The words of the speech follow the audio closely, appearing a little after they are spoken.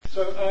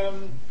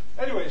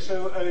Anyway,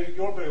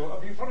 you're very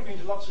well. You've probably been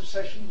to lots of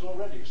sessions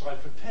already, because I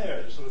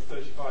prepared a sort of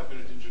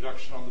 35-minute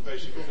introduction on the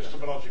basic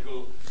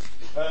epistemological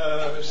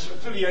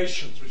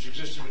affiliations which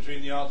existed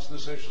between the arts and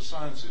the social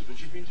sciences.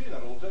 But you've been doing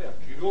that all day,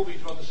 haven't you? You've all been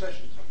to other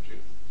sessions, haven't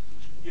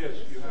you? Yes,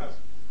 you have.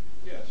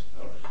 Yes,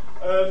 all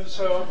right.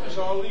 So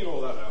I'll leave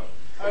all that out.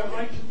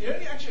 I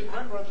actually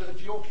remember I was at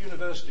York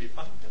University.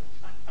 Do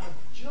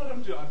you know what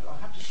I'm doing? I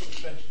have to sort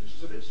of mention this.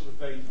 It's a bit sort of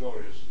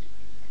vainglorious,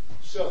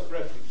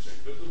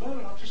 self-referencing, but at the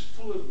moment I'm just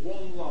full of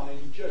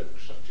one-line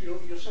jokes. You're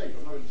safe,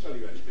 I'm not going to tell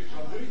you anything. So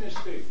I'm doing this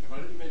thing, and I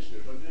didn't mention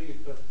it, but I'm doing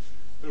it for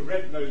the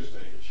Red Nose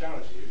Day, a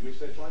charity in which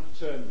they're trying to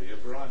turn me, a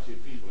variety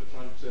of people are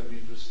trying to turn me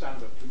into a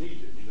stand-up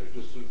comedian,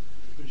 just sort of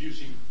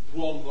producing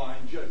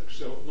one-line jokes.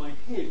 So my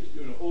head,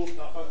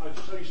 I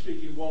just only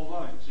speak in one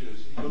line.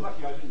 You're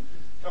lucky I didn't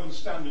come and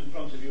stand in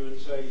front of you and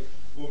say,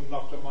 woman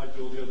knocked on my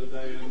door the other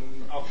day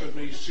and offered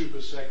me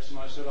super sex, and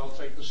I said, I'll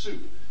take the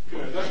soup.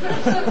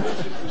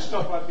 That's the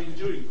stuff I've been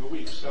doing for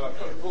weeks, so I've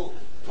got to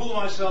pull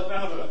myself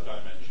out of that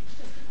dimension.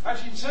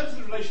 Actually, in terms of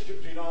the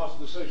relationship between art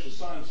and the social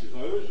sciences,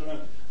 I always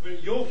remember,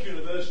 York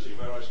University,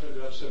 where I spent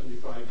about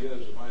 75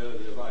 years of my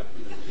earlier life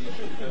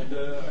teaching, and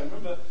I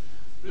remember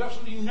there was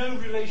absolutely no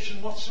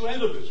relation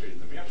whatsoever between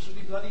them. We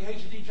absolutely bloody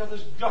hated each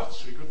other's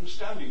guts. We couldn't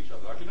stand each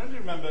other. I can only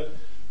remember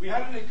we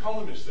had an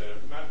economist there,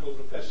 a man called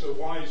Professor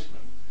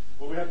Wiseman.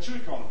 Well, we had two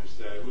economists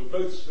there who were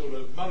both sort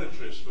of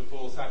monetarists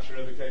before Thatcher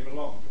ever came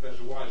along,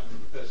 Professor Wiseman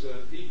and Professor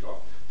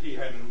Peacock,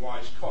 Peahen and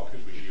Wise-Cock,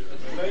 as we knew them.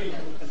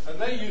 And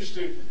they used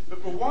to,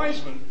 but for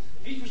Wiseman,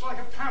 he was like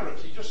a parrot.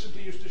 He just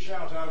simply used to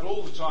shout out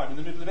all the time in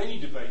the middle of any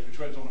debate which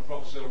went on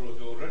across Silver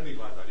Hill or anything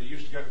like that. He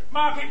used to go,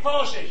 market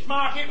forces,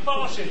 market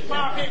forces,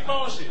 market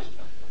forces.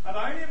 And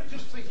I remember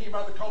just thinking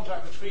about the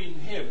contact between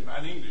him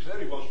and English. There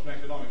he was from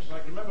economics. And I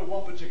can remember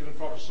one particular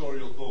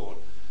professorial board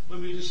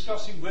when we were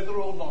discussing whether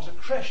or not a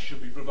creche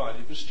should be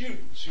provided for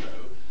students,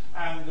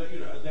 and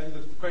then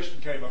the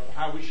question came up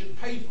how we should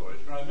pay for it.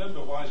 And I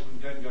remember Wiseman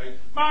again going,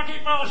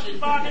 market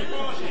forces, market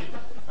forces.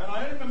 And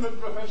I remember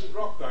Professor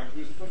Brockbank,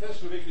 who was a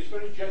professor of English,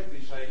 very gently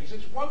saying, he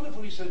said, it's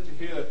wonderful, he said, to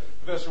hear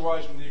Professor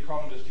Wiseman, the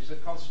economist, he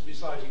said, constantly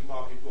citing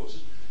market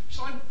forces.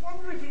 So I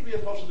wonder if it would be a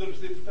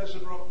possibility that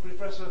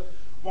Professor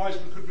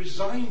Wiseman could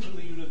resign from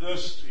the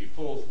university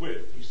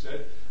forthwith, he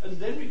said, and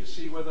then we could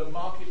see whether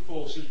market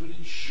forces would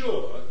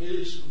ensure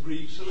his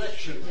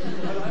re-selection.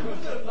 And I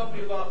remember that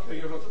lovely laugh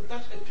going over,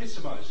 that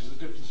epitomises the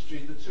difference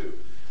between the two.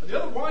 And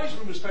the other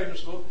Wiseman was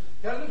famous for,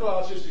 he had little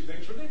artistic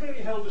things, but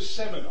he held a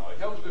seminar, he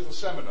held a little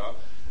seminar,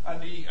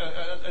 and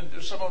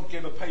someone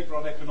gave a paper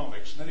on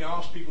economics, and then he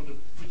asked people to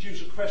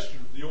produce a question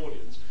from the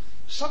audience.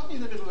 Suddenly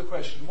in the middle of the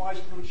question,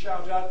 Wiseman would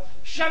shout out,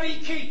 Shelley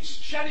Keats,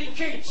 Shelley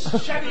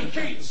Keats, Shelley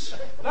Keats.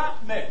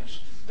 That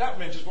meant,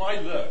 as I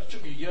learned, it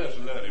took me years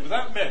to learn it, but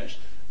that meant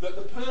that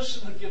the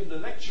person had given a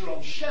lecture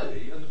on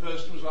Shelley and the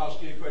person was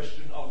asking a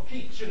question on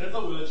Keats. In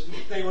other words,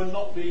 they were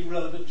not being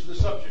relevant to the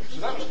subject. So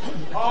that was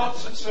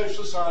arts and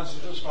social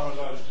sciences as far as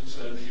I was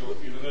concerned at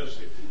York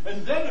University.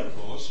 And then, of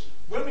course,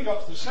 when we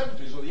got to the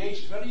 70s or the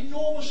 80s, we had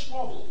enormous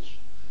squabbles.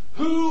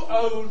 Who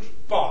owned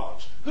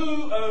Barthes?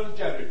 Who owned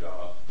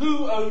Derrida?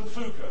 Who owned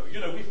Foucault?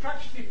 We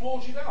practically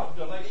fought it out.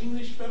 Like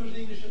English members of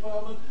the English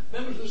department,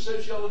 members of the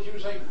sociology were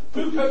saying,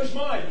 Foucault's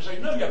mine. We say,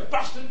 no, you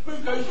bastard,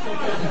 Foucaul's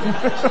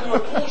mine. So there were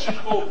courses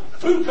called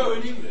Foucault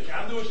in English,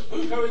 and there was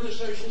Foucault in the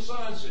social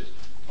sciences.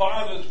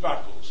 Violent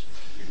battles.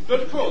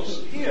 But of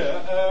course,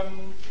 here,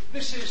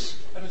 this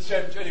is an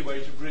attempt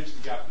anyway to bridge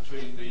the gap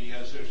between the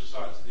social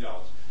science and the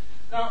arts.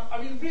 Now,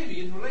 really,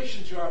 in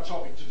relation to our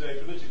topic today,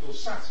 political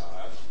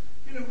satire,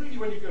 really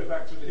when you go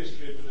back to the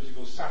history of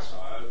political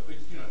satire,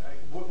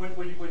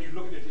 when you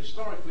look at it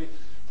historically,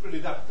 really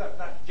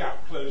that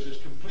gap closes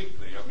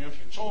completely. If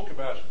you talk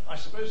about, I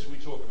suppose if we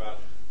talk about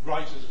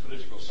writers,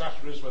 political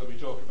satirists, whether we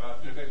talk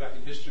about, going back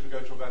in history, we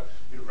go to about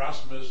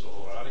Erasmus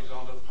or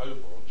Alexander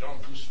Pope or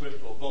Jonathan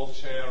Swift or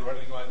Voltaire or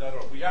anything like that,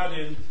 or if we add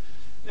in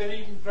then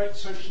even great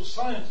social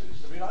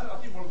scientists. I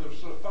think one of the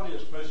sort of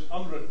funniest, most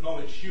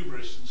under-acknowledged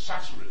humorists and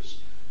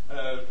satirists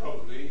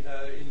probably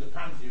in the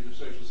pantheon of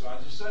social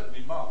science is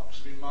certainly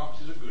Marx.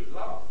 Marx is a good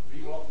laugh.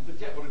 People often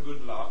forget what a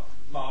good laugh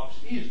Marx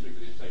is because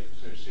he's taken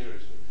so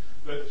seriously.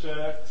 But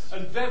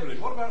and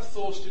Veblen, what about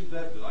Thorstein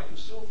Veblen? I can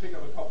still pick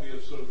up a copy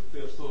of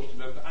Thorstein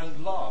Veblen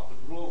and laugh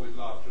and roar with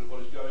laughter at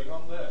what is going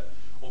on there.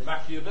 Or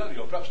Machiavelli,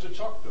 or perhaps de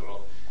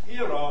Tocqueville.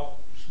 Here are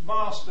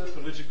master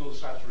political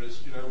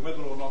satirists,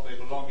 whether or not they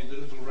belong in the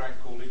little rank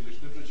called English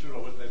literature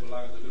or whether they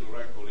belong in the little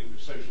rank called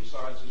English social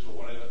sciences or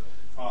whatever,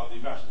 hardly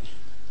matters.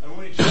 And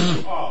when you talk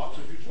about art,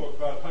 if you talk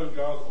about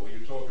Hogarth or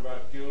you talk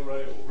about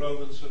Gilray or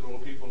Rowson or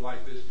people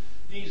like this,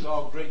 these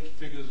are great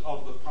figures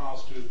of the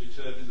past who have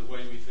determined the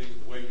way we think,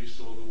 the way we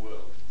saw the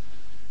world.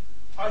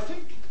 I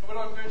think, what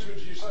I'm going to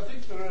introduce, I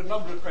think there are a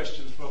number of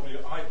questions probably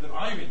that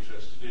I'm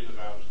interested in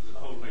about the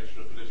whole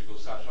nature of political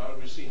satire, and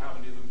we'll see how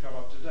many of them come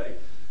up today.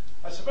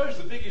 I suppose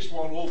the biggest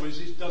one always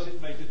is, does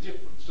it make a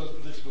difference? Does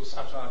political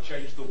satire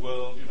change the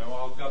world?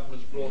 Are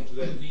governments brought to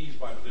their knees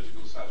by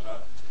political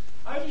satire?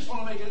 I just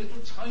want to make a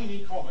little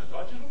tiny comment.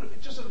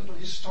 Just a little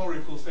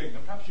historical thing,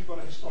 and perhaps you've got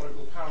a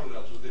historical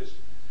parallel to this.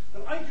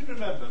 But I can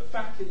remember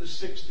back in the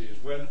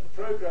 60s when a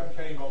programme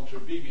came on to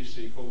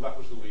BBC called That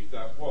Was the Week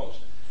That Was.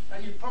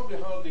 And you probably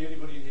hardly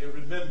anybody here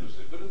remembers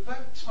it, but at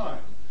that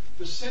time,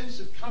 the sense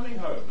of coming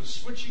home and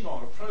switching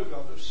on a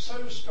programme that was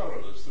so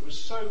scurrilous, that was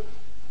so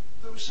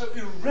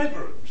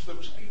irreverent,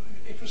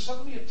 it was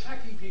suddenly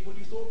attacking people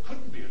you thought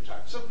couldn't be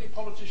attacked. Suddenly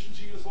politicians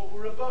who you thought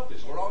were above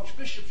this, or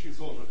archbishops you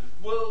thought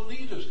were, world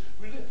leaders.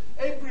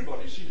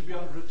 Everybody seemed to be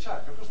under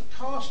attack. Of course, the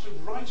cast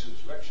of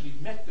writers who actually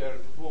met there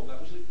and performed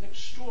that was an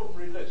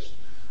extraordinary list.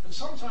 And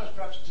sometimes,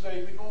 perhaps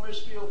today, we can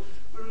almost feel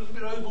we're a little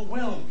bit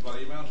overwhelmed by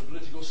the amount of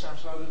political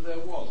satire that there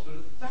was. But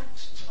at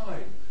that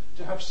time,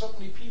 to have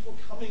suddenly people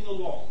coming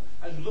along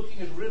and looking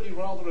at really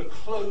rather a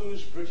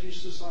closed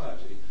British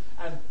society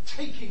and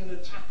taking an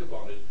attack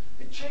upon it,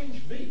 it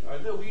changed me. I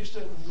know we used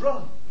to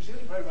run. It was the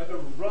only program I ever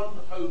run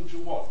home to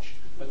watch,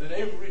 and then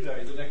every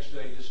day, the next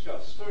day,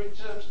 discuss. So in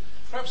terms,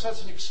 perhaps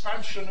that's an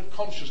expansion of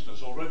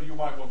consciousness, or whatever you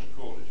might want to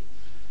call it.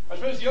 I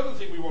suppose the other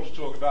thing we want to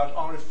talk about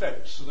are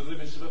effects, so the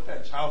limits of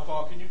offence. How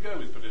far can you go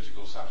with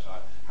political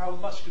satire? How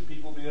much can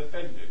people be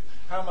offended?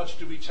 How much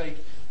are we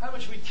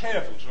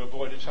careful to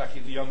avoid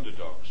attacking the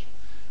underdogs?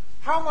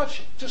 How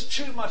much does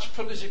too much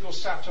political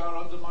satire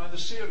undermine the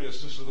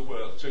seriousness of the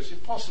world? So it's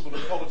impossible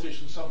that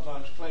politicians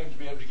sometimes claim to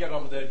be able to get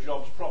on with their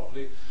jobs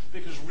properly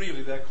because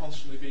really they're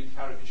constantly being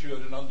caricatured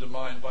and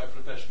undermined by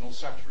professional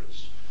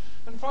satirists.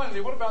 And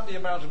finally, what about the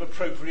amount of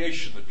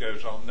appropriation that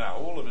goes on now?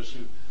 All of us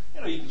who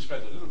even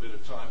spend a little bit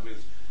of time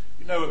with,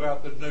 know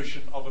about the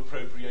notion of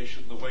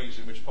appropriation, the ways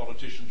in which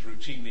politicians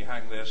routinely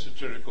hang their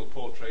satirical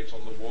portraits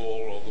on the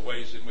wall, or the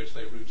ways in which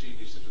they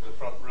routinely sit in the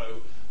front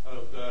row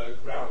of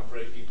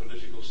groundbreaking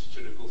political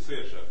satirical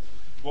theatre.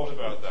 What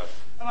about that?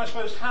 And I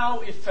suppose, how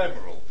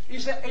ephemeral?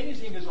 Is there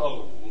anything as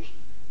old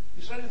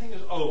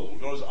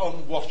or as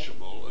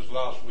unwatchable as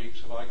last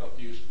week's Have I Got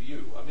News for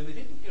You? I mean, they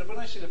didn't, when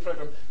I see the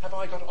programme, Have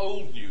I Got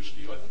Old News for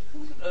You? I think, who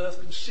on earth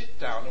can sit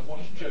down and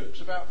watch jokes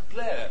about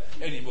Blair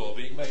anymore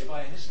being made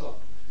by a Hislop?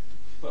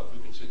 Well,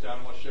 we can sit down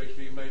and watch jokes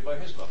being made by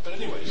Hislop. But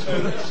anyway, so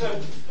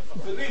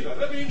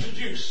let me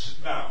introduce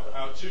now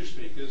our two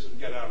speakers and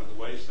get out of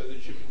the way so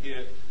that you can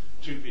hear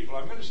two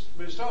people.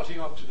 We're starting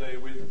off today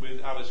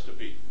with Alistair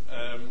Beaton.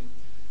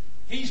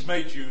 He's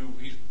made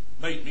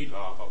me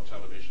laugh on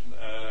television.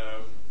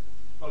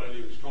 Not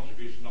only with his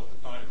contribution of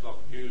the 9 o'clock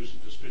news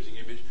and the Spitting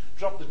Image,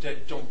 Drop the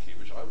Dead Donkey,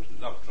 which I would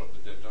love Drop the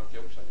Dead Donkey.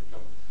 I wish I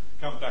could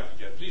come back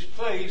again. But his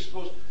plays, of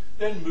course,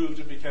 then moved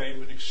and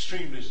became an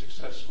extremely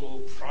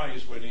successful,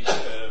 prize-winning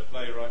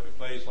playwright with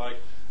plays like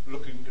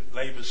Looking at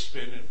Labour's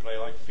Spin and play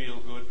like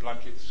Feel Good,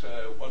 Blunkett's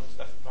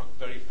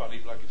very funny,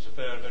 Blunkett's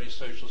Affair, a very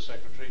social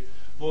secretary.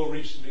 More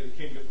recently, The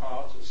King of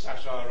Hearts, a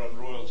satire on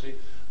royalty,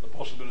 the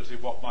possibility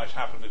of what might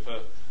happen if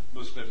a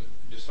Muslim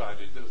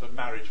decided that if a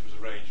marriage was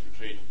arranged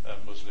between a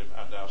Muslim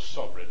and our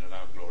sovereign and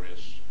our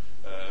glorious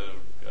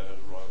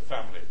royal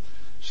family.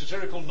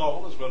 Satirical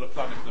novel as well, A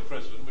Planet for the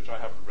President, which I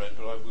haven't read,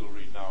 but I will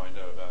read now I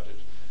know about it.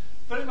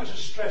 Very much a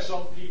stress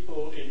on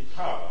people in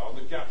power, on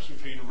the gaps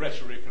between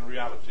rhetoric and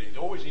reality. It's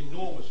always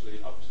enormously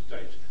up to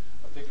date.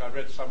 I think I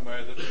read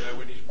somewhere that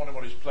when one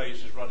of his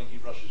plays is running, he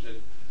rushes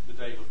in the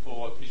day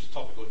before a piece of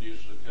topical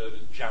news has occurred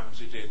and jams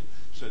it in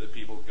so that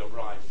people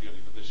arrive feeling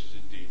that this is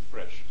indeed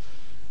fresh.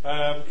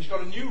 He's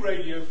got a new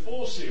Radio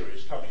 4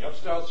 series coming up.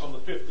 Starts on the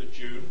 5th of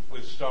June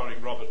with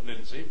starring Robert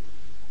Lindsay,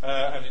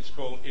 and it's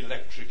called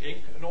Electric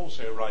Ink, and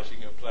also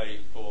writing a play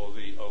for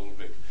the Old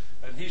Vic.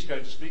 And he's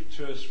going to speak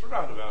to us for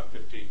around about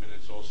 15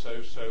 minutes or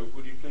so. So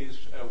would you please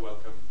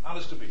welcome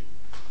Alistair Beaton.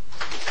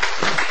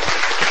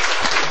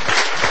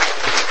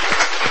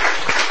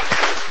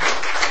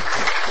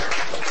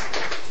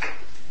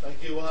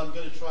 Thank you. Well, I'm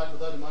going to try it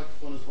without a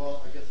microphone as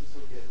well. I guess it's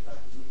okay.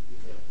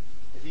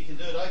 If he can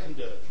do it, I can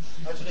do it.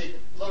 Actually,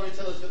 Laurie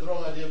Taylor's got the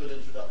wrong idea about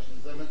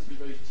introductions. They're meant to be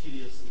very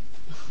tedious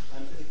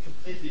and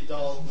completely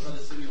dull, without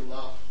a single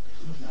laugh.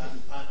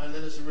 And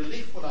then it's a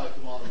relief when I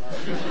come on and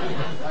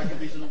I can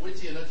be sort of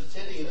witty and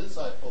entertaining and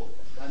insightful.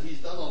 And he's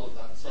done all of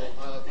that. So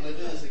when I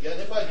do this again,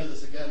 if I do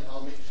this again,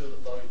 I'll make sure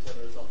that Laurie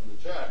Taylor is up in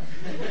the chair.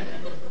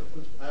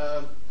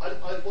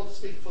 I want to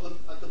speak for them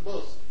at the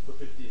most for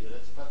 15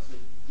 minutes. Perhaps it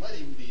might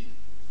even be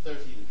 13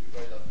 if you're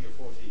very lucky,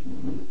 or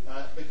 14.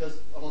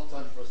 Because I want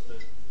time for us to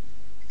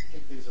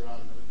kick things around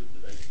and have a good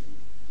debate and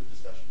good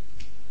discussion.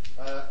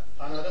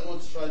 And I don't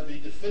want to try and be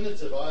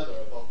definitive either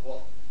about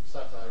what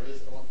satire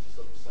is. I want to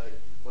sort of say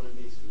what it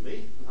means for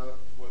me and how it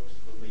works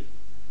for me.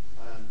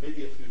 And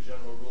maybe a few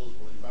general rules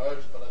will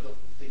emerge, but I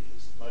don't think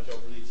it's my job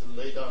really to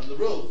lay down the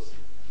rules.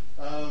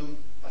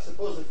 I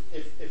suppose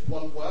if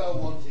one were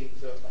wanting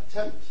to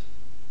attempt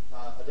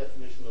a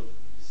definition of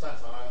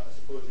satire, I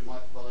suppose you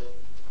might call it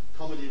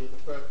comedy with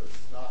a purpose.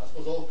 Now, I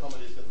suppose all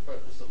comedies get the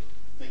purpose of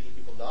making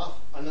people laugh,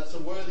 and that's a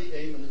worthy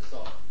aim in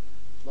itself.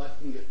 Life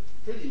can get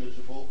pretty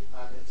miserable,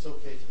 and it's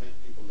okay to make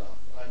people laugh.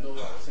 I know I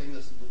was saying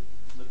this in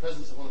the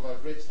presence of one of our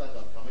great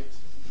stand-up comics.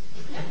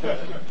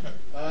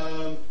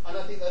 And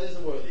I think that is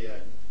a worthy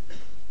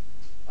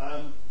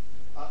aim.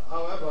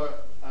 However,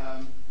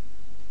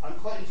 I'm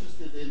quite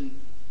interested in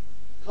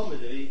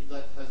comedy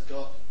that has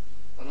got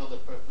another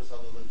purpose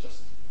other than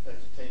just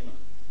entertainment,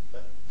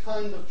 that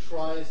kind of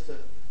tries to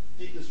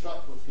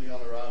deconstruct what's going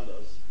on around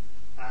us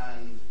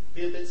and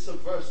be a bit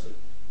subversive.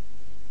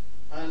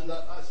 And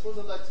I suppose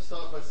I'd like to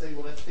start by saying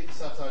what I think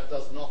satire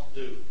does not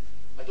do.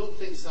 I don't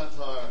think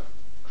satire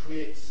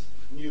creates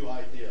new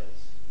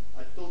ideas.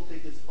 I don't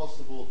think it's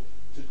possible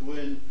to go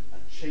in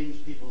and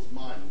change people's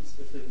minds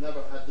if they've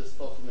never had this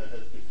thought in their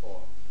heads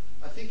before.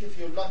 I think if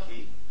you're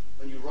lucky,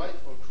 when you write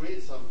or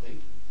create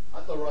something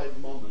at the right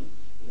moment,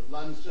 and it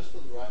lands just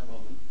at the right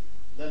moment,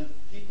 then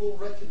people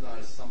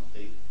recognize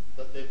something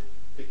that they've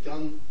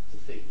begun to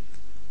think.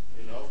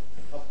 You know,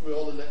 after we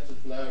all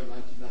elected Blair in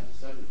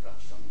 1997,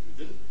 perhaps some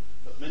who didn't,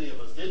 but many of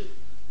us did.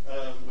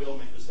 We all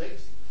make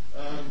mistakes.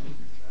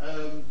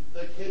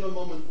 There came a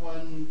moment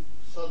when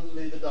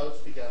suddenly the doubts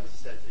began to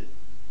set in.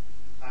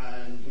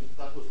 And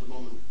that was the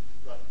moment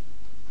that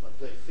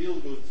the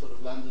feel-good sort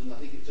of landed, and I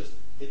think it just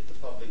hit the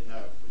public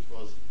nerve, which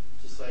was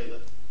to say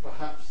that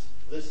perhaps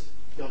this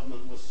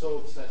government was so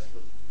obsessed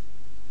with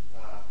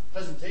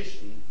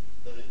presentation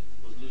that it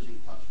was losing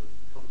touch with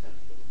content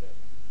a little bit.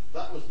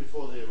 That was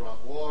before the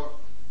Iraq War.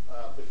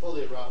 Before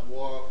the Iraq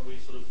War, we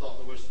sort of thought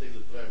the worst thing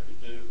that Blair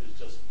could do is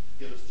just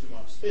give us too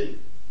much spin.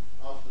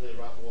 After the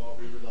Iraq War,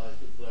 we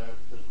realised that Blair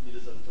could lead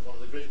us into one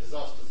of the great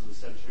disasters of the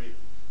century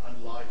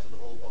and lie to the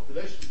whole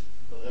population.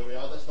 So there we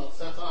are. That's not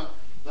satire.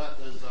 That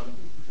is,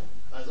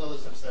 as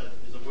others have said,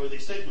 is a worthy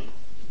statement.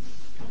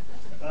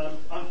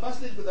 I'm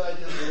fascinated with the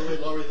idea of the way,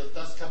 Laurie, that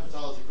Das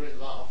Kapital is a great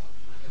laugh.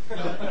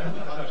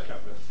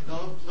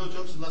 No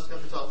jokes in Das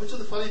Kapital. Which are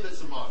the funny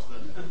bits of Marx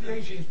then? The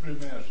 18th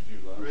Brumaire, should you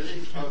like?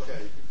 Really?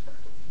 Okay.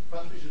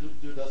 Perhaps we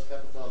should do Das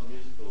Kapital the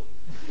musical.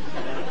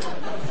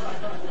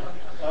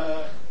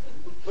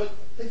 But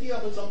picking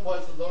up on some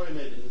points that Laurie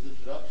made in his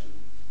introduction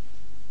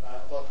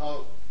about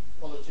how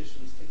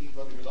politicians, taking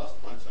one of your last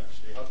points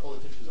actually, how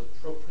politicians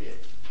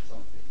appropriate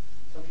something.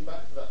 Coming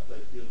back to that play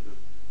field group,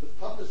 the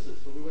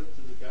publicist, when we went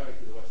to the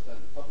Garrick in the West End,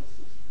 the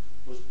publicist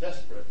was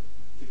desperate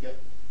to get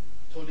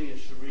Tony and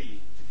Cherie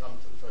to come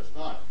to the first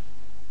night.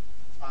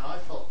 And I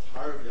felt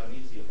terribly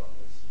uneasy about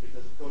this,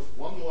 because of course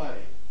one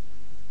way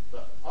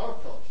that our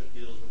culture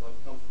deals with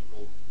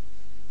uncomfortable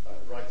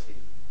writing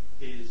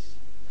is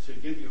to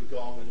give you a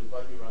gong and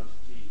invite you around to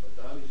tea by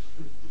Downing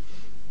Street.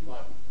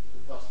 Like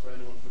the bus for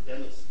anyone for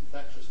Dennis in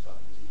Thatcher's time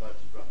was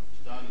invited round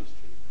to Downing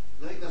Street.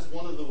 I think that's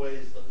one of the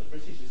ways that the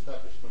British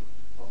establishment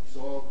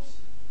absorbs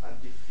and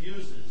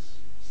diffuses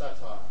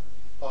satire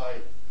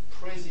by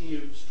praising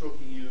you,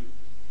 stroking you,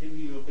 giving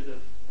you a bit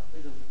of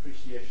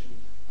appreciation,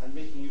 and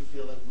making you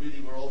feel that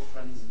really we're all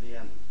friends in the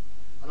end.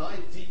 And I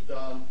deep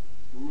down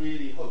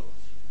really hoped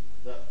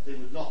that they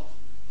would not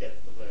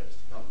get the Blairs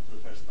to come to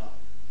the first night,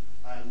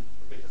 and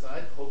because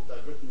I'd hoped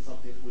I'd written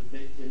something that would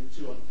make him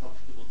too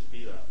uncomfortable to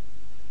be there.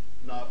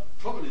 Now,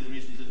 probably the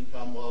reason he didn't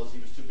come was he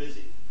was too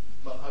busy,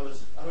 but I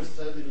was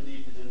certainly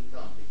relieved he didn't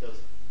come, because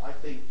I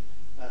think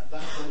that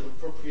kind of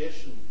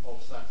appropriation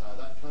of satire,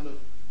 that kind of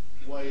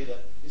way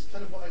that is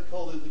kind of what I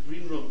call the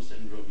green room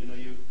syndrome. You know,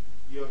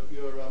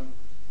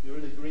 you're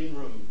in a green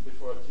room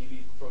before a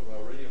TV program,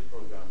 a radio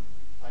program,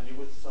 and you're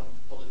with some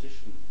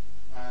politician,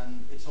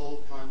 and it's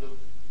all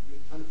you're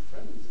kind of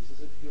friends. It's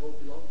as if you all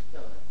belong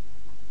together,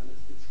 and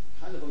it's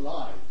kind of a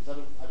lie, because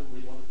I don't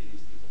really want to be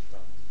these people's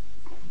friends.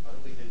 I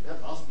don't think they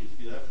haven't asked me to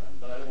be their friend,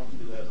 but I don't want to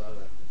be theirs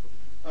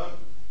either.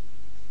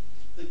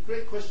 The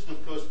great question,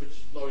 of course,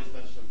 which Laurie's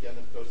mentioned again,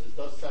 of course, is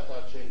does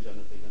satire change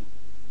anything? And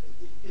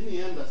in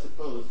the end, I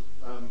suppose,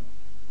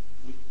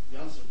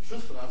 the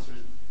truthful answer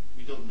is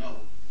we don't know.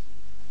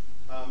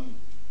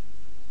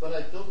 But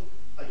I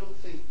don't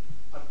think.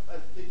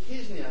 I've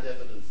occasionally had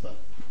evidence that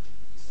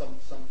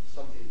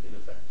something's been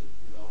affected.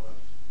 You know,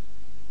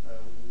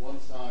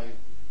 once I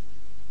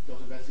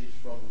got a message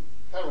from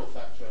Carol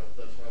Thatcher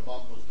that her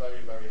mum was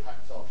very, very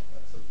hacked off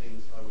at some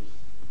things I was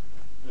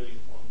doing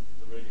on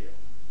the radio.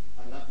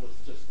 And that was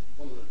just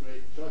one of the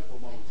great joyful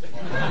moments of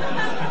my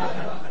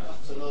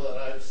life. To know that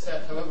I had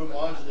set, however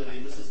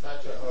marginally, Mrs.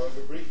 Thatcher,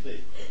 however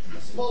briefly.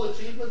 A small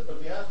achievement, but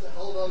we have to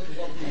hold on to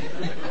what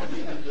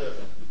we can do.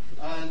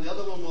 And the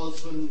other one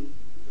was when,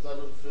 because I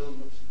wrote a film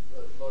which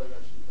Laurie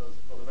mentioned, called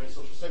The Very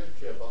Social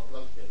Secretary about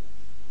Blunkett.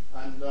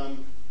 And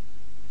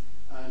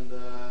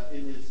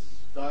in his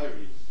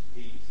diaries,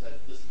 he said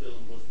this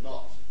film was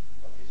not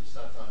a piece of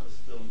satire, this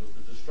film was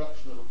the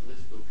destruction of a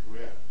political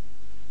career.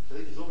 So I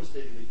think he's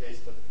overstating the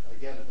case, but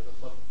again, I've got a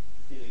funny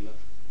feeling that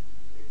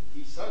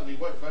he certainly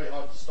worked very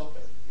hard to stop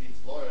it. His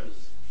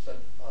lawyers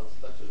sent us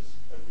letters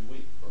every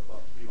week for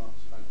about 3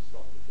 months trying to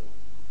stop the film,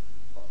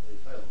 but they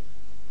failed.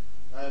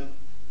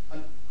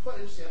 And quite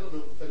interesting, I don't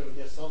know if anyone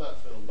here saw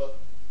that film, but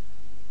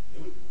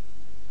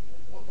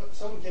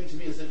someone came to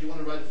me and said, do you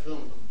want to write a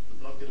film on the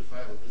Blunkett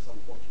affair with this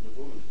unfortunate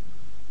woman?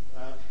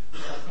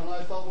 And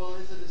I thought, well,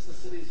 is the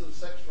silly sort of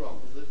sex romp?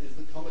 Is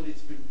the comedy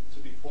to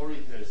be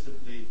quarried here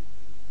simply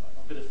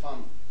a bit of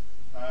fun?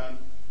 And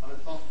I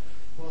thought,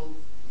 well,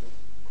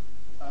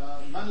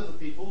 man of the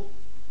people,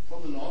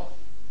 from the north,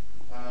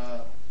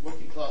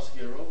 working class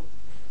hero,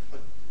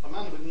 a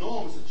man of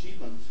enormous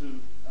achievement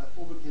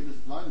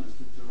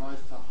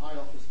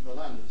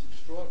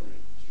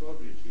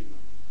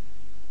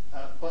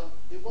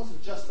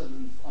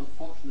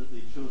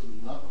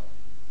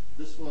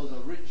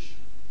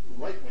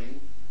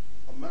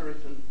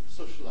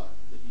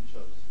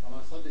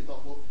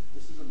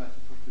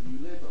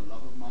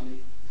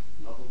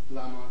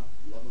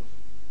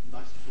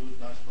nice food,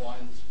 nice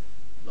wines,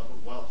 love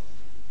of wealth,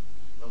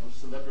 love of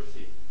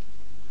celebrity.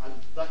 And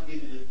that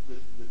gave you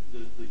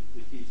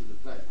the key to the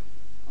play.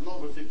 I'm not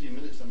over 15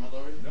 minutes, am I,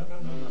 Laurie? No.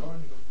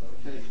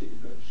 Okay.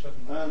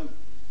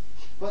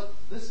 But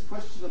this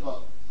question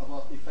about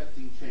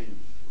effecting change,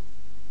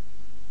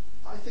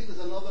 I think there's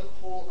another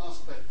whole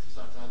aspect to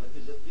satire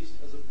that is at least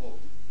as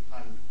important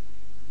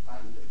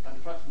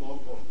and perhaps more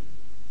important,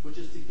 which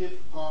is to give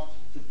heart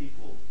to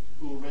people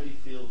who already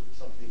feel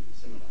something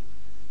similar.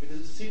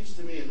 Because it seems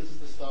to me, and this is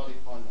the starting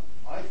point that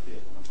I feel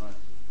when I'm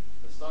writing,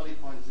 the starting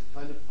point is a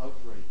kind of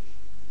outrage.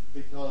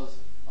 Because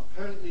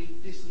apparently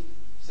decent,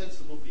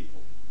 sensible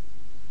people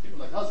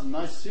like us in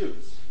nice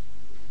suits,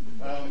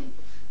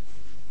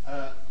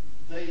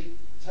 they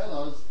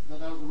tell us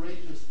that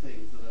outrageous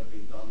things that are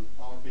being done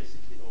are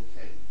basically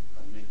okay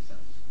and make sense.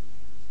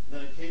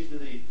 Then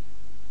occasionally,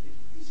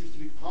 it seems to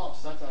be part of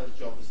satire's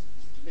job is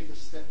to make a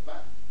step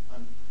back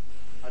and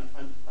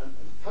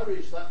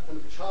encourage that kind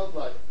of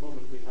childlike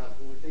moment we have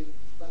when we think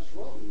that's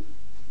wrong.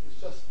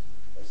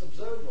 Let's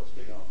observe what's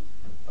going on.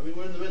 I mean,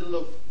 we're in the middle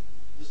of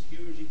this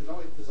huge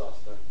economic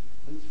disaster,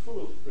 and it's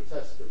full of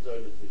grotesque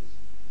absurdities.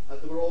 And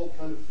we're all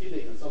kind of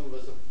feeling, and some of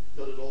us have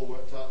got it all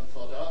worked out and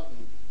thought out,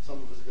 and some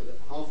of us have got it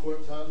half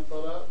worked out and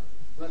thought out.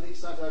 And I think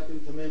satire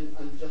can come in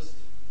and just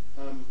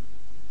kind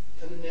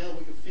of nail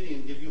what you're feeling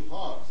and give you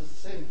heart. It's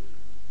the same.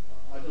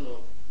 I don't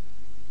know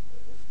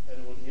if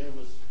anyone here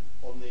was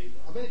on the.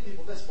 How many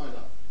people? Let's find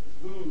out.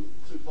 Who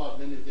took part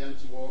in any of the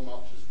anti-war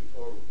marches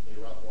before the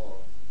Iraq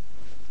War?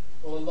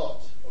 Well, a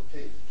lot.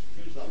 Okay,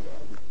 huge number.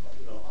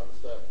 I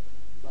was there,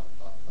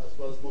 as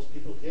well as most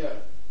people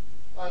here.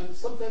 And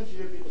sometimes you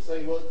hear people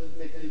saying, well, it didn't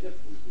make any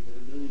difference. We had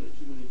 1 million or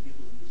 2 million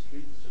people in the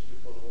streets just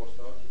before the war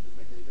started. It didn't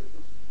make any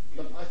difference.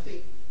 But I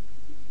think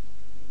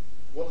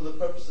one of the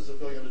purposes of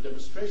going on a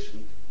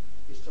demonstration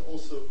is to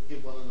also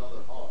give one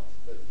another heart.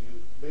 That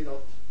you may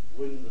not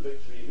win the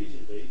victory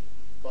immediately,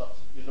 but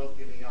you're not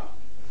giving up.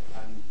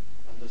 And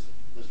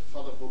there's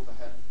further hope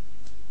ahead.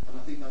 And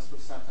I think that's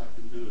what satire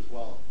can do as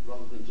well,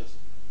 rather than just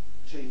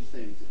change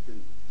things. It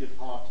can give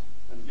heart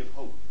and give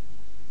hope.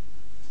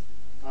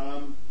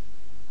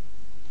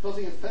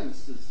 Causing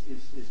offence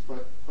is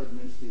quite an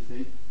interesting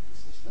thing.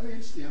 It's very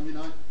interesting. I mean,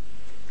 I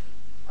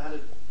had a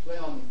play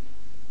on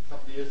a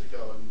couple of years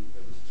ago, and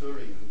it was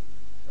touring,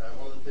 and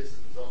one of the places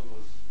it was on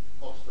was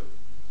Oxford.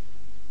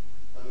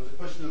 And there was a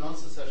question and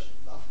answer session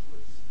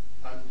afterwards.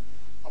 And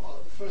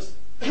about the first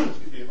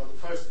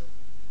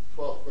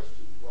 12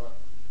 questions were,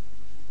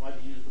 why do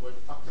you use the word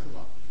fuck so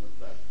much in the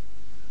play?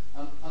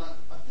 And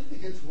I did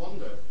begin to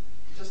wonder,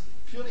 just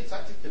purely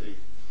tactically,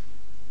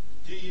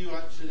 do you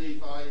actually,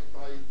 by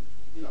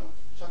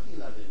chucking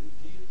that in,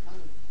 do you kind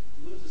of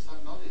lose a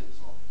certain audience?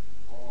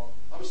 Or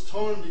I was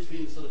torn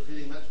between sort of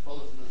feeling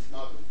metropolitan and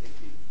smug and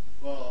thinking,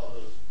 well,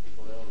 those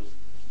people, they're all those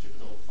stupid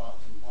old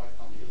farts, and why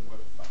can't you use the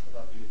word fuck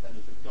without being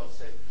offended, for God's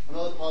sake?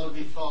 Another part of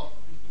me thought,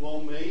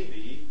 well,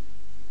 maybe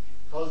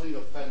causing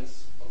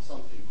offence on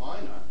something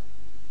minor,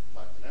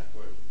 like an F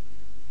word,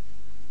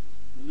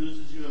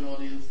 loses you an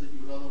audience that you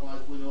would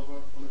otherwise win over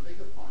on a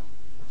bigger point.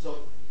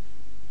 So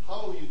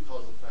how you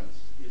cause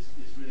offence is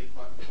really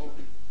quite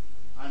important.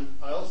 And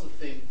I also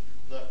think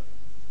that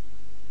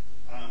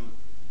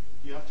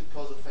you have to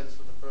cause offence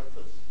with a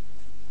purpose.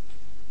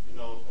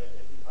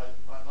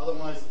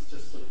 Otherwise it's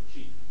just sort of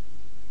cheap.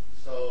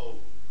 So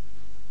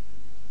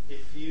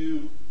if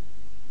you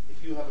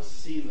have a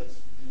scene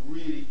that's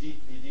really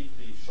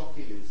deeply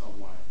shocking in some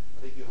way,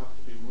 I think you have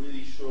to be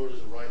really sure as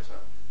a writer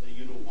that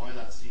you know why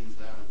that scene's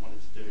there and what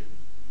it's doing.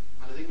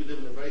 And I think we live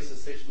in a very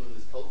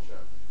sensationalist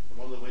culture, and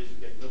one of the ways you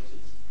get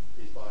noticed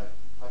is by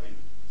having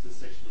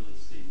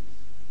sensationalist scenes.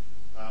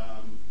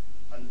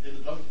 And in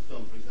the donkey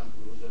film, for example,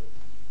 there was a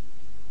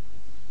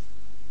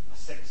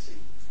sex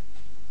scene,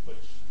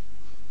 which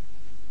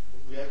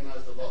we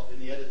agonised a lot. In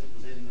the edit, it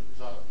was in, it was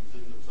out, it was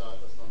in, it was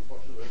out. That's an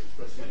unfortunate way of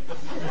expressing it.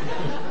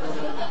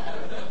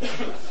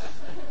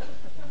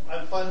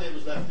 And finally it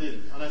was left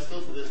in. And I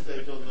still to this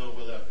day don't know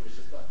whether it was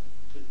just that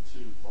bit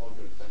too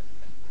vulgar and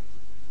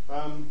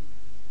technical.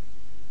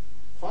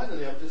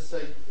 Finally, I'll just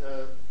say,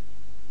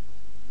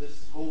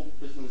 this whole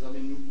business, I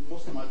mean,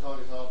 most of my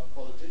targets are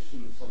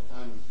politicians,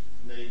 sometimes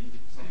named,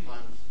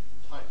 sometimes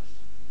types.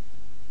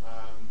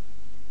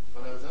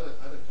 But I was at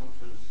a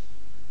conference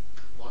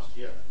last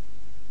year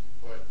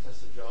where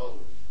Tessa Jowell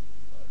was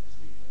the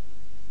speaker.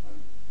 And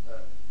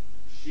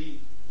she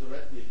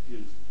directly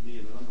accused me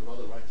and a number of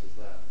other writers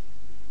there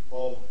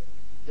of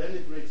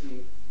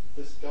denigrating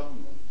this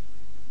government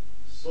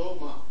so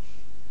much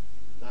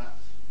that,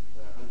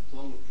 and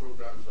along with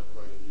programs like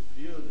Royal News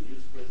View and the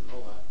News Quiz and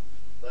all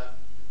that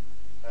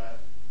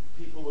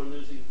people were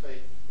losing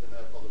faith in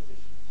their politicians.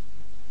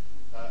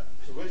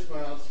 To which my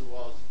answer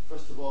was,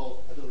 first of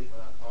all, I don't think we're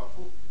that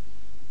powerful.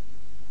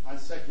 And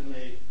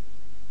secondly,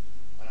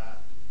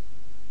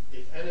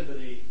 if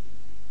anybody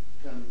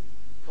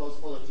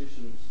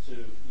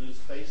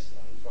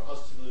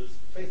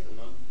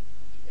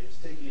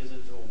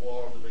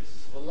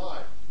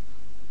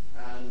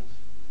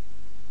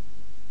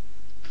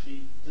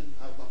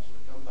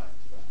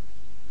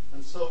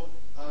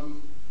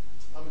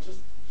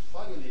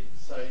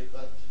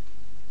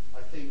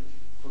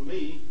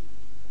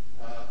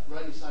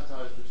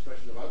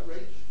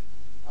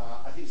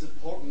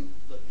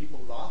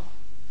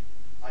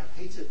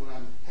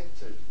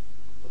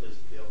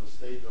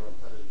stage or on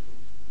television.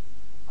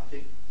 I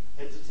think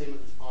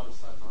entertainment is part of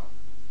satire.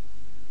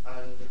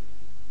 And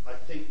I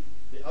think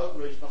the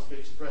outrage must be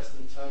expressed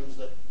in terms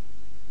that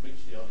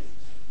reach the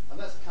audience. And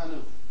that's kind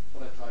of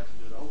what I try to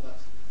do, and I hope that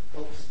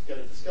helps get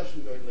a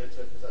discussion going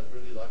later, because I'd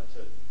really like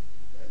to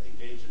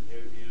engage and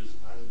hear views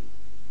and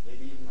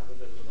maybe even have a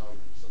bit of an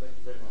argument. So thank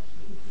you very much.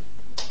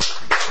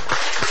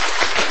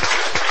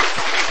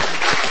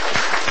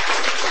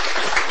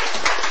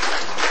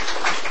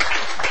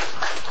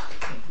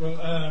 Well,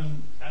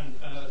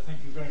 thank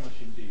you very much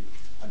indeed.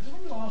 I just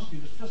want to ask you,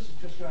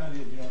 just to add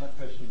in, that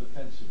question of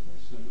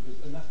offensiveness,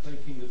 and that's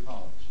breaking the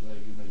parts, where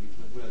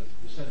where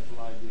the central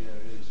idea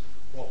is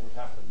what would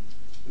happen,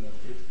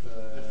 if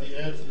the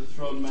heir to the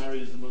throne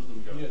marries a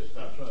Muslim girl. Yes,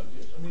 that's right.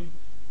 Yes, I mean,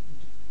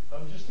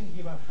 I was just thinking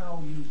about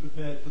how you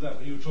prepared for that.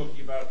 When you were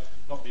talking about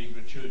not being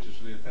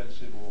gratuitously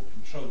offensive or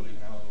controlling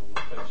how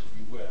offensive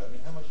you were, I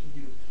mean, how much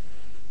did you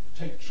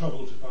take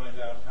trouble to find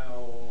out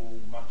how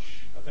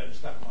much offence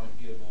that might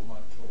give or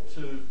might cause?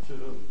 To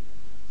whom?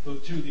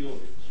 To the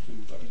audience. I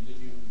mean, did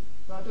you?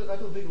 No, I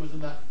don't think it was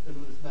in that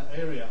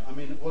area. I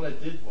mean, what I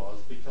did was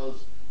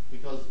because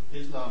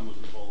Islam was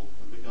involved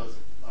and because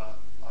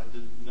I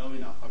didn't know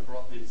enough, I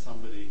brought in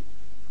somebody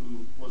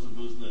who was a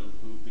Muslim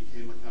who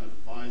became a kind of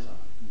advisor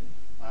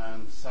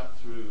and sat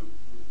through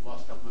the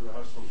last couple of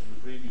rehearsals in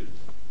the Tribune.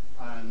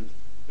 And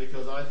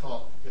because I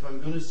thought, if I'm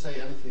going to say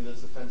anything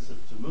that's offensive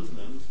to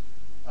Muslims,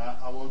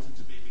 I want it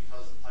to be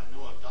because I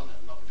know I've done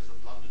it, not because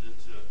I've blundered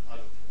into it out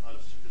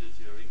of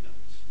stupidity or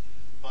ignorance.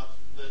 But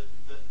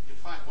in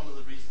fact, one of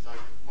the things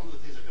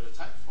I got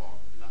attacked for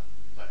in that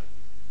play,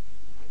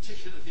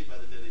 particularly by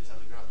the Daily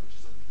Telegraph, which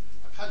is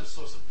a kind of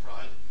source of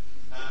pride,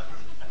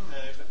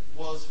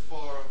 was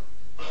for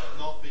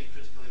not being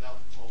critical enough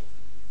of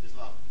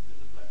Islam in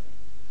the play.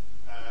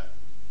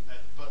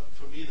 But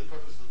for me, the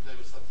purpose of the play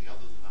was something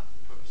other than that.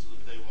 The purpose of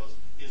the play was,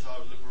 is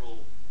our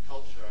liberal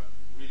culture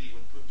really,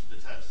 when put to the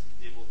test,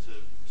 able to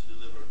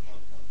deliver on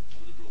a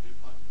liberal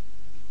viewpoint?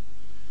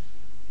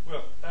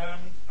 Well,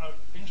 I've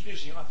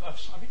introduced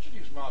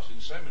Martin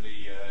so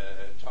many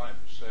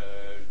times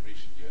in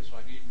recent years.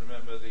 I can even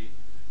remember the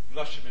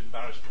blush of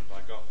embarrassment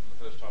I got from the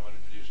first time I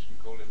introduced him,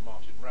 called him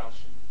Martin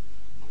Rowson.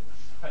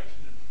 I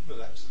can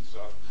remember that since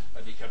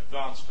and he kept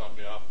glanced on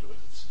me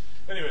afterwards.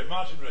 Anyway,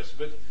 Martin Rowson,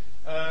 but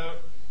a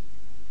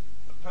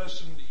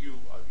person that you've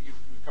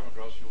come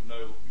across, you'll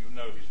know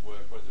his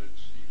work, whether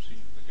you've seen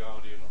it in The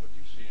Guardian or whether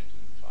you've seen it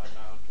in Time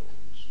Out or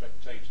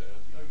Spectator.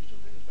 You still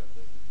read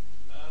Spectator?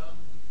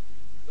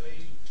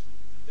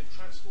 They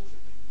transported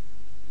me.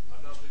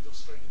 I'm now doing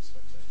Australian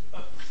Spectator.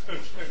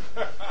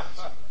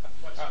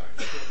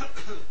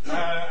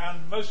 And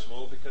most of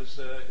all,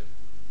 because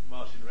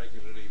Martin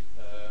regularly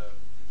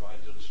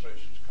provides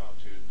illustrations,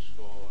 cartoons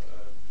for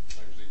a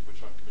magazine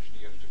which I'm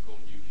commissioning editor called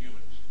New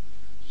Humanist.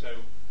 So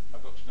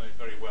I've got to know him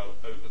very well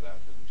over that,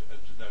 and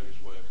to know his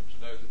work, and to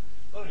know that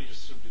not only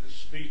just simply the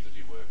speed that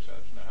he works at,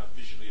 to know how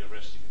visually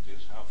arresting it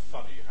is, how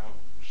funny, how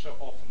so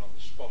often on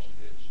the spot it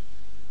is,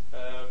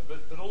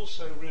 but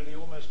also really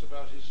almost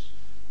about his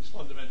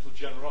fundamental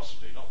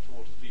generosity, not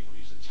towards the people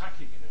he's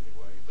attacking in any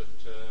way, but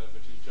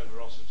his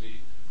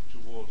generosity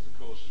towards the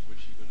causes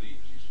which he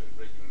believes. He so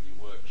regularly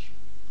works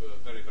for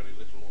very, very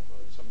little, or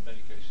in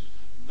many cases,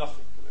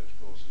 nothing for those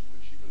causes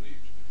which he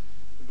believes.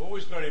 And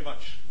always very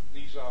much,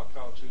 these are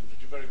cartoons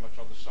which are very much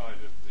on the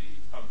side of the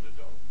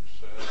underdogs.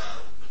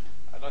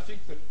 And I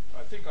think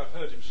I've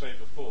heard him say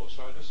before,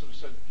 so I just sort of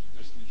said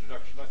this in the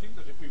introduction, I think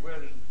that if we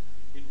were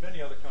in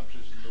many other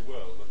countries in the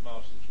world, that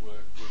Martin's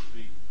work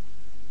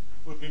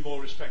would be more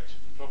respected.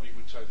 He probably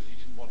would say that he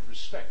didn't want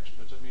respect,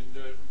 but I mean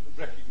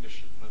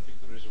recognition. And I think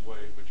there is a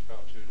way in which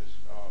cartoonists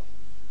are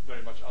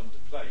very much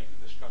underplayed in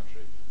this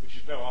country, which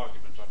is no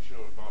argument, I'm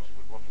sure Martin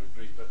would want to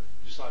agree, but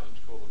deciding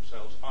to call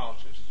themselves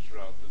artists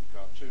rather than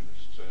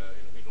cartoonists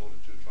in order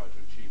to try to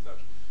achieve that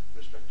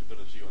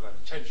respectability or that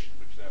attention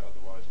which they're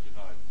otherwise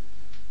denied.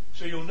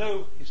 So you'll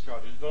know his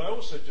cartoons, but I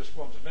also just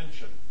want to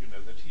mention,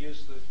 that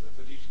he's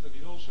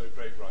also a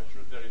great writer,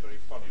 a very, very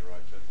funny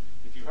writer.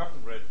 If you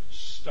haven't read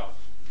Stuff,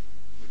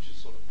 which is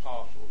sort of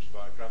part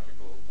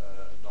autobiographical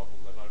novel,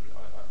 then I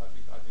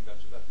think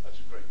that's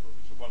a great book.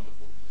 It's a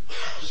wonderful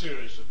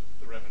series of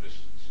the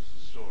reminiscences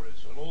and stories,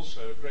 and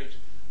also a great,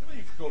 I mean,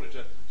 you could call it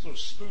a sort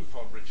of spoof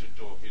on Richard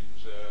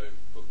Dawkins'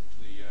 book,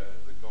 The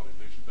God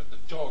Illusion, but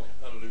The Dog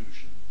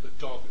Illusion,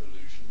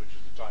 which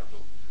is the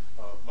title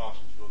of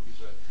Martin's book, is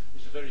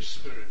a very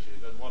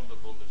spirited and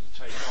wonderful little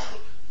take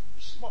on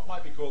what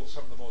might be called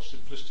some of the more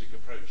simplistic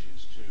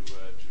approaches to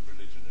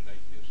religion and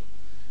atheism.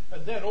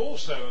 And then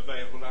also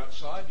available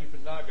outside, you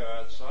can now go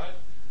outside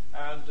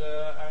and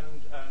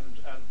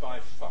buy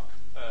Fuck.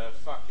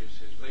 Fuck is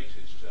his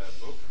latest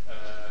book.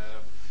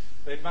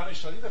 They've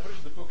managed, I think they put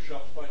it in the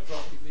bookshops by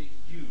dropping the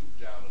U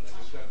down a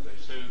little, don't they?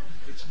 So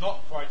it's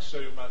not quite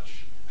so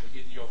much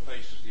in your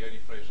face is the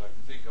only phrase I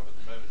can think of at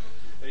the moment.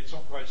 It's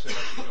not quite so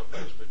much in your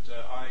face, but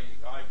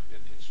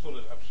it's full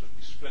of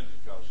absolutely splendid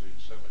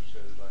cartoons, so much so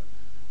that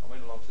I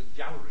went along to the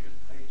gallery and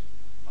paid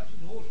quite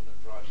an inordinate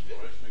price for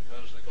it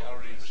because the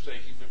gallery was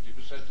taking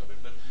 50% of it.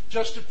 But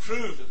just to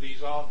prove that these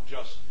aren't not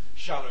just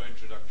shallow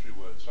introductory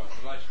words. So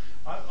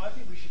I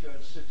think we should go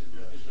and sit in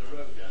the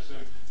row there,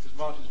 because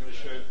Martin's going to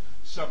show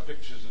some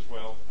pictures as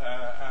well,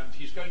 and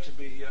he's going to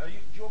be... do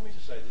you want me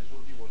to say this,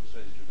 or do you want to say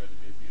that you're going to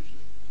be abusive?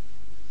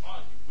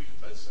 We can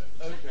both say it.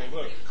 Okay,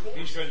 well,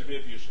 he's going to be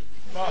abusive.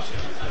 Martin.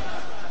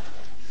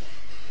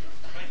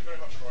 Thank you very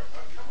much, Roy.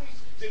 Can we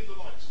dim the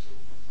lights at all?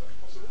 Is that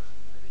possible?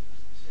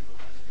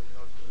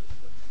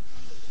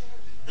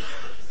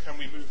 Can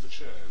we move the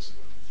chairs?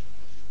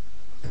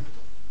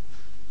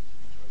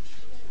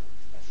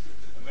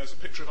 And there's a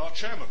picture of our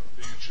chairman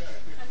being a chair.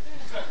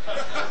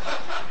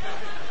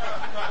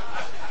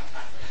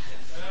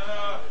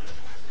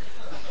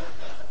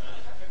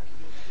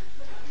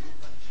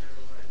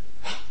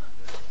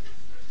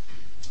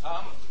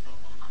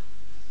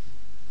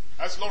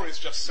 As Laurie's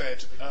just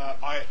said,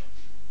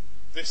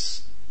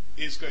 this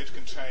is going to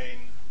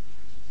contain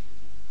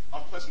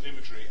unpleasant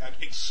imagery and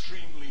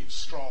extremely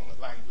strong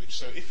language.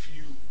 So if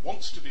you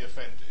want to be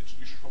offended,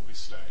 you should probably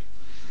stay.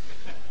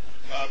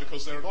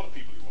 Because there are a lot of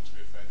people who want to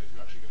be offended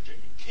who actually get a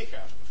genuine kick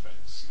out of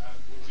offence. And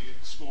we'll be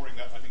exploring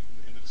that, I think,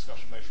 in the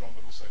discussion later on,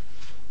 but also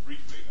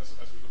briefly as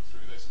we look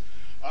through this.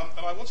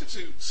 And I wanted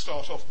to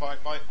start off by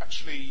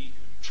actually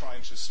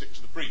trying to stick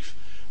to the brief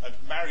and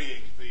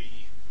marrying the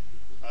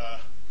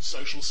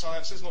social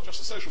sciences, not just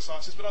the social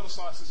sciences, but other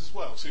sciences as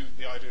well, to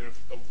the idea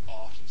of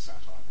art and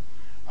satire.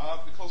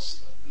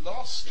 Because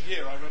last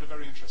year I read a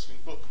very interesting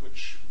book,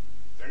 which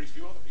very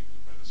few other people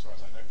have read, as far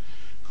as I know,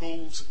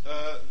 called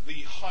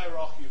The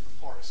Hierarchy of the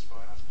Forest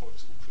by an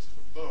anthropologist called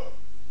Christopher Byrne,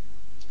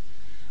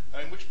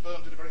 in which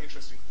Byrne did a very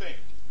interesting thing.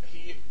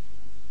 He,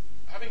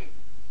 having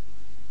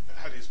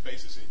had his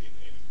basis in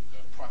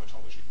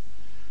primatology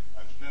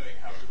and knowing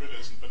how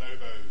gorillas and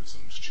bonobos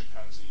and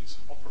chimpanzees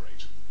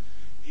operate,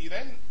 he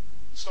then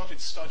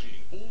started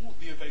studying all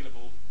the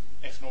available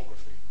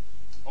ethnography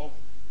of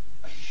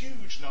a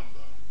huge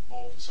number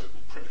of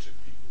so-called primitive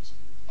peoples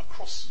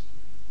across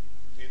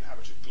the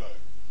inhabited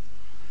globe.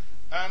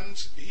 And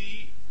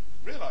he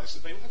realised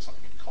that they all had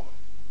something in common,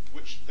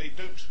 which they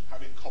don't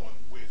have in common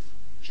with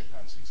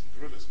chimpanzees and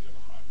gorillas and the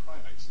other higher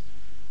primates,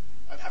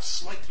 and have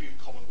slightly in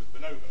common with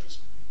bonobos,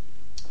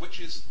 which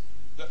is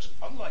that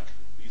unlike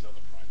these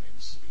other primate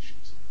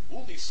species,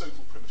 all these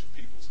so-called primitive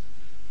peoples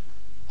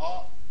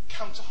are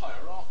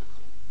counter-hierarchical.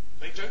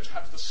 They don't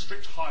have the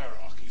strict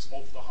hierarchies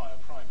of the higher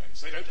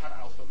primates. They don't have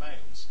alpha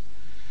males.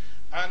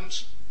 And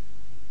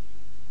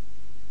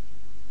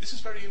this is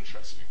very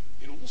interesting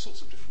in all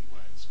sorts of different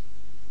ways.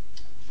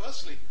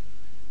 Firstly,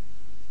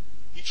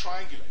 he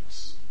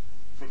triangulates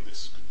from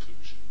this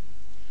conclusion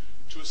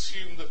to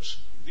assume that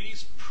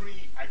these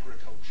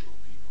pre-agricultural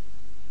people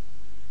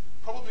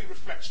probably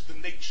reflect the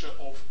nature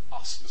of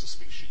us as a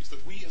species,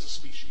 that we as a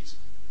species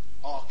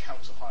are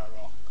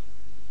counter-hierarchical.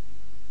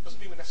 Doesn't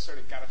mean we're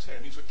necessarily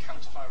egalitarian, it means we're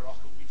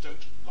counter-hierarchical. We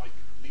don't like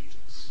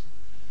leaders.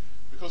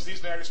 Because these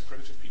various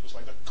primitive peoples,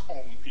 like the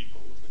Kong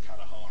people of the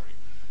Kalahari,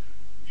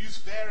 use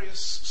various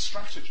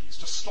strategies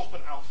to stop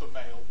an alpha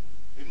male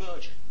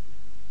emerging.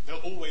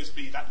 There'll always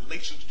be that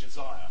latent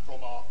desire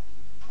from our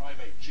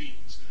primate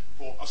genes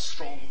for a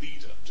strong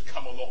leader to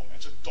come along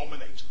and to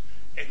dominate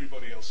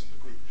everybody else in the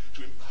group,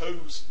 to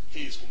impose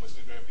almost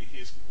invariably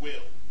his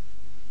will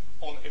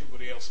on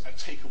everybody else and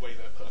take away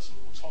their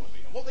personal autonomy.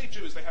 And what they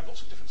do is they have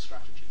lots of different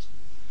strategies.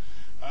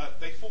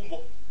 They form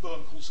what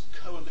Byrne calls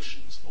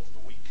coalitions of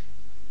the weak.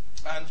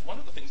 And one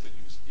of the things they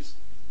use is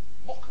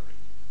mockery.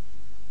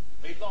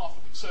 They laugh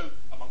at them. So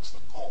amongst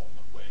the Kong,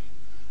 when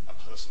a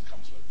person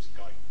comes along, a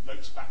guy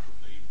notes back from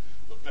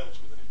the belt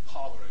with an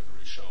impala over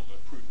his shoulder,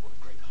 proving what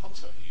a great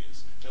hunter he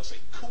is, they'll say,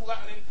 "Call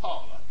that an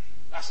impala?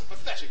 That's a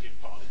pathetic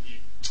impala, you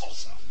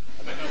tosser."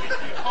 And then they'll eat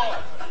the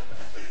impala.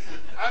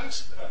 And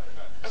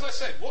as I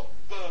said, what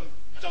Byrne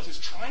does is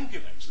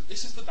triangulate that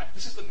this is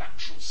the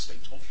natural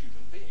state of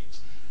human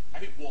beings.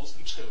 And it was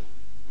until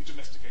we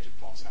domesticated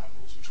plants and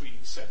animals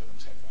between 7,000 and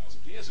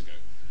 10,000 years ago.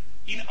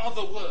 In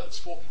other words,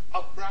 for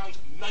around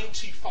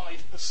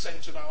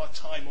 95% of our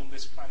time on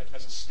this planet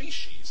as a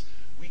species,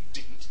 we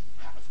didn't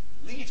have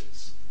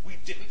leaders. We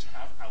didn't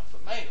have alpha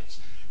males.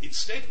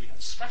 Instead, we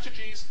had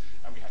strategies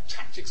and we had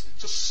tactics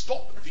to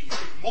stop these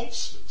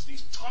monsters,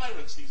 these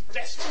tyrants, these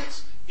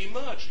despots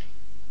emerging.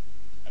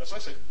 And as I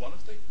said, one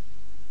of the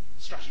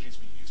strategies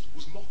we used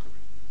was mockery.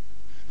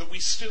 That we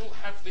still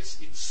have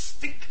this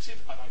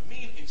instinctive, and I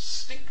mean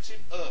instinctive,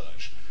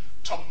 urge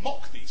to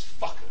mock these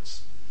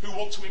fuckers who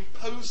want to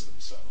impose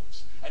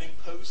themselves and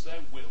impose their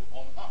will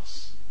on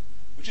us.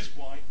 Which is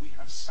why we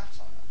have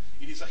satire.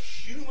 It is a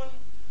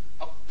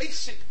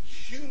basic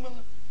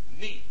human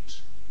need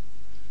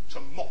to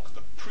mock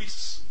the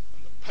priests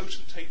and the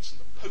potentates and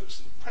the popes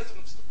and the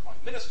presidents and the prime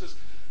ministers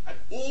and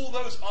all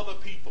those other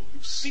people who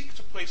seek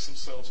to place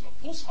themselves in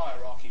a false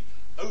hierarchy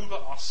over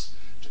us,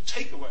 to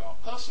take away our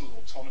personal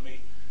autonomy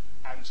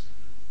and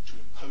to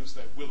impose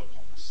their will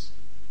upon us.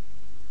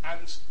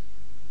 And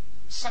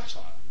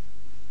satire,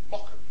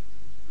 mockery,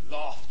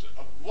 laughter,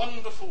 a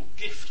wonderful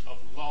gift of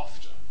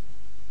laughter,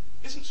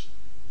 isn't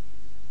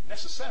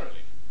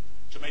necessarily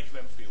to make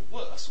them feel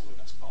worse, although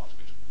that's part of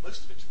it.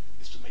 Most of it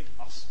is to make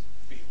us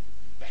feel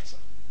better.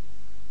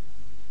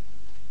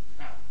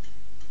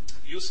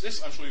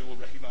 This, I'm sure you will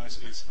recognise,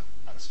 is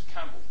Alistair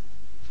Campbell,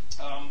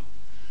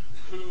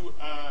 who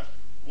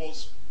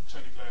was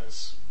Tony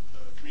Blair's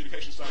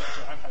communications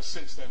director and has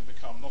since then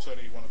become not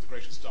only one of the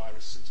greatest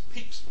diarists since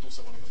Pepys, but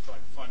also one of the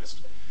finest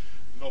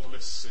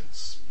novelists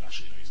since,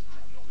 actually, no, he's a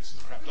crap novelist,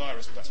 he's a crap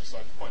diarist, but that's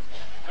beside the point.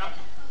 Now,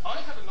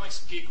 I had a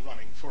nice gig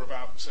running for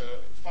about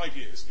 5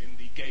 years in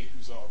the Gay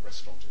Hussar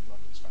restaurant in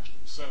London's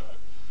fashionable Soho,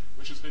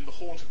 which has been the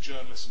haunt of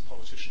journalists and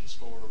politicians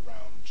for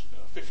around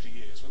 50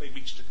 years, where they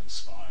meet to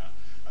conspire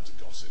and to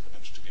gossip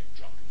and to get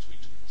drunk and to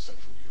eat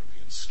Central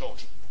European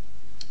stodge.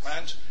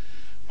 And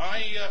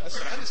I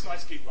had this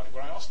nice gig running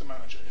where I asked the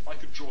manager if I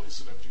could draw his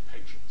celebrity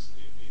patrons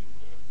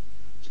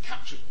to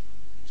capture them,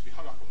 to be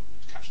hung up on them,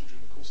 to catch them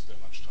during the course of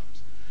their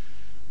lunchtimes.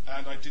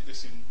 And I did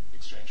this in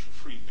exchange for a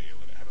free meal,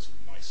 and it had a sort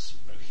of nice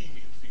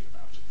bohemian feel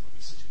about it, where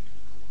we sitting in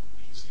the corner,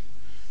 easy,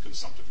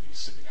 consumptively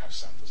sipping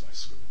absinthe as I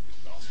scribbled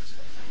these glasses.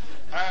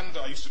 And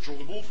I used to draw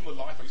them all from the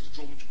life. I used to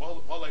draw them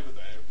while they were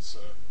there. It was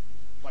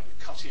like a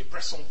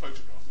Cartier-Bresson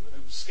photograph. There were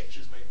no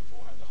sketches made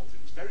beforehand. The whole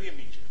thing was very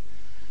immediate.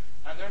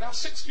 And there are now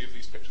 60 of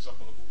these pictures up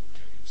on the wall of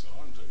games.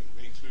 And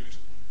they include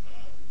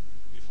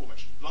the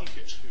aforementioned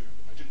Blunkett, who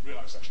I didn't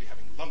realise was actually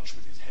having lunch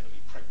with his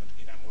heavily pregnant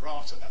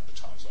inamorata at the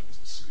time, so I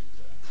missed the scoop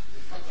there.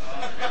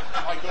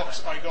 I got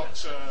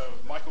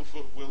Michael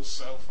Foot, Will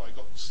Self. I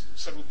got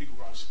several people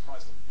where I was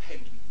surprised that the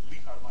pen didn't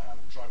leap out of my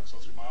hand and drive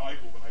itself through my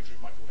eyeball when I drew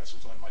Michael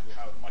Heseltine, Michael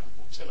Howard, and Michael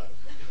Portillo.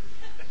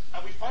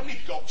 And we finally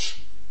got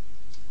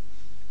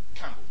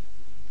Campbell.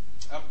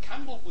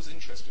 Campbell was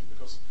interesting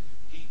because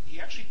he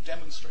actually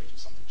demonstrated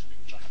something to me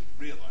which I hadn't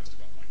realised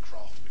about my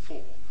craft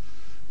before,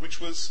 which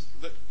was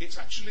that it's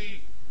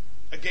actually,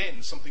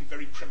 again, something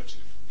very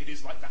primitive. It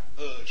is like that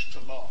urge to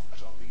laugh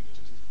at our leaders.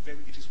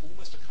 It is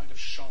almost a kind of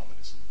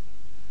shamanism.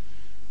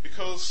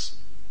 Because,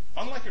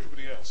 unlike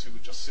everybody else who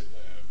would just sit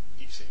there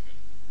eating and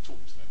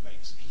talking to their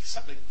mates, he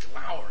sat there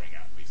glowering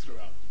at me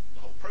throughout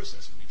the whole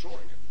process of me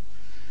drawing him.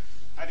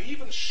 And he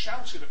even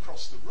shouted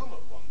across the room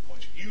at one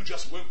point, "You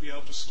just won't be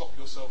able to stop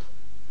yourself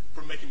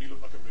from making me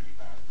look like a really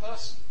bad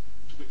person."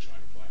 To which I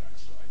replied,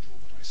 "Alistair, I draw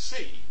what I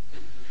see."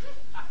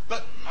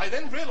 But I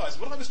then realised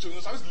what I was doing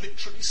was I was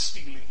literally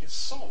stealing his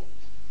soul.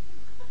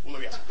 Although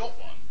he hasn't got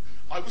one,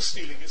 I was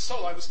stealing his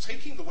soul. I was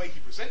taking the way he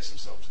presents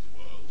himself to the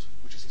world,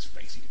 which is his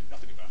face, he can do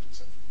nothing about it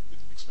except with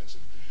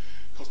expensive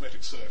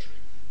cosmetic surgery,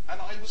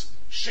 and I was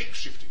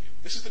shape-shifting him.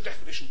 This is the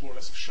definition, more or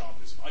less, of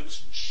shamanism. I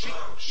was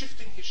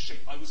shifting his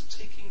shape. I was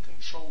taking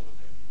control of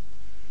him.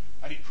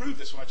 And he proved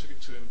this when I took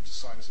it to him to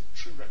sign as a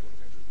true record of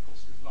him during the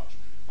course of his lunch,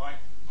 by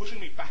putting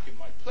me back in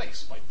my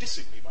place, by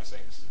dissing me, by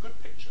saying, "This is a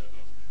good picture of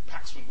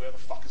Paxman, where the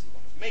fuck is the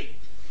one of me?"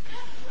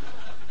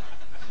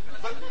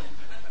 But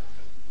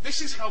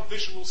this is how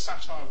visual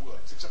satire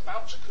works. It's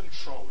about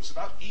control. It's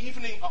about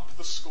evening up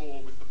the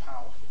score with the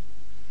powerful.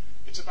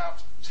 It's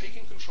about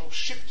taking control,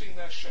 shifting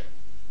their shape.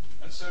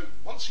 And so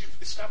once you've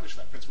established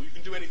that principle, you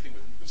can do anything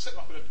with them. You can set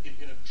them up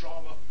in a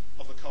drama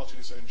of the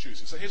cartoonist's own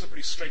choosing. So here's a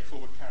pretty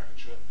straightforward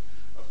caricature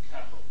of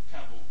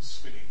Campbell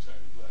spinning Tony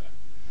Blair.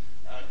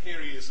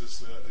 Here he is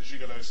as a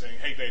gigolo saying,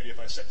 "Hey baby, if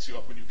I sex you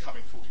up, will you come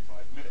in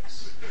 45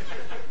 minutes?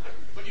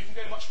 But you can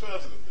go much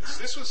further than this.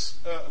 This was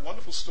a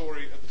wonderful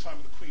story at the time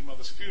of the Queen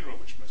Mother's funeral,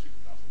 which most people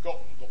have now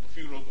forgotten, not the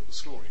funeral but the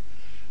story,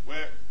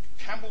 where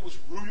Campbell was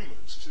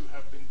rumoured to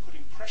have been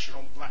putting pressure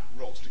on Black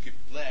Rod to give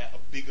Blair a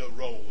bigger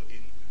role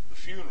in the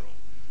funeral,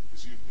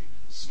 presumably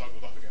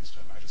snuggled up against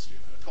Her Majesty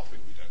in her coffin,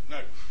 we don't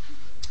know.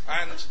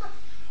 And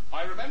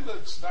I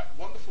remembered that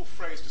wonderful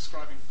phrase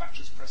describing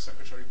Thatcher's press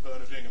secretary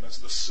Bernard Ingham as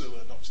the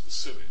sewer, not the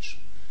sewage.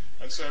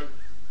 And so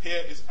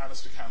here is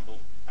Alistair Campbell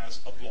as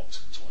a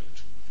blocked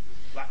toilet.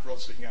 Black Rod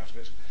sticking out of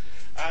it.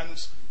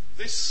 And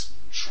this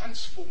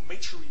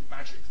transformatory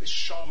magic, this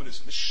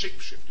shamanism, this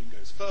shape-shifting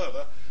goes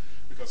further,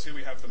 because here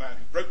we have the man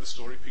who broke the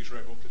story, Peter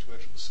Oborne, editor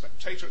of The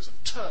Spectator. It's a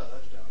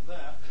turd down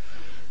there.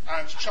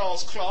 And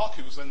Charles Clarke,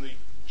 who was then the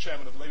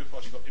chairman of the Labour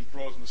Party, got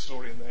embroiled in the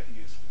story, and there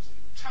he is as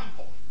a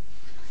tampon.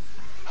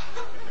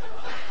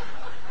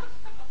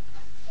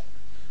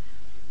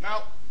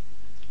 Now,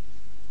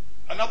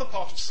 another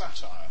part of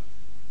satire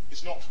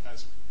is not,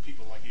 as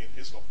people like Ian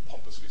Hislop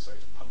pompously say,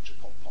 to puncture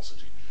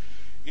pomposity.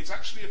 It's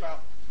actually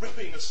about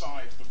ripping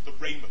aside the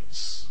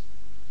raiments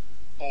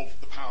of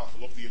the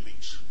powerful, of the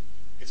elite.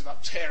 It's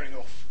about tearing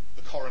off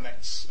the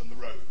coronets and the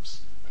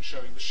robes and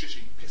showing the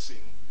shitting,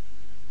 pissing,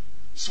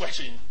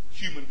 sweating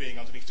human being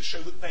underneath to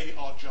show that they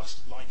are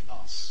just like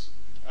us.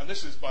 And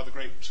this is by the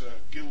great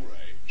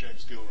Gilray,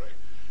 James Gilray,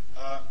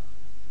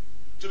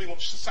 doing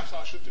what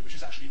satire should do, which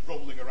is actually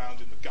rolling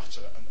around in the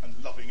gutter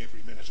and loving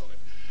every minute of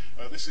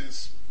it. This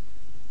is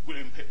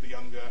William Pitt the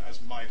Younger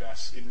as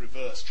Midas in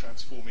reverse,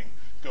 transforming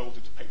gold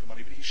into paper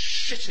money, but he's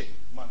shitting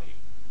money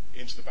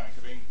into the Bank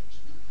of England.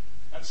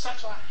 And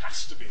satire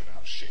has to be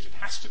about shit. It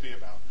has to be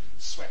about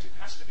sweat. It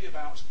has to be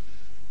about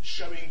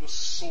showing the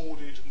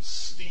sordid and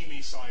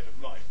steamy side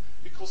of life,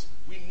 because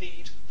we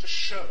need to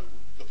show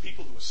the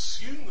people who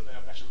assume that they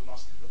are better than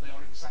us that they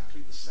are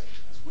exactly the same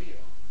as we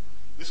are.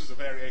 This is a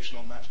variation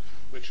on that,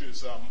 which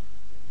is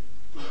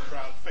Gordon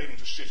Brown failing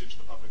to shit into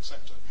the public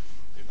sector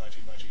in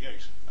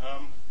 1998.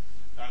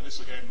 And this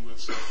again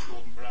was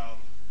Gordon Brown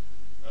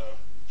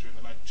during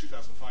the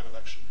 2005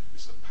 election.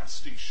 This is a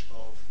pastiche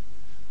of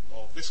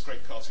this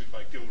great cartoon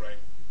by Gilray,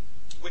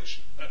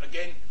 which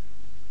again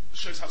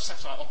shows how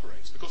satire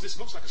operates, because this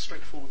looks like a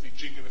straightforwardly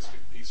jingoistic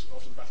piece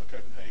after the Battle of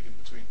Copenhagen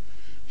between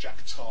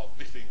Jack Tar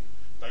biffing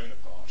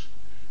Bonaparte.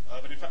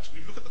 But in fact,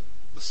 when you look at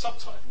the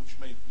subtitle, which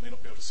may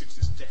not be able to see because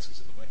this desk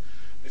is in the way,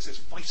 it says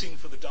 "Fighting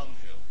for the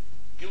Dunghill."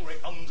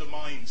 Gilray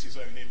undermines his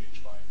own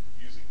image by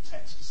using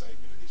text to say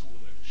it's all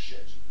a load of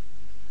shit.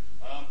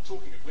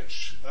 Talking of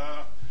which,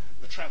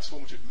 the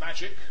transformative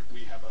magic,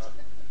 we have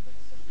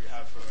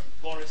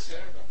Boris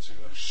here about to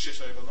shit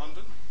over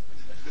London,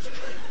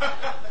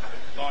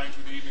 lined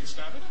with the Evening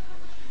Standard.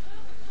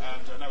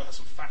 And now we have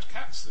some fat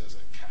cats. There's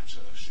a cat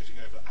shitting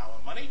over our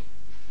money.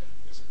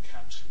 There's a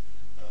cat,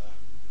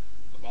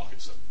 the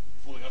markets are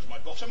falling out of my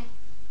bottom.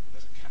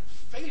 There's a cat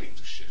failing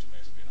to shit,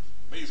 amazingly enough.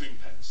 Amazing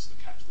Pets,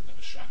 the cat that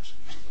never shat.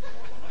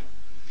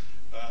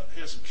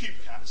 Here's some cute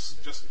cats.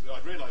 I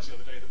realised the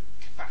other day that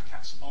fat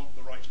cats aren't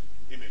the right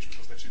image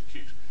because they're too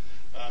cute.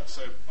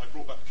 So I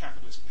brought back the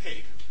capitalist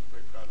pig. I'm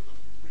very proud of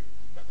bringing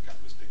back the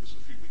capitalist pig. This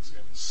was a few weeks ago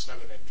when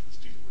Snellevent was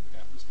dealing with the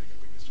capitalist pig and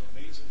bringing this to our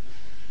knees.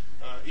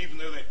 Even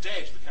though they're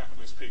dead, the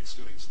capitalist pig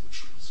still eats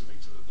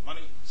the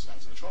money,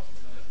 stands in the trough.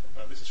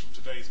 This is from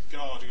today's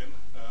Guardian.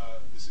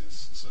 This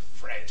is Sir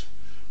Fred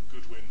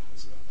Goodwin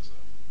as a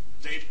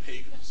dead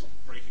pig sort of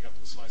breaking up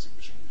the slicing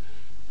machine.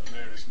 And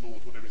there is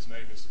Lord, whatever his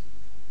name is,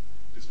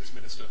 business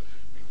minister,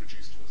 being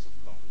reduced to a sort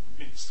of lump of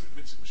mince through the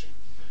mincing machine.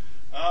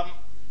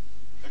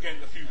 Again,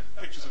 a few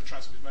pictures of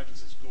transformative magic.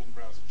 This is Gordon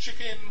Brown as a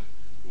chicken.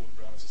 Gordon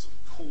Brown as a sort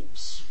of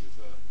corpse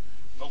with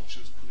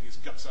vultures pulling his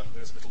guts out.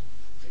 There's a little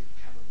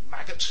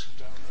maggot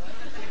down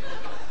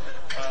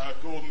there.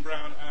 Gordon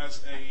Brown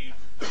as a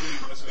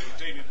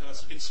Damien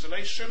Hirst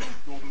installation.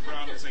 Gordon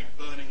Brown as a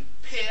burning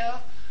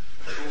pier.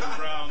 Gordon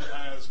Brown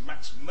as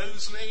Max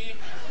Mosley.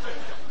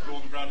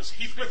 Gordon Brown as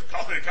Heathcliff.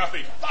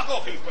 Copy. Fuck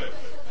off, Heathcliff.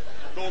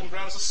 Gordon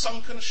Brown as a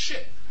sunken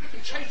ship. You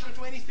can change it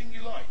into anything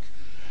you like.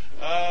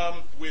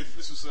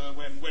 This is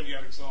when Wendy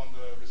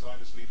Alexander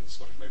resigned as leader of the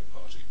Scottish Labour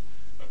Party.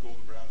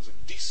 Gordon Brown as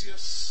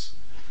Odysseus.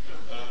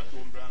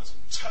 Gordon Brown as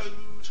a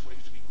toad,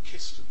 waiting to be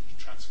kissed and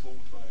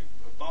transformed by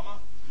Obama.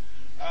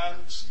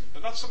 And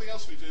something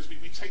else we do is we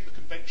take the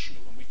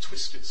conventional and we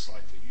twist it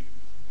slightly.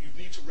 You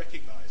need to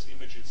recognise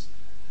images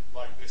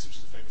like this, which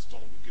is a famous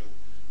Donald McGill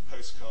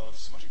postcard,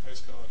 smutty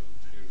postcard.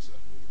 And here is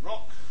a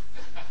rock.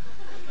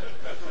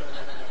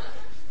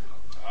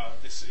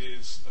 This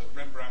is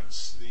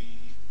Rembrandt's The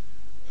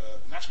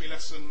Anatomy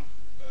Lesson.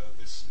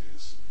 This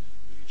is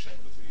the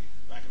chairman of the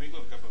Bank of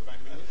England, the governor of the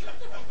Bank of England,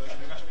 one version of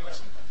the Anatomy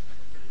Lesson.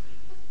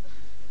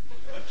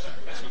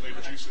 That's when they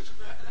reduce it to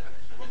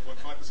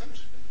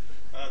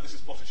 1.5%. This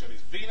is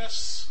Botticelli's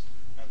Venus,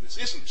 and this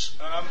isn't.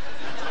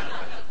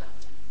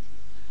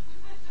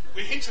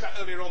 We hinted at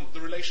earlier on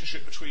the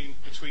relationship between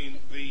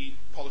the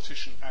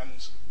politician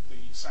and the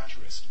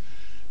satirist.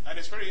 And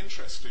it's very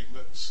interesting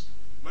that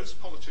most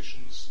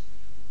politicians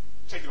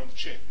take it on the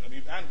chin. I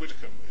mean, Anne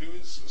Widdecombe, who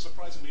is a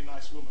surprisingly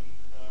nice woman,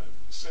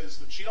 says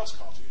that she loves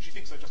cartoons. She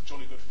thinks they're just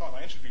jolly good fun.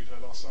 I interviewed her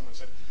last summer and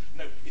said,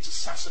 no, it's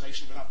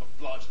assassination without the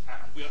blood,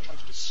 Anne. We are trying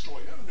to destroy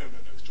it. No,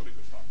 it's jolly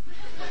good fun.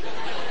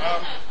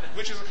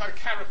 Which is a kind of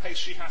carapace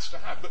she has to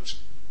have. But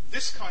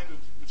this kind of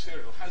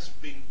material has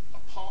been a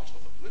part of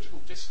the political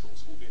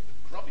discourse, albeit the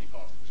grubby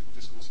part of the political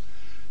discourse,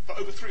 for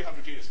over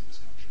 300 years in this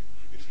country.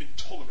 It has been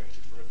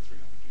tolerated for over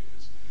 300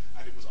 years.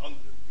 And it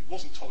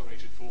wasn't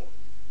tolerated for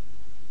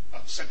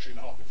a century and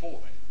a half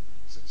before then,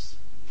 since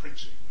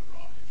printing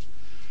arrived.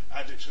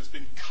 And it has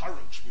been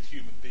current with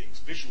human beings.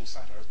 Visual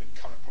satire has been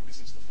current probably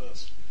since the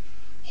first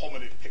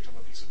hominid picked up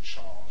a piece of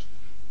charred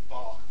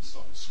bark and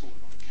started scrawling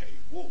on a cave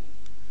wall.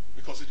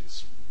 Because it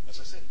is, as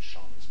I said,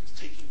 shamanism. It's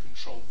taking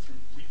control through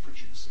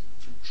reproducing,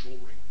 through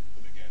drawing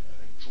them again, and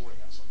then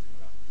drawing out something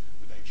about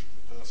the nature of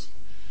the person.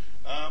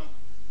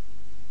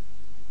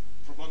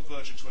 From one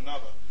virgin to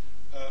another,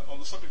 on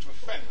the subject of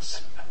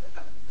offence,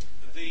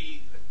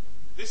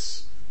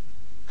 this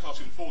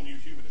cartoon, For New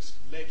Humanists,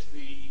 led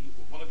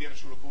one of the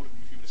editorial board of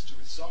New Humanists to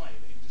resign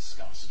in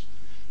disgust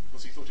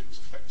because he thought it was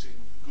affecting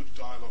good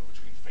dialogue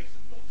between faith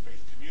and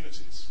non-faith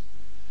communities.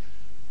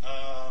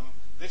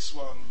 This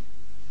one,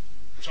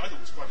 which I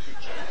thought was quite a good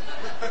joke,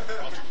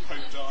 after the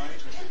Pope died,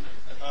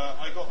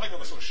 I got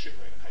a sort of shit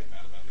rain of hate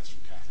mail about this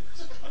from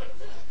Catholics. I don't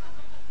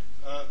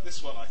know.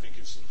 This one I think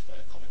is sort of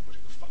fair comment,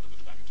 putting the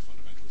fundament back into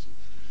fundamentalism.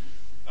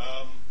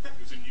 It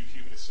was in New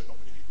Humanists, so not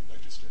many people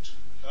noticed it.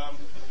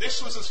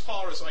 This was as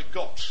far as I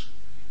got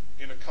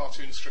in a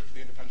cartoon strip for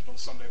The Independent on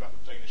Sunday about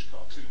the Danish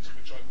cartoons,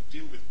 which I will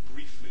deal with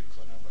briefly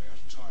because I know I'm running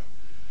out of time.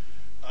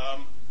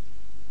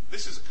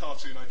 This is a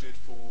cartoon I did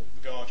for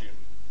The Guardian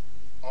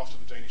after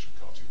the Danish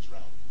cartoons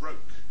round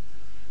broke.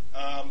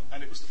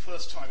 And it was the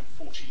first time in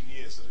 14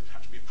 years that it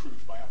had to be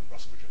approved by Alan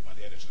Rusbridger, by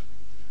the editor.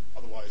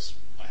 Otherwise,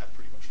 I had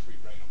pretty much free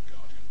reign on The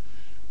Guardian.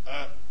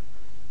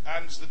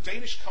 And the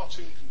Danish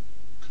cartoon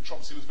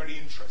controversy was very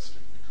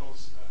interesting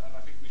because, and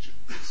I think we should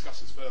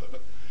discuss this further,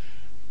 but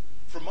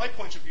from my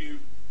point of view,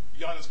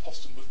 Jonas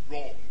Posten was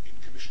wrong in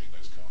commissioning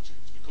those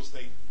cartoons because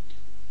they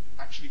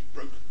actually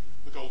broke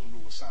the golden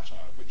rule of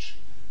satire, which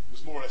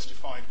was more or less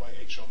defined by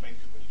H.R.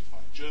 Mencken when he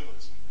defined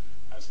journalism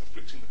as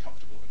afflicting the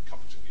comfortable and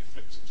comforting the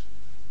afflicted.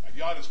 And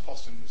the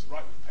Jyllands-Posten is a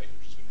right-wing paper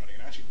which has been running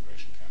an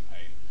anti-immigration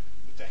campaign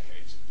for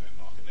decades in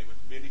Denmark, and they were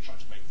really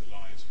trying to make the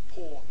lives of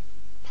poor,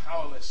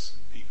 powerless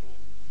people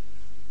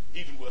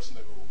even worse than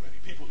they were already.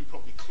 People who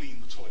probably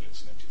clean the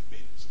toilets and empty the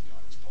bins at the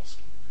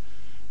Jyllands-Posten.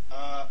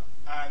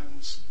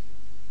 And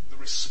the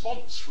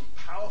response from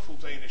powerful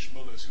Danish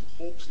mullahs who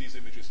hawked these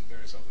images and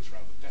various others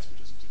around the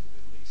despotisms in the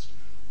Middle East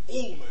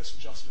almost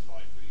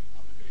justified the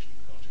publication of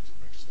the cartoons of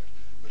the British state,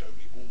 but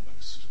only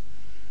almost.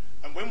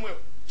 And when we're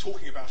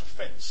talking about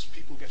offence,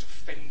 people get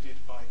offended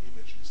by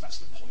images. That's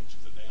the point,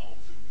 that they are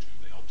voodoo.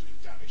 They are doing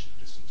damage at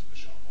the distance of a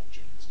sharp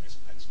object, in this case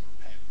a pencil or a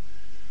pen.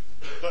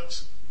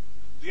 But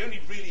the only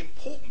really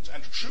important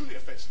and truly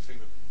offensive thing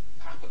that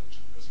happened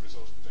as a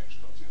result of the Danish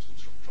cartoons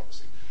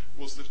controversy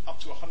was that up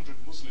to 100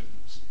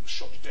 Muslims were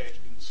shot dead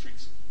in the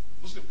streets of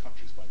Muslim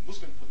countries by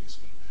Muslim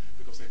policemen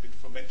because they'd been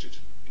fomented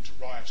into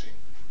rioting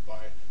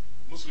by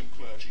Muslim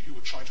clergy who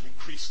were trying to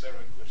increase their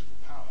own political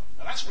power.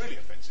 Now that's really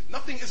offensive.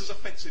 Nothing is as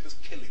offensive as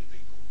killing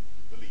people,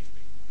 believe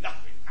me.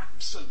 Nothing.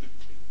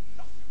 Absolutely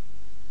nothing.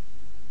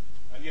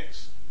 And yet,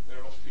 there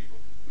are a lot of people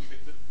who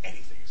think that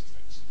anything is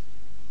offensive.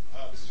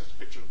 This is just a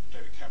picture of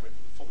David Cameron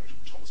with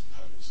Fotherington Thomas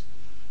pose.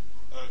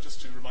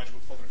 Just to remind you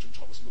what Fotherington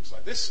Thomas looks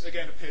like. This,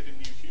 again, appeared in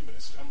New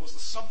Humanist and was the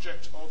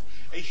subject of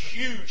a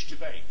huge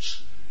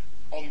debate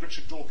on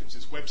Richard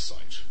Dawkins'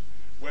 website,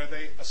 where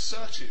they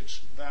asserted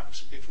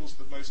that it was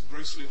the most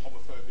grossly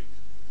homophobic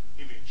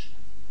image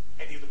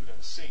any of them had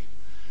ever seen.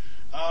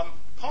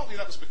 Partly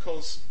that was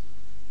because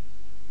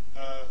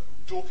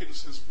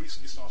Dawkins has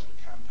recently started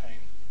a campaign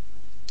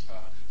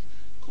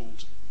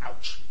called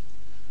Out,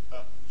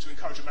 to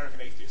encourage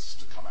American atheists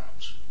to come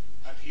out.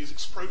 And he has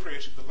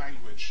expropriated the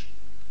language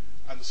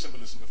and the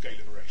symbolism of gay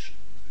liberation.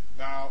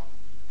 Now,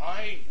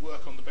 I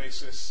work on the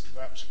basis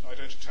that I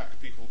don't attack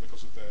people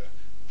because of their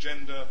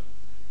gender,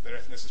 their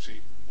ethnicity,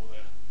 or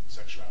their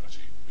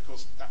sexuality,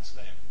 because that's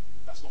them.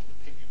 That's not an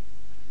opinion.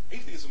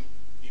 Atheism,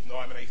 even though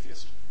I'm an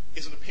atheist,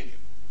 is an opinion.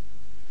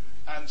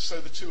 And so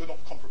the two are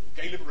not comparable.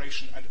 Gay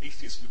liberation and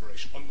atheist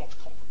liberation are not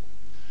comparable.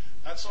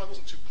 And so I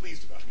wasn't too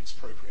pleased about him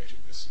expropriating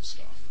this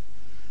stuff.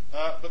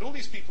 But all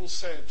these people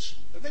said,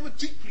 they were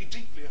deeply,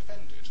 deeply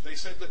offended. They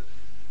said that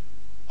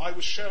I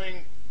was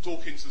showing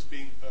Dawkins as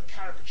being a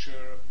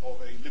caricature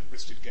of a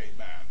lib-wristed gay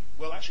man.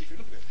 Well, actually, if you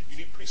look at it, you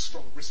need pretty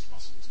strong wrist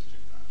muscles to do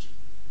that.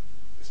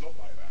 It's not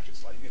like that.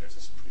 It's like,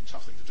 it's a pretty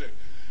tough thing to do.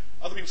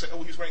 Other people say,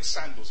 oh, he's wearing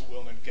sandals, a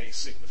well-known gay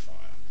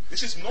signifier.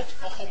 This is not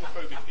a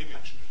homophobic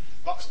image.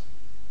 But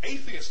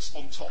atheists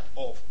on top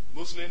of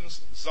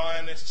Muslims,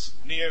 Zionists,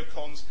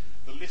 neocons,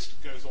 the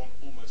list goes on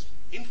almost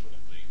infinitely,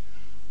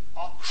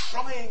 are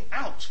crying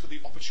out for the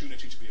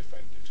opportunity to be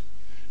offended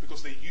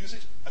because they use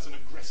it as an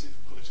aggressive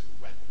political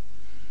weapon.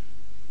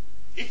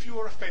 If you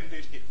are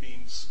offended, it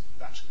means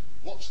that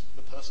what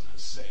the person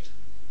has said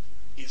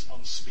is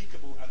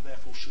unspeakable and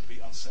therefore should be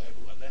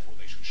unsayable, and therefore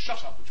they should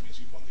shut up, which means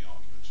you've won the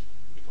argument.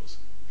 Because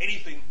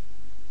anything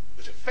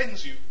that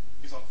offends you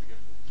is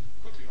unforgivable.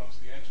 Quickly run to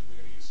the end.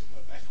 We're going to use some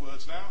F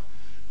words now.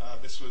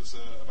 This was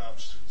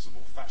about some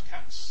more fat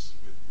cats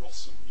with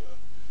Ross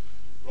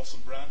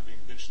and Brand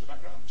being lynched in the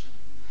background.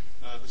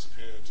 This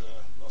appeared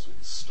last week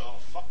as Star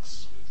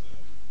Fucks with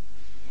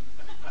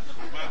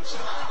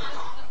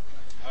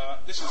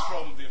this is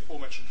from the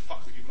aforementioned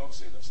Fuck the Human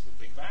Odyssey. That's the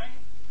Big Bang.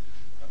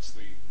 That's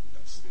the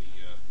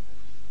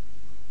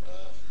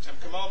Ten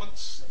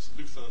Commandments. That's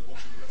Luther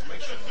wanting the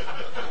Reformation.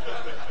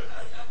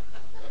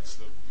 That's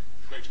the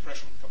Great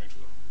Depression coming to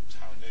a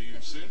town near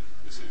you soon.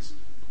 This is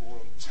the War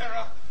on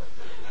Terror.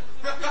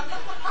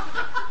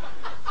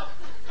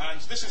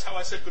 And this is how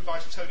I said goodbye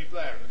to Tony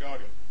Blair in The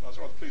Guardian. I was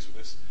rather pleased with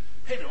this.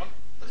 Hey everyone,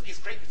 look at these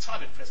great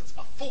retirement presents.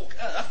 A fork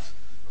Earth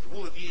from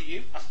all of the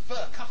EU, a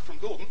fur cuff from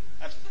Gordon,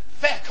 and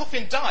fair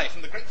coffin dye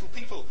from the grateful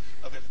people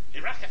of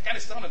Iraq,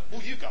 Afghanistan, and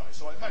all you guys.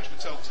 So I managed to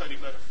tell Tony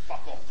Blair to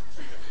fuck off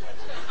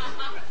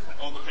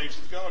on the page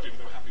of The Guardian, and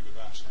they were happy with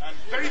that. And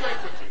very,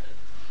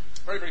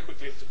 very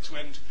quickly, to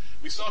end,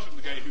 we started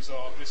with the Gay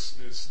Hussar. This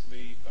is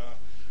the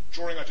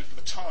drawing I did for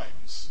The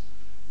Times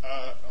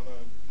on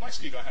a nice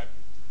gig I had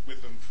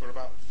with them for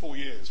about 4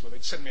 years, where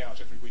they'd send me out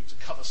every week to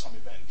cover some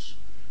event,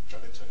 which I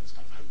then turned into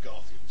kind of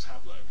Hogarthian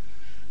tableau.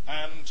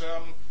 And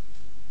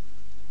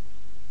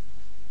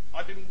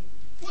I've been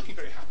working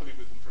very happily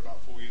with them for about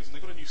 4 years, and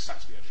they've got a new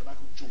Saturday editor, a man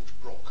called George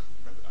Brock,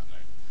 remember that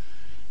name,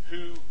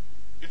 who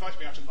invited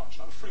me out to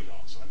lunch. And I'm a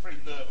freelancer. I'm very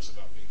nervous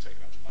about being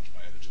taken out to lunch by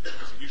editors,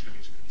 because it usually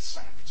means you're going to be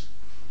sacked.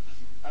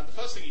 And the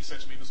first thing he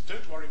said to me was,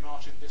 don't worry,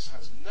 Martin, this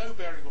has no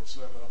bearing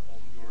whatsoever on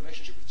your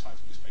relationship with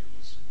Times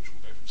newspapers, which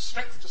will go from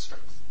strength to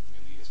strength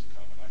in the years to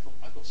come. And I thought,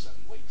 I've got 7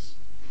 weeks.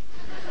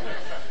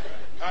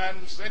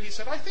 And then he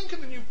said, I think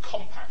in the new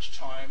compact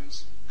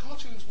Times,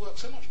 cartoons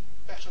work so much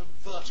better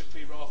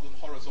vertically rather than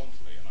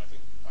horizontally. And I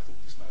thought,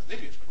 this man's an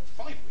idiot. I've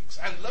got 5 weeks.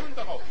 And lo and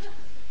behold,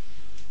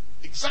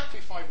 exactly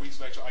 5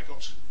 weeks later, I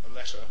got a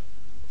letter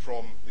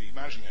from the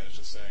managing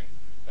editor saying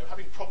they were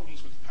having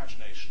problems with the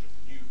pagination of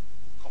the new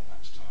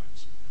compact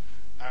times.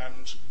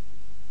 And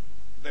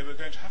they were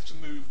going to have to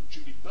move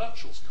Julie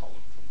Birchall's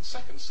column from the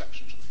second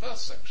section to the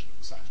first section of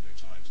the Saturday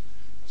Times,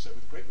 and so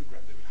with great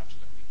regret they would have to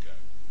let me go.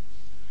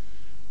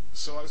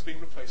 So I was being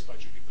replaced by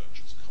Julie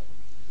Birchall's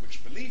column,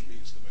 which, believe me,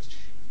 is the most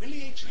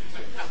humiliating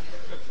thing that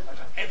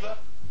ever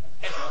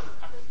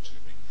happened to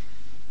me.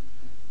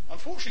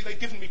 Unfortunately, they'd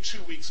given me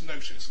 2 weeks'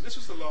 notice, and this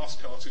was the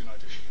last cartoon I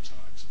did in the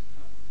Times.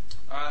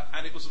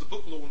 And it was the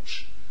book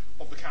launch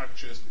of the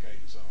caricatures in the Gay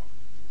Hussar,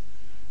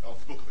 of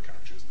the book of the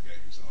caricatures in the Gay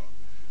Hussar.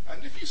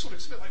 And if you sort of,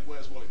 it's a bit like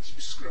Where's Wallace,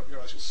 you screw up your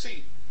eyes, you'll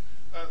see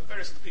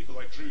various of the people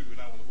I drew who are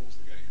now on the walls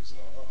of the Gay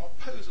Hussar are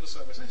posed in a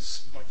certain way. So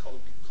this is my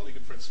colleague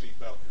and friend Steve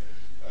Bell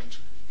and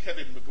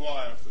Kevin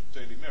Maguire of the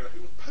Daily Mirror,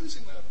 who were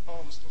posing their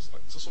arms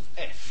like it's a sort of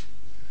F.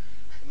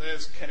 And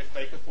there's Kenneth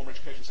Baker, former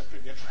Education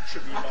Secretary of the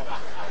Tribune,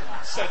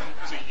 Seven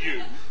is a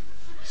U,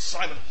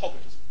 Simon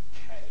Hoggart is a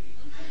K,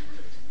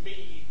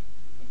 me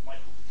and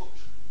Michael Foot,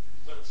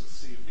 that's a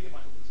C, and me and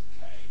Michael Foot is a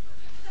K.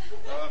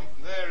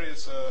 There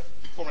is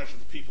former editor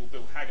of the People,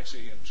 Bill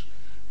Haggerty,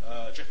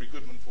 and Geoffrey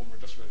Goodman, former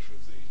industrial editor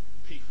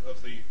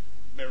of the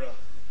Mirror.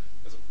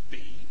 There's a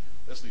B.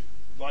 There's the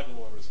libel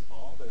lawyer as an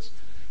R. There's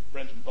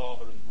Brendan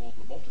Barber and Lord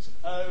Lamont as an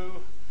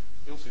O.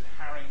 Ilfrid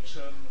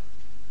Harrington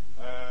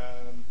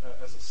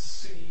as a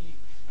C.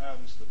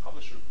 And the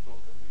publisher of the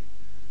book and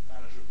the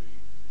manager of the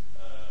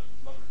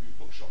London Review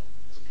Bookshop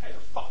as a K. A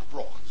fuck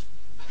Brock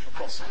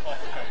across half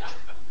a page.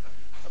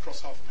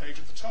 Across half a page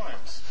of the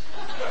Times.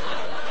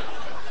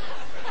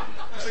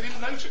 Because they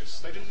didn't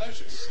notice.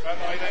 And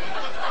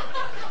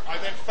I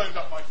then phoned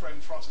up my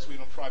friend Francis Wheen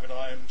on Private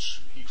Eye, and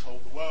he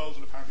told the world,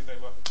 and apparently they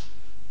were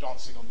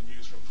dancing on the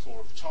newsroom floor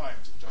of the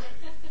Times the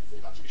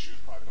day that issue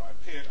of Private Eye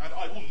appeared. And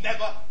I will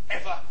never,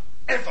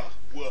 ever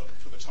work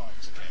for the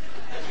Times again.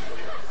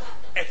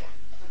 Ever.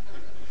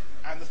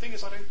 And the thing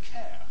is, I don't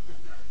care.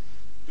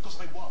 Because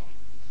I won.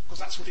 Because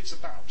that's what it's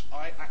about.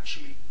 I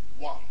actually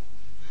won.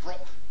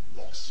 Brock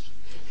lost.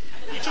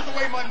 He took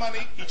away my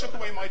money, he took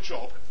away my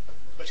job,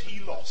 but he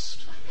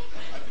lost,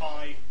 and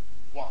I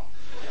won.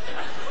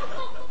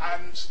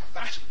 And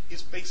that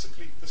is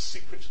basically the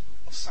secret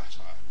of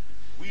satire.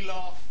 We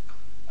laugh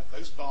at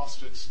those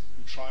bastards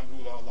who try and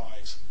rule our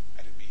lives,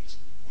 and it means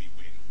we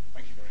win.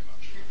 Thank you very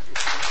much.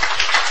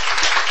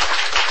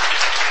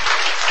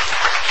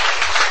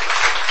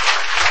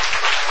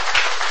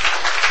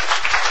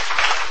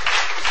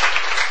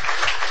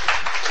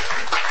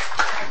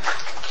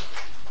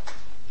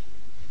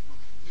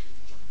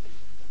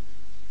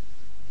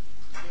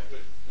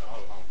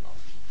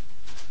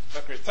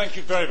 Thank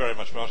you very, very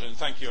much, Martin.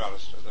 Thank you,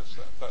 Alistair.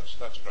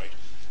 That's great.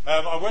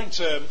 I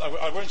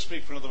won't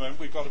speak for another moment.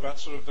 We've got about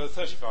sort of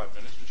 35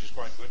 minutes, which is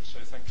quite good. So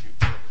thank you.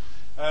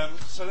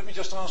 So let me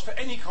just ask for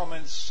any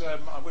comments. I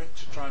won't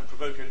try and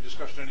provoke any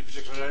discussion in any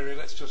particular area.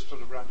 Let's just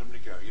sort of randomly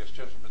go. Yes,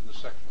 gentlemen, in the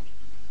second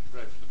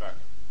row from the back.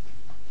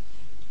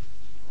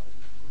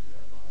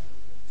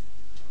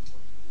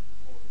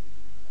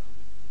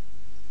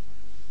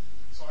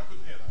 So I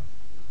couldn't hear that.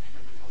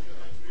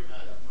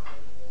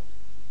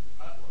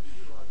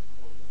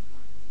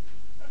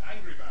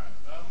 Angry man.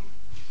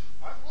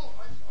 I'd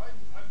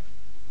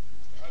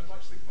like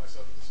to think of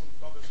myself as a sort of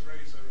Mother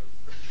Teresa of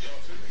British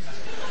cartooning.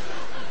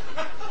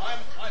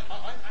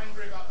 I'm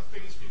angry about the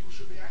things people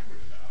should be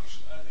angry about.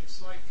 And it's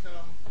like,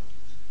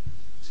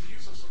 to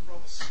use a sort of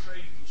rather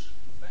strange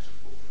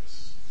metaphor,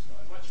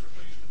 I'd like to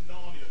refer you to the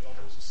Narnia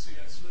novels of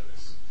C.S.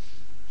 Lewis,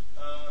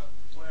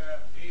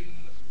 where in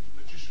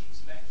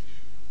Magician's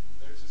Nephew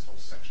there is this whole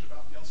section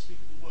about the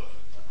unspeakable word,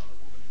 about how the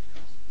woman who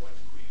becomes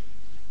White Queen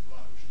in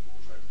Blanche, the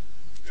wardrobe,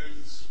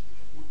 goes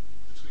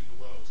between the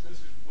worlds, goes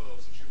between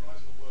worlds, and she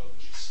arrives in a world,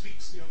 and she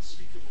speaks the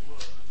unspeakable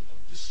word, and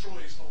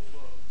destroys whole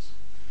worlds.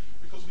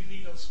 Because we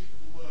need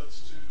unspeakable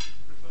words to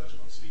refer to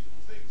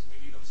unspeakable things. We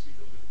need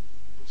unspeakable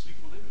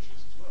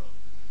images as well.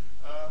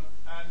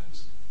 And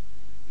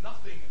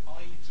nothing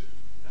I do,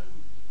 no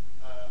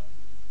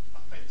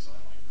offence I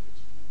might cause,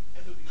 will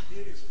ever be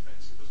nearly as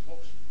offensive as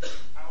what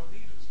our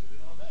leaders do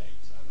in our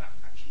names. And that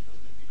actually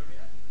does make me very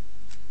angry.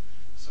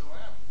 So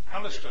I am.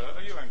 Alistair,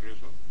 are you angry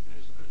as well?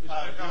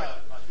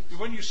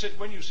 When you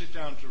sit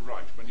down to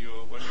write, when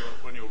you're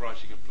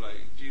writing a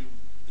play,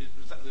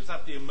 is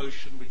that the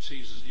emotion which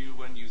seizes you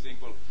when you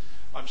think, well,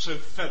 I'm so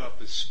fed up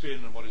with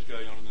spin and what is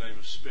going on in the name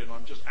of spin,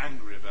 I'm just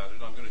angry about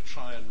it. I'm going to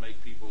try and make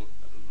people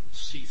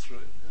see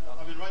through it.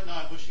 I mean, right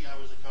now I'm wishing I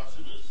was a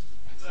cartoonist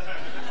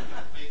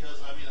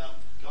because I'm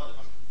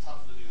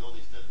tough to do all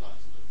these deadlines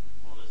on a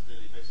more or less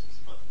daily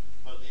basis. But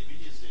the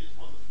immediacy is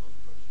wonderful.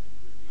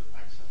 You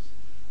have access,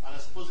 and I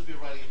suppose if you're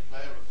writing a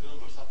play or a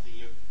film or something,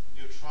 you're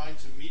trying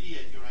to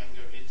mediate your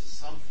anger into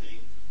something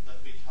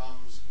that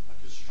becomes a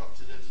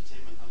constructed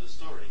entertainment and a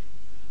story.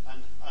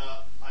 And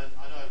I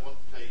know I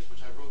wrote plays which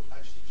I wrote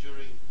actually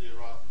during the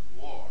Iraq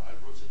War. I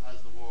wrote it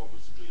as the war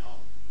was going on,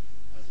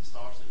 as it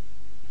started,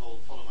 called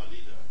Follow My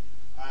Leader.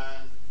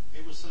 And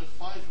it was sort of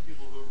fine for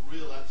people who were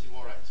real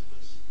anti-war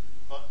activists.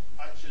 But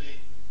actually,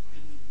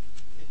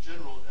 in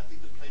general, I think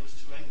the play was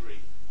too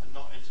angry and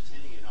not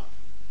entertaining enough.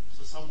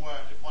 So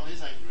somewhere, if one is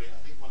angry, I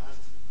think one has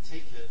to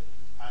take it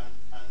and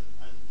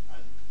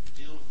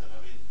deal with it.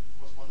 I mean,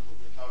 what's wonderful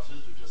with the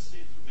cartoons we've just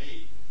seen for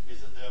me is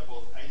that they're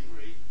both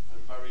angry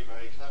and very,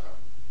 very clever.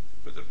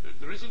 But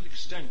there is an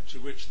extent to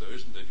which, though,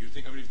 isn't there? If you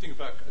think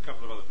about a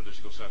couple of other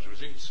political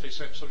satirists, say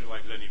something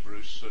like Lenny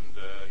Bruce and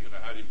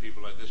adding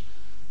people like this,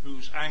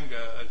 whose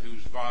anger and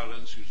whose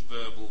violence, whose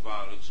verbal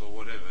violence or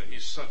whatever,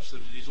 is such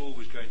that it is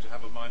always going to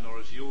have a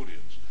minority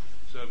audience.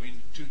 So, I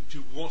mean,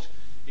 to what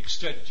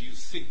extent do you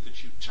think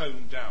that you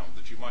tone down,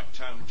 that you might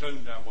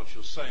tone down what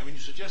you're saying? I mean,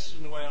 you suggested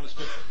in a way,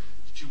 Alistair,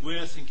 that you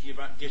were thinking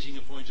about getting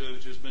a point over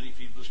to as many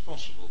people as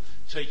possible,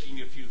 taking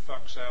a few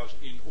fucks out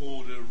in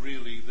order,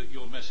 really, that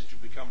your message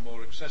would become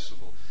more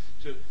accessible.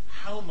 So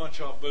how much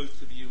are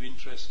both of you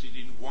interested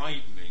in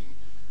widening,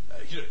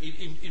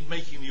 in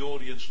making the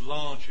audience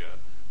larger,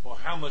 or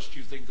how much do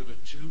you think that a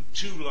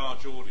too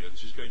large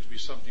audience is going to be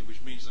something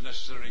which means the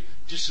necessary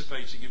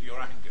dissipating of your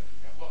anger?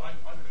 Yeah, well, I'm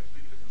in a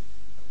completely different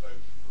boat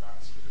from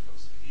Alistair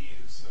because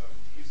he's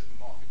in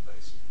the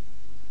marketplace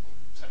of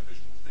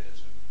television or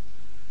theatre,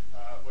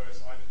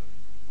 whereas I'm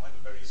a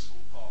very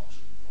small part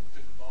of a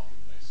different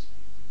marketplace.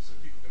 So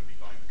people are going to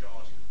be buying The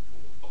Guardian for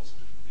lots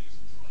of different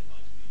reasons. I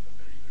might be a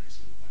very, very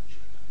small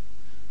actor in that.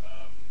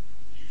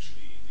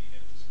 Usually the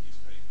editors of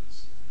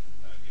newspapers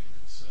get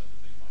concerned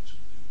that they might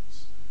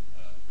lose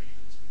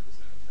readers because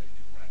they're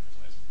offended, or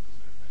advertisers because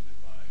they're offended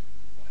by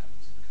what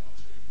happens in the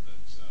cartoon.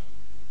 But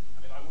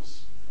I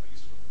used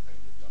to work at a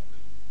paper in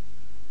Dublin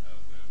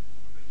where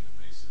on a regular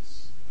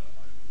basis I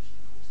would,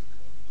 of course, the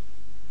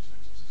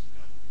newspapers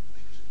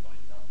they could invite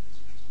nuns,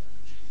 which was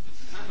very cheap.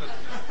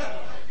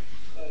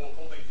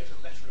 Or they'd get a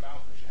letter of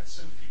outrage. It had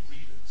so few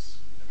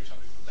readers. Every time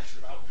they got a letter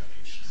of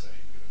outrage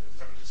saying, they're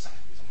threatening to sack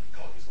me. Oh my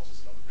God, he's lost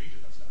us another reader.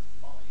 That's now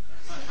fine.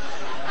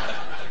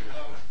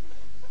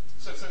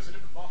 So it's a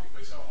different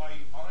marketplace. So I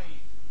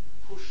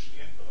push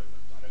the envelope.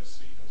 I know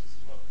Steve does this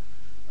as well.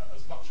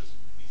 As much as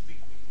we think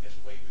we can get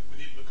away with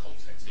within the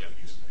context of the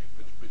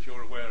newspaper. But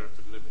you're aware of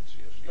the limits,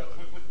 yes.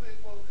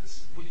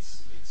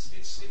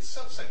 It's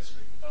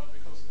self-censoring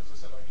because, as I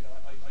said, I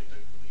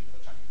don't believe in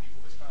attacking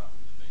people less powerful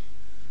than me.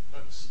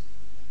 But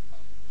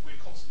we're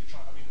constantly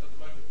trying. I mean, at the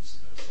moment,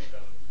 Steve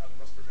and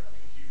Rusbridge are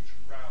having a huge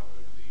row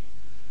over the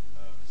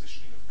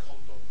positioning of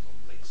condoms on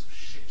lakes of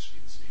shit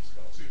in Steve's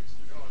cartoons.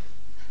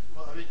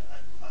 Well, I mean,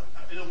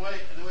 in a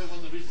way, one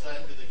of the reasons I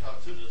envy the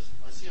cartoonist,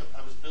 I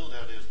was billed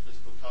out here as a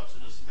political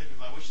cartoonist, so maybe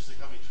my wishes are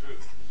coming true,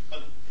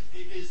 but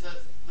it is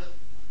that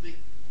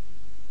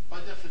by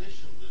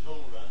definition, the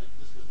genre, and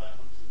this goes back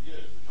hundreds of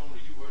years, the genre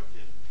you work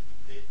in,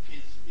 it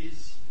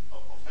is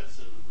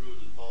offensive and rude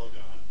and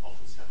vulgar and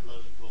often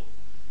scatological.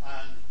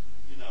 And,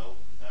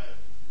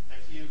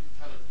 if you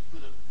kind of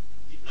put a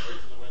deep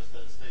into the West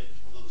End stage,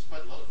 although there's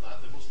quite a lot of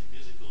that, they're mostly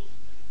musicals,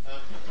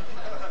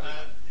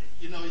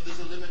 there's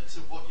a limit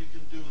to what you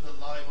can do with a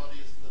live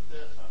audience in the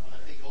theatre, and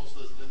I think also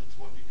there's a limit to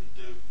what you can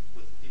do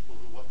with people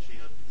who are watching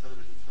a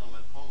television film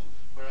at home.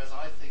 Whereas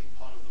I think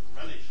part of the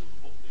relish of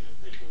opening a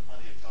paper and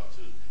planning a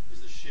cartoon is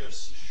the sheer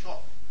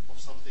shock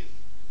of something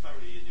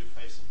very in your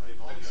face and very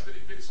vulgar. But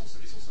it's also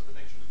the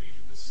nature of the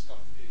medium. This stuff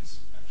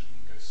is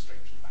actually goes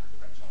straight to the back of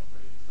the reptile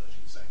brain in 13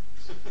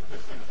 seconds.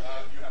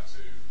 You have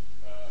to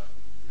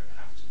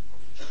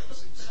probably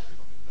something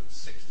that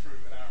sift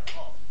through an hour and a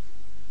half.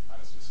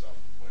 Alistair stuff,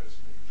 whereas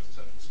you just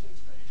turn to the sports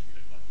page if you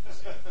don't like to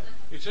see it.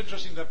 It's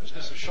interesting, that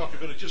business of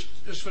shockability. Just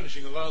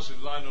finishing the last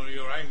line on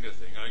your anger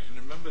thing, I can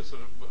remember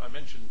I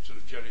mentioned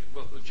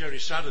Jerry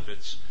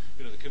Sadowitz,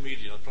 the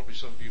comedian. Probably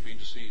some of you have been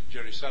to see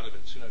Jerry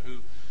Sadowitz,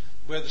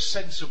 where the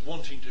sense of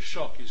wanting to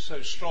shock is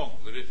so strong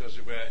that if, as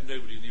it were,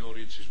 nobody in the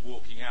audience is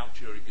walking out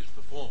during his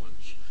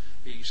performance,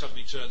 he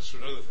suddenly turns to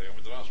another thing. I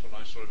mean, the last one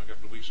I saw him a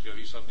couple of weeks ago,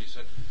 he suddenly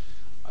said,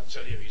 I'll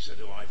tell you, he said,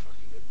 I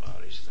fucking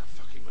admire, he said, that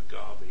fucking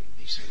McGarvey.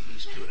 He said,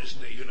 he's good,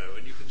 isn't he?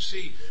 And you can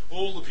see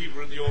all the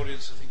people in the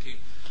audience are thinking,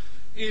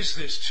 is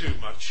this too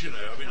much? I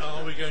mean,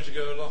 are we going to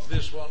go along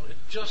this one?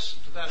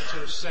 Just that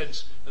sort of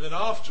sense. And then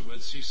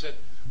afterwards he said,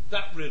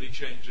 that really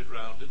changed it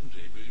round, didn't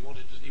he? But he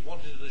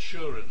wanted an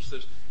assurance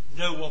that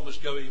no one was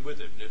going with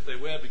him. And if they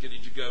were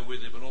beginning to go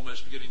with him and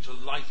almost beginning to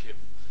like him,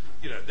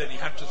 then he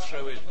had to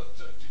throw in. But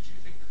did you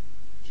think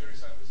Jerry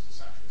Sadowitz was a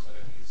satirist? I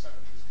don't think he's a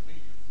satirist, he's a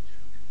comedian.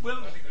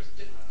 Well, I think there's a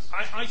difference.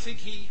 I think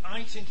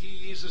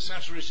he is a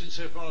satirist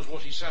insofar as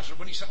when he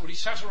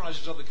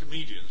satirises other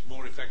comedians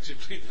more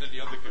effectively than any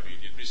other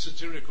comedian. His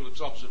satirical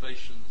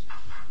observations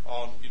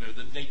on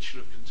the nature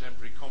of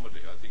contemporary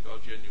comedy, I think, are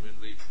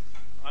genuinely,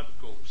 I would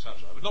call them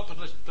satire, but not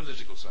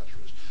political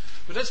satirists.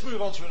 But let's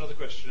move on to another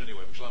question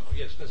anyway, which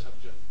yes, let's have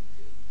Jeff.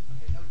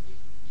 Okay, you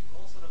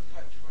all sort of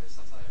characterise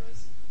satire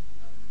as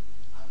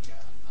anger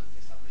and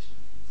anti-establishment.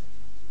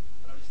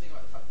 But I'm just thinking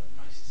about the fact that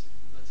most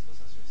political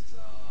satirists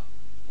are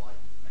white,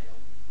 male,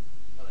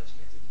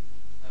 well-educated.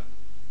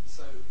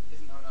 So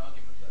isn't there an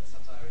argument that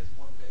satire is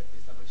one bit of the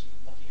establishment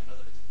mocking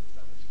another bit of the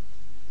establishment?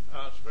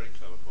 That's a very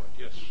clever point,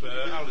 yes.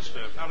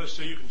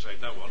 Alistair, you can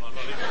take that one. I'm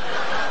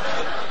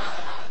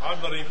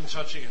not even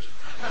touching it.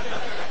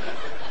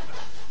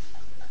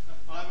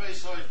 Well, I'm very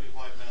sorry to be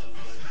white male and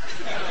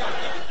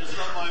well-educated. It's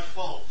not my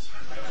fault.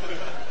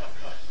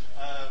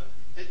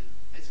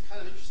 It's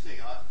kind of interesting.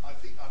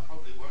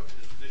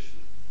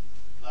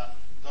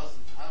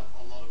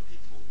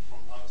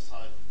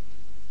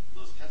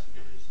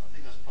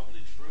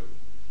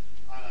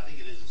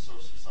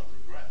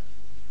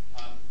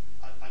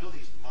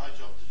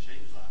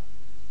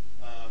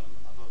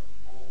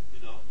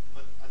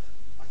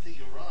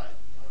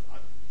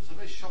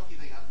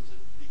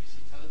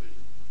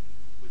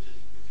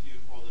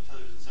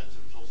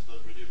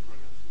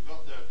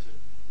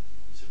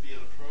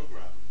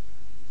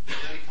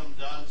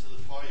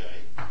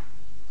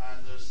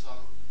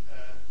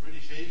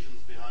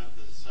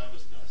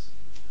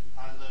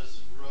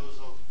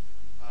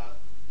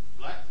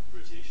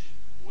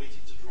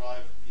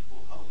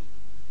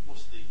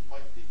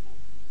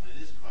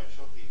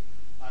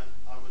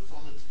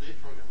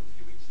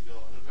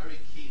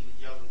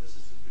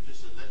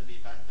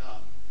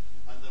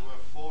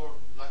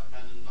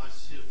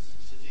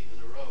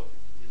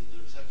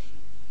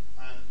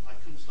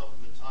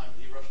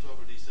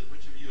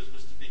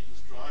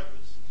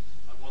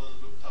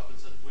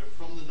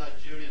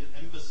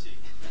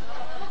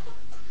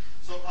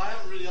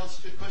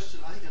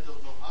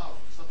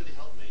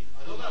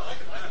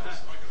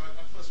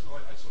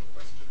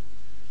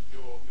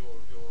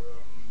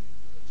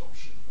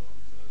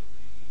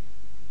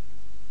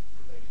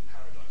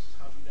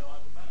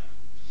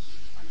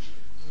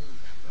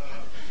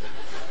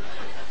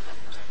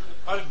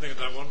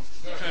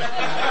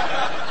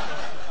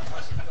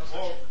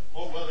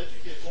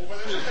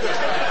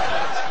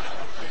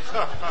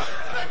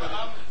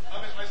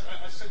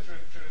 I said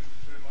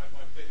during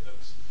my bit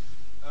that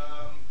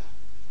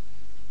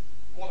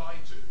what I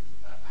do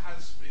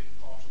has been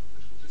part of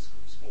the political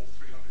discourse for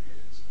 300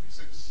 years. I mean,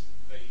 since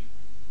they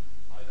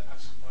either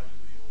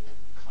absent-mindedly or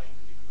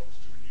kindly forgot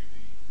to renew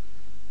the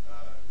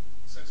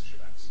Censorship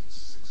Act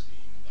since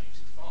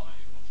 1685,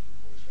 after the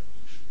Boris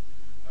Revolution,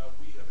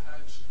 we have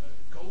had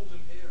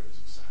golden eras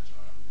of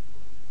satire,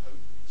 from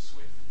Pope,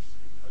 Swift,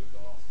 through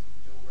Hogarth,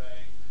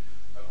 Gilray,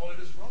 and on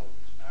it has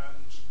rolled,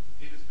 and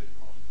it has been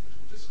part of the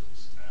political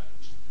discourse,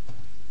 and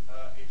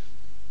it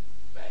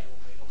may or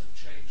may not have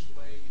changed the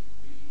way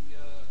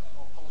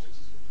our politics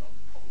has been done.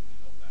 Probably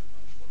not that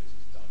much. What it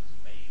has done is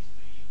made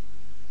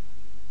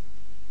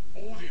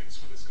the audience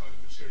for this kind of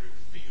material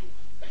feel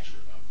better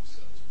about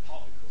themselves,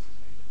 partly because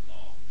it's made them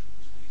laugh, which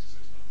was police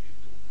says about the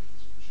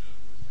endorphins, which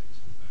makes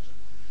them better,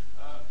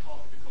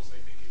 partly because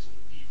they think it sort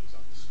of evens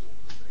up the score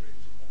because they're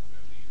able to mock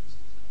their leaders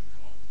in this kind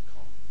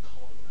of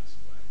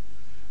carnivalesque way.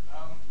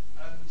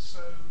 And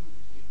so,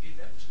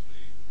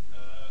 inevitably,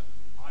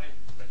 I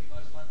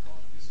recognise that I'm part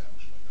of the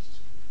establishment.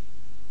 That's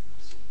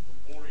sort of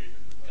the warrior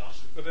in the gut.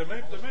 But there may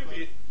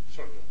be.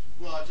 Sorry, John.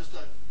 Well, I've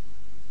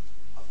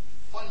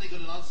finally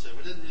got an answer.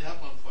 We didn't really have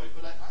one for you,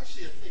 but I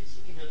think,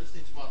 sitting here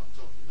listening to Martin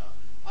talking now,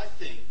 I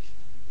think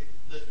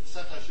that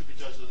satire should be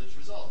judged on its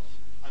result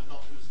and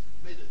not who's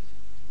made it.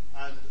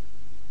 And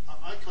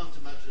I can't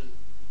imagine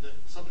that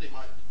somebody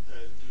might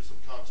do some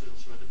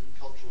cartoons from a different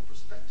cultural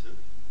perspective,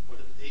 or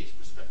a different age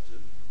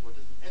perspective, or a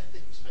different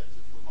ethnic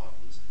perspective from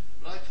Martin's,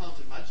 but I can't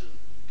imagine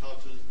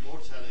cartoons more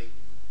telling,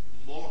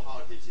 more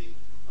hard-hitting,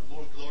 and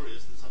more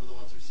glorious than some of the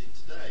ones we've seen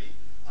today.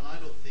 And I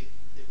don't think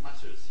it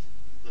matters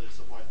that it's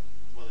a white,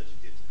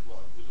 well-educated,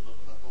 we don't know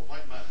about that, or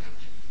white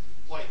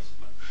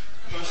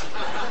person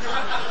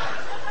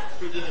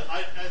who did it.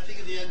 I think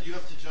in the end you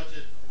have to judge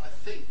it. I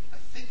think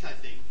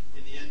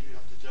in the end you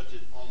have to judge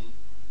it on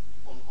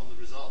the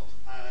result.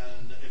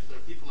 And if there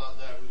are people out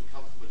there who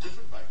come from a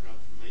different background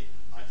from me,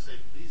 I'd say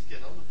please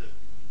get on with it.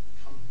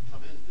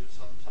 Come in, do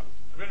something too.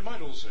 I mean, it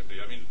might also be.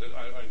 I mean,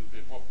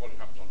 what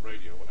happens on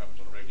radio, what happens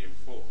on Radio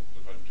 4,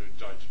 because I'm to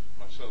indict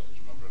myself as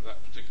a member of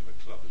that particular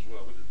club as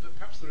well. But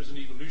perhaps there is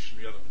an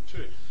evolutionary element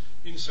to it,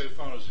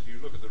 insofar as if you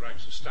look at the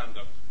ranks of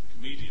stand-up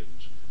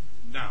comedians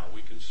now,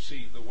 we can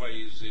see the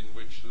ways in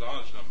which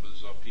large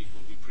numbers of people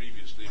who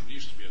previously, it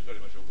used to be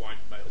very much a white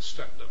male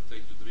stand-up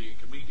thing to being a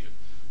comedian,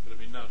 but I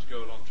mean now to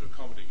go along to a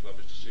comedy club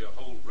is to see a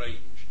whole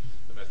range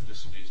of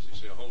ethnicities, to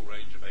see a whole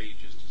range of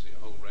ages, to see a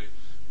whole range.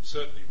 And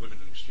certainly women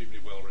are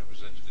extremely well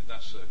represented in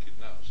that circuit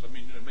now. So I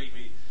mean,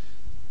 maybe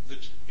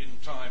that in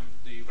time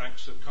the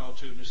ranks of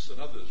cartoonists and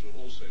others will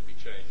also be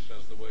changed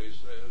as the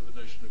ways the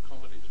notion of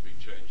comedy has been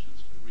changed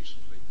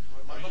recently.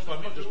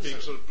 I'm not just being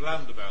sort of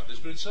bland about this,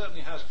 but it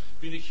certainly has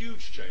been a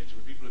huge change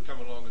when people have come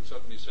along and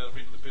suddenly said, I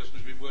mean, the person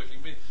who's been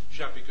working with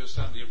Shapika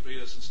Sandy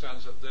appears and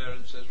stands up there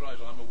and says, right,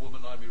 I'm a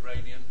woman, I'm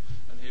Iranian,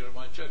 and here are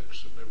my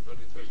jokes, and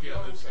everybody thinks, yeah,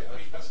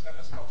 that's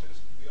as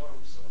cartoonists, we are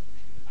also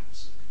an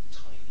absolute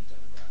tiny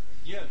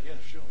demographic. Yeah,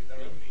 sure. I mean,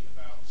 there are only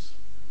about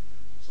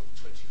sort of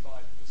 25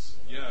 of us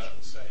on the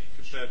national stage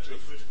compared to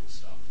political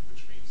stuff,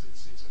 which means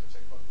it's going to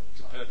take quite a long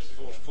time. Compared to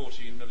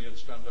 14 million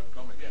stand-up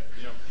comics.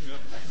 Yeah.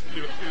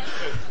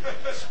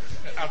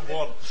 And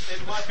one.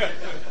 It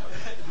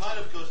might,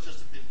 of course, just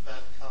have been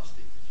bad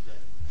casting for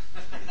today.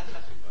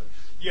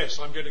 Yes,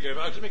 I'm going to go.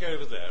 Let me go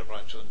over there,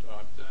 right? Just as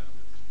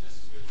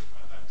we were talking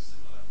about that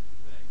similar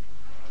thing,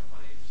 I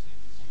find it interesting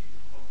because you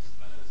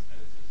obviously, I know there's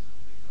editors and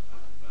things like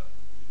that, but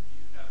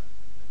you have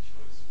a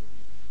choice of what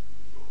you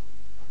draw.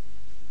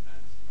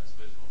 And I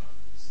suppose on a,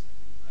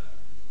 I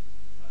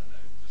don't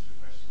know, just a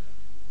question of,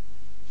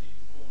 do you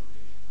form an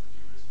opinion or do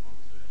you respond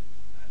to it?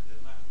 And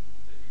in that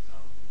particular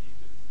example, you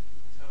could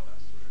tell that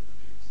story of the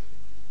news that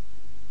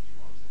you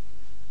wanted,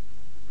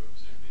 but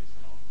presumably it's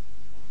not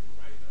on your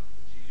radar.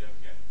 But do you ever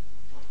get a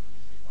point when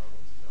you think, I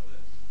want to tell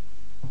this?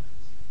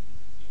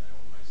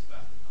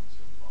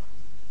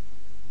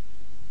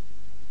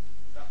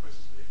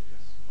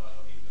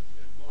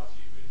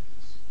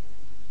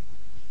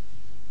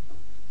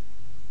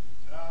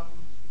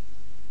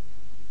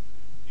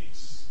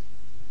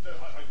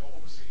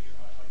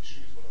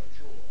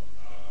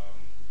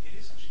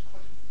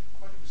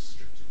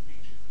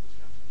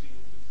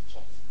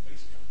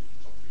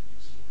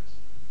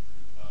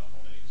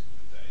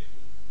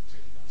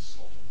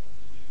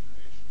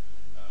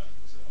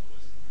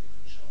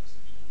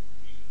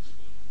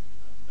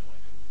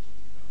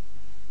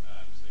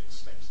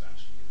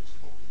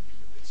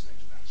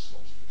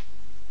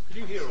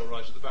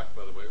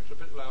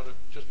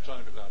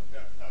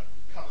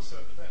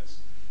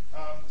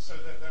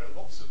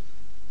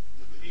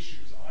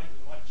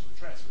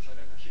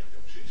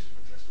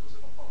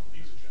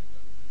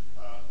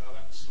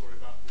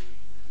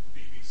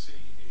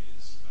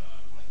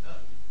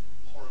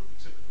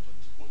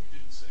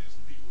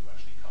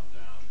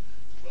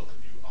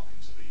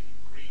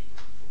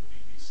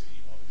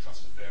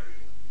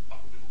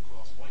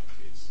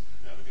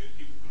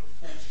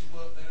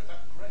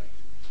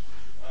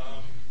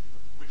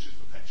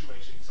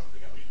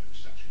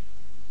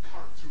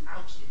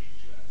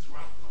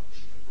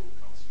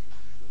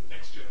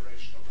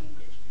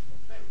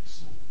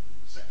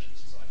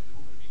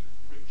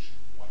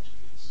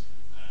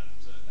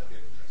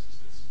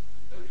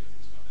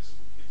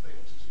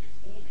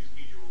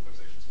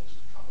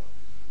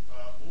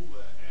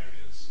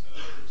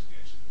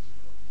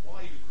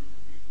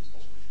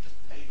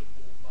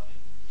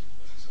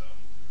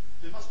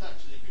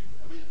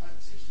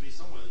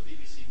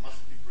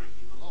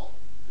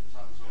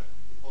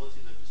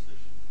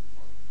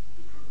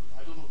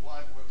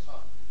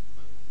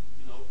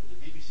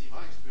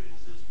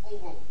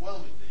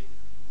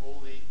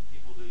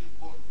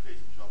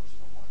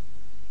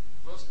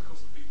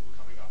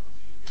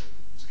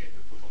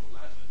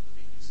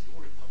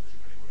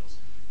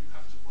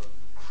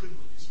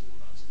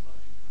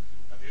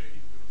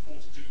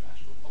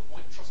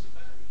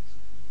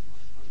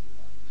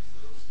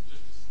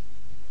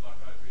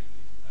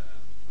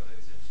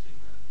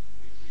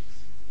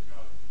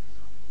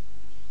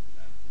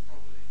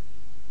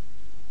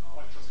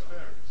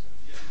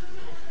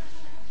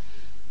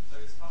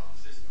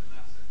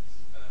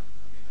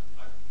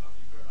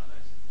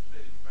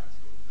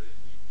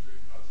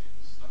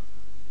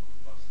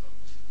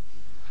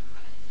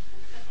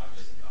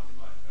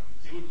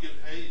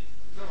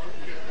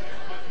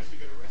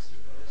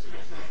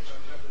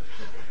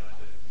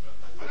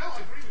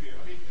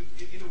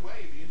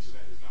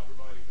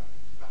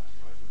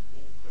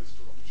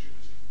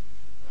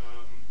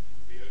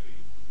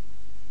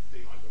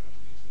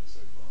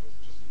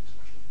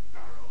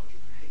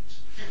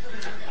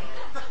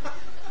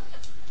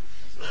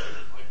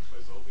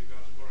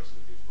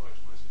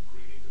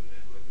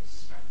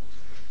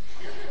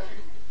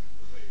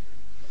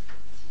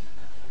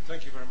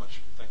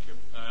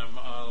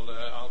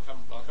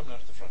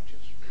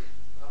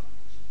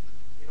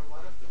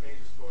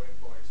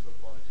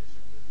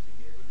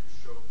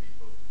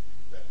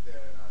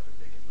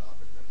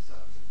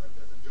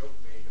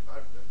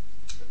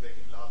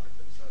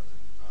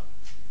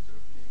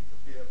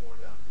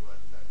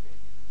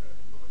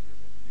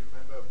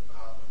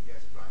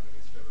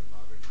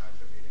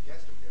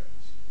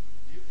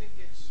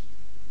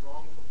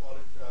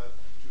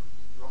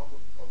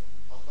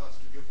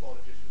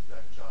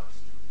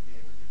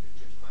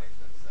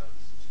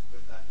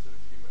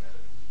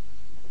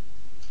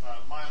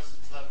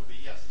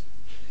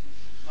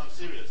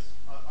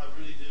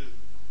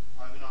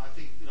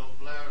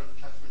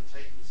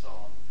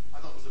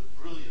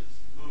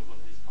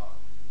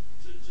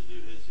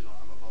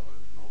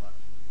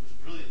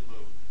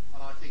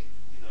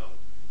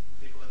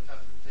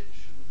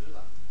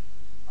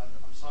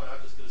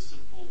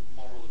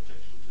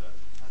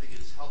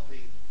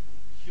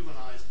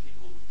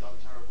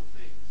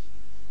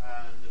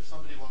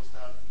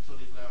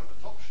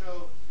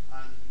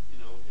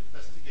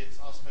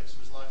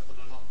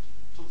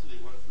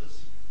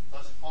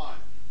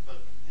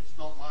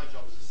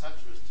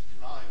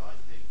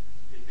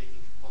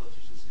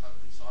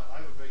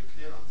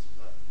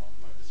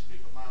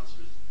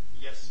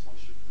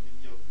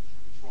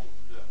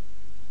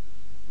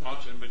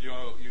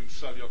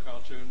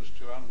 cartoons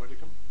to Anne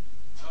Widdicombe?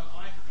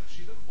 I haven't.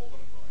 She never bought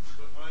one of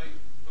mine,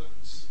 but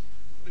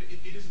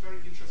it is a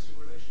very interesting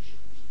relationship.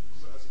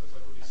 As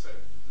I've already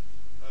said,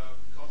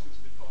 cartoons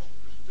have been part of the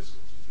British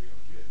discourse for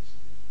 300 years.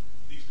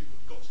 These people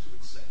have got to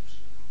accept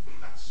that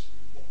that's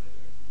what they're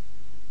doing.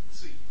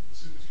 See, as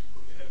soon as you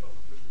put your head above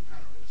the political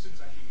parapet, as soon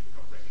as actually you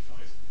become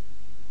recognisable,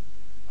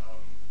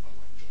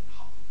 unlike John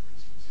Hunt, for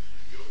instance,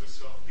 people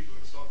are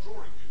going to start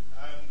drawing you,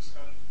 and it's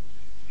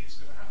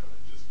going to happen.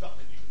 There's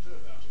nothing you can do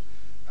about it.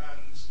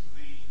 And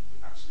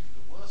absolutely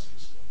the worst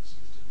response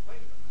is to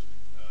complain about it,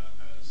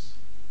 as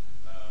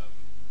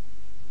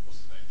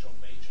what's his name, John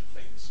Major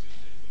famously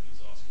did when he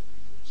was asked what he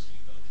thought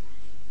Steve Bell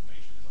drawing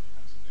Major his other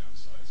hands on the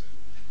outside. Said,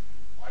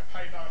 "I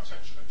pay no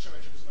attention until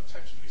it was an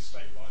attempt to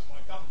destabilise my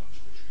government,"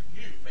 which you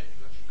knew meant he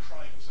was actually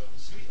crying himself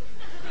to sleep.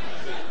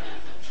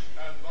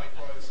 And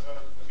likewise,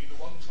 the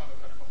one time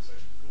I've had a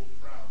conversation with Gordon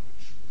Brown,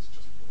 which was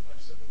just before the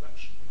 97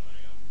 election, when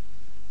I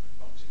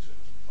bumped into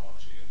him at a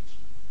party and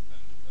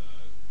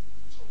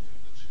told him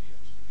that he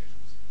had to get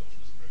his Belgian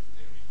growth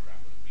theory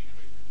crap and been a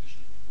great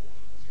condition before,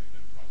 and he had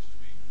no right to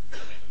be the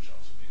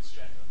Chancellor of the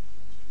Exchequer.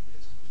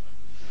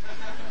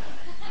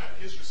 And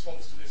his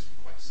response to this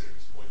quite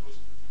serious point was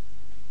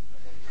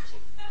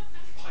sort of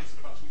Python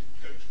about to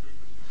go to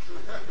movement.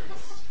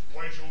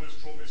 "Why do you always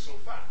draw me so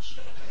fat?" To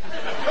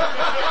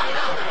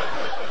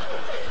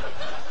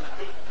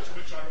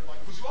which I replied,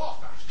 "Because you are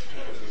fat."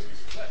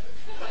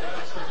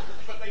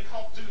 But they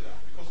can't do that,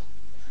 because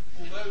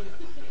although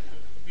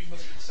we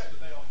must accept that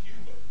they are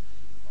human,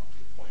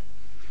 good point,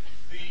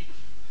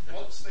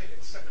 once they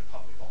accept a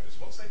public office,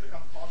 once they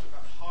become part of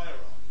that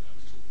hierarchy I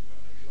was talking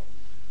about earlier on,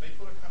 they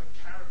put a kind of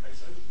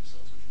carapace over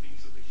themselves, which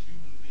means that the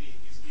human being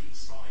is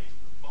inside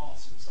the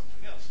mask of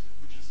something else,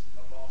 which is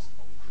a mask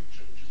of a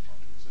creature which is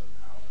trying to preserve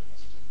power and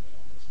necessarily their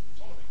own personal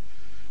autonomy.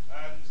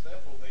 And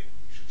therefore they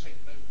should take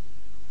no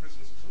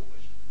prisoners at all.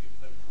 They should give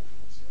no caution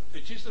whatsoever.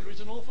 It is, there is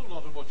an awful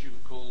lot of what you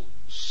would call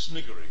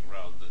sniggering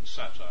rather than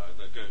satire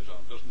that goes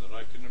on, doesn't it?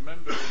 I can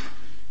remember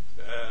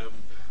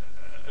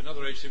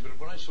another age thing, but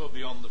when I saw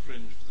Beyond the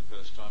Fringe for the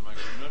first time, I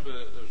can remember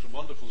there was a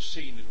wonderful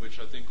scene in which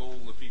I think all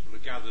the people are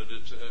gathered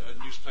at a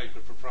newspaper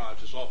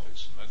proprietor's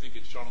office. And I think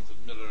it's Jonathan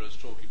Miller as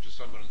talking to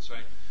someone and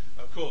saying,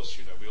 "Of course,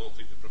 we all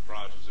think the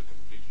proprietors are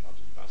complete and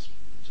utter bastard.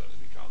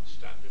 We can't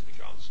stand him, we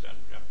can't stand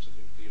him,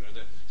 absolutely."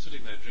 They're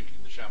sitting there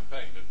drinking the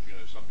champagne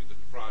at something the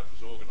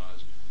proprietors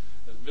organised.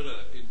 And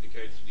Miller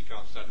indicates that he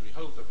can't stand him. He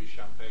holds up his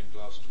champagne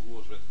glass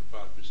towards where the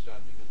proprietor is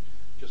standing and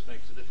just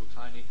makes a little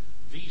tiny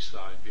V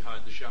sign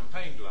behind the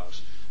champagne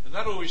glass. And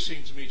that always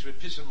seemed to me to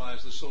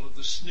epitomise the sort of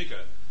the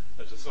snigger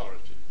at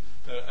authority.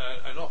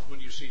 And often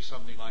when you see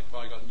something like "Have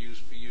I Got News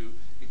for You,"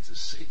 it's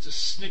a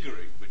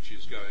sniggering which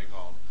is going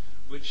on,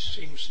 which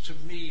seems to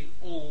me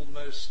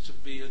almost to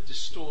be a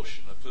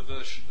distortion, a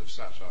perversion of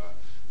satire,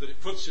 that it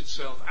puts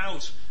itself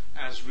out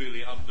as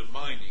really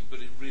undermining,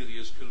 but it really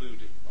is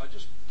colluding. I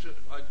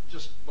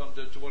just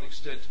wonder to what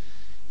extent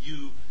do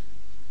you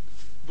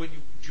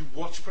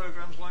watch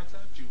programs like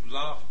that? Do you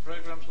laugh at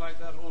programs like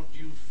that? Or do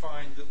you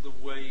find that the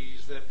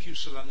ways, their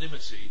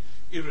pusillanimity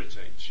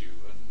irritates you,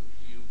 and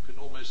you can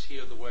almost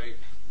hear the way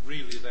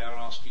really they're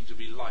asking to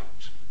be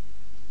liked?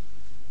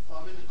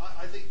 Well,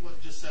 I think what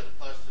you just said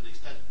applies to an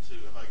extent to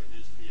Have I Got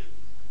News for You.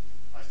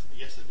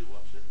 Yes, I do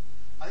watch it.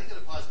 I think it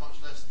applies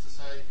much less to,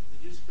 say,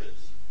 the news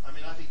bits. I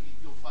think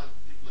you'll find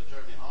people like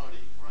Jeremy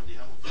Hardy or Andy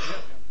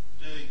Hamilton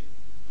doing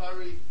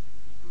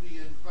putting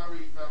in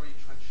very, very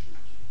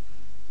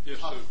trenchant,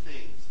 tough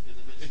things in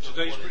the midst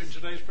of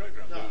today's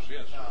programme.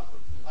 Yes.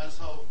 And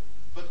so,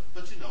 but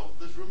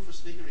there's room for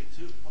sniggering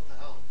too. What the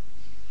hell?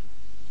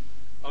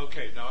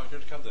 Okay, now I'm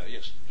going to come there.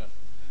 Yes, done.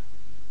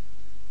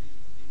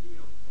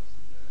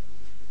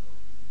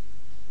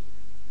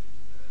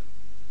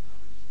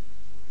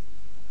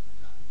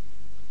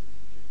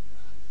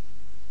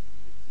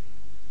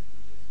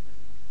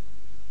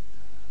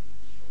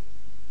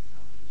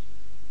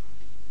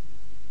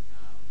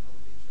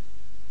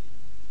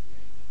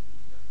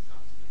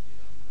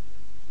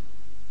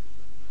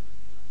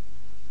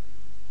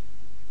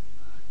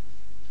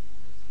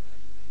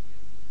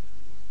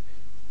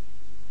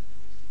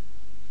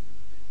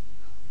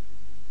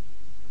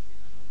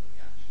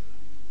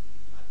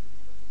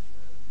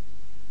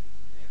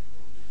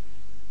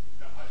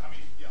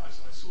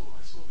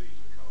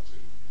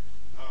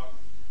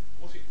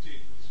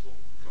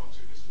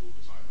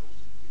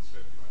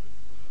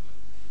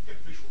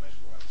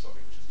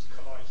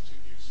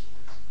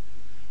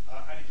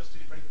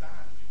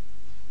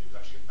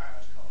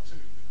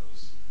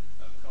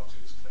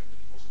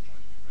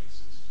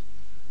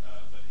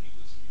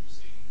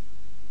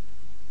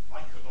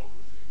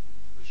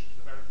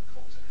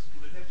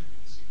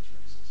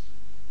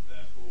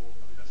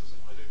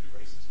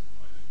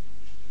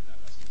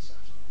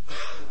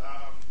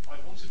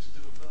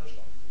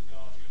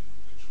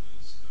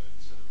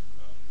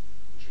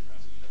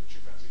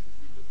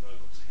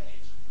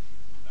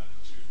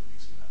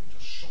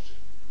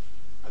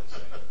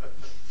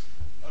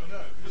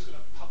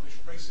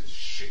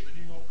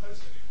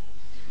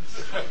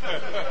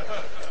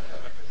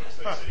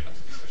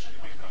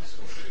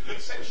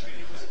 essentially,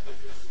 it was.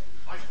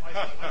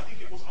 I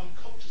think it was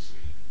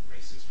unconsciously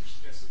racist, which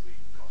suggests that the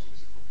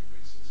cartoonist is probably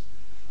racist,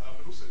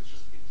 but also it's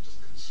just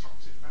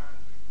constructive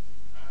banding,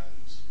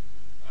 and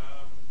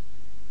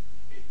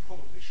it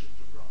probably shouldn't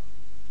have run,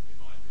 in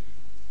my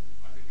opinion.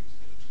 I think it was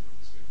an editorial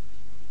mistake.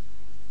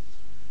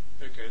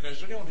 Okay, now is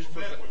there anyone who's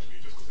From their point of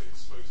view, just because they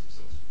exposed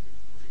themselves to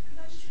people. Could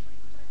I disagree?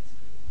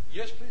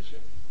 Yes, please,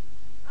 yeah.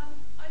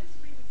 I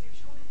disagree with you.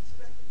 Surely it's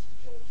a reference to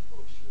George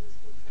Bush, who was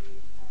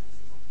portrayed as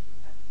a monkey,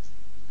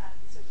 and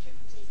so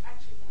chimpanzees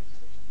actually more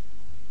intelligent.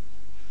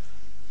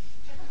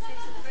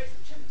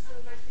 Chimps are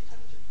the most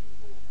intelligent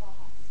people are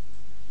us.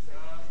 So,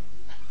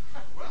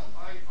 Well,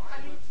 I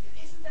mean,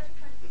 isn't that a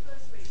kind of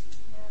perverse reason?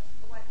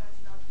 A white man's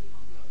allowed to be a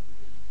monkey.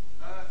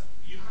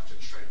 you have to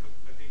tread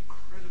an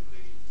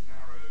incredibly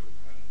narrow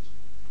and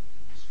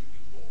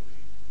extremely wobbly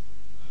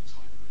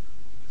tightrope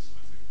on this,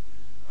 I think.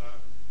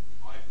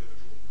 I've never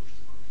drawn Bush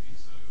as a monkey,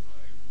 so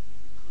I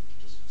could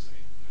just say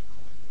no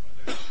comment.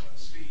 But I know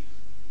Steve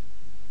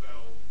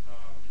Bell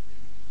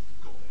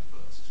got there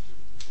first to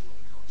all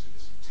other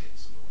cartoonists'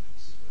 intense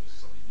annoyance. When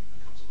somebody new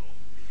comes along,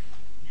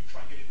 you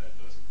try and get in there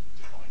first,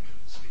 define it,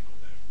 and Steve got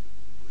there.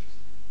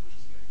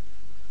 Bush's game.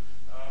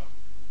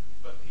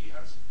 But he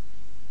has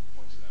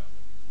pointed out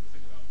that the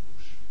thing about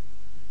Bush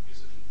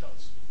is that he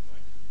does look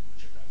like a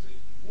chimpanzee.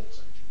 He walks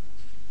like a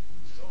chimpanzee. He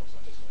moves his arms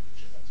like a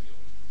chimpanzee or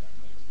that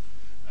kind of.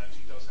 And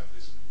he does have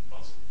this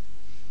muzzle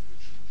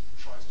which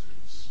tries to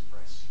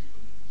express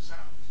human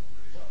sounds not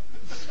very well.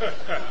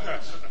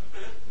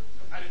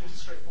 And it was a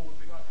straightforward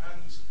thing like,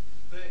 and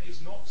there is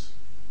not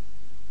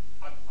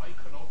an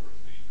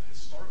iconography, a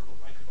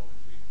historical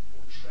iconography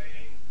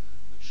portraying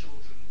the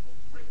children of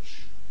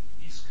rich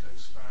East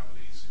Coast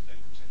families who then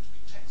pretend to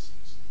be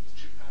Texans as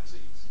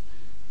chimpanzees.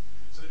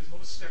 So it is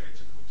not a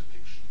stereotypical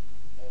depiction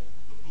of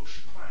the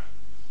Bush clan.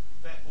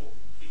 Therefore,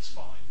 it's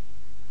fine.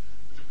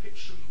 The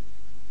depiction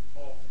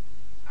of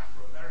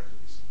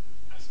Afro-Americans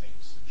as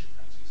apes and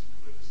chimpanzees and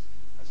gorillas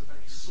has a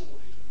very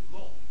sordid and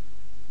long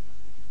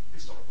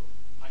historical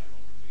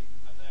iconography,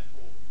 and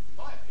therefore, in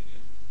my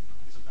opinion,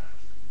 is a bad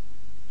thing.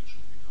 It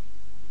shouldn't be done.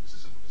 It's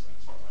as simple as that,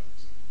 as far as I'm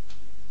concerned.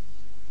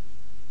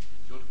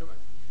 Do you want to go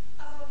back?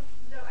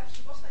 No,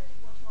 actually, what I did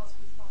want to ask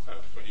was part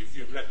Oh, but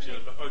you've left it.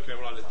 Okay,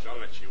 well, I'll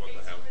let you. What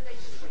the hell? It's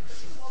related to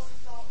it was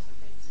start of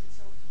things in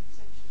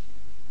self-censorship.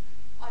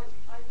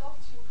 I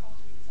loved your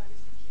cartoons. I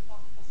was thinking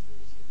about the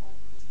possibility of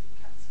Muslim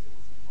cat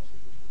skills and what it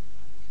would look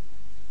like.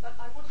 But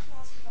I wanted to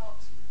ask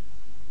about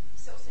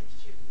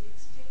self-censorship and the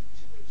extent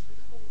to which the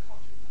whole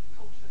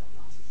culture of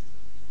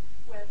narcissism,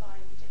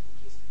 whereby you take the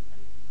case,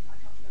 and I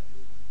can't remember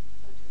who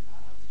wrote it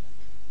about Alistair,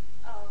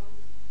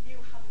 you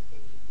have a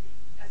thing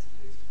as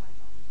opposed to my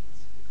family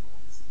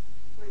because,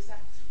 whereas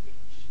that's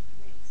rich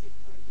makes it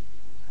very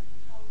difficult. I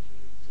mean, how do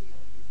you deal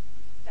with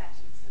that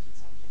in certain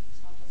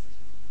subjects, not just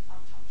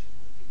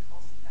untouchable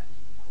because that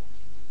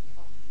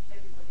of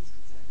everybody's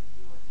concerned that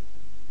you are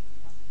thinking you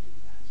must do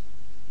that,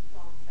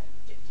 rather than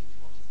objecting to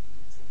what is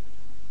being said.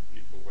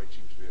 People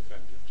waiting to be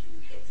offended, to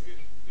use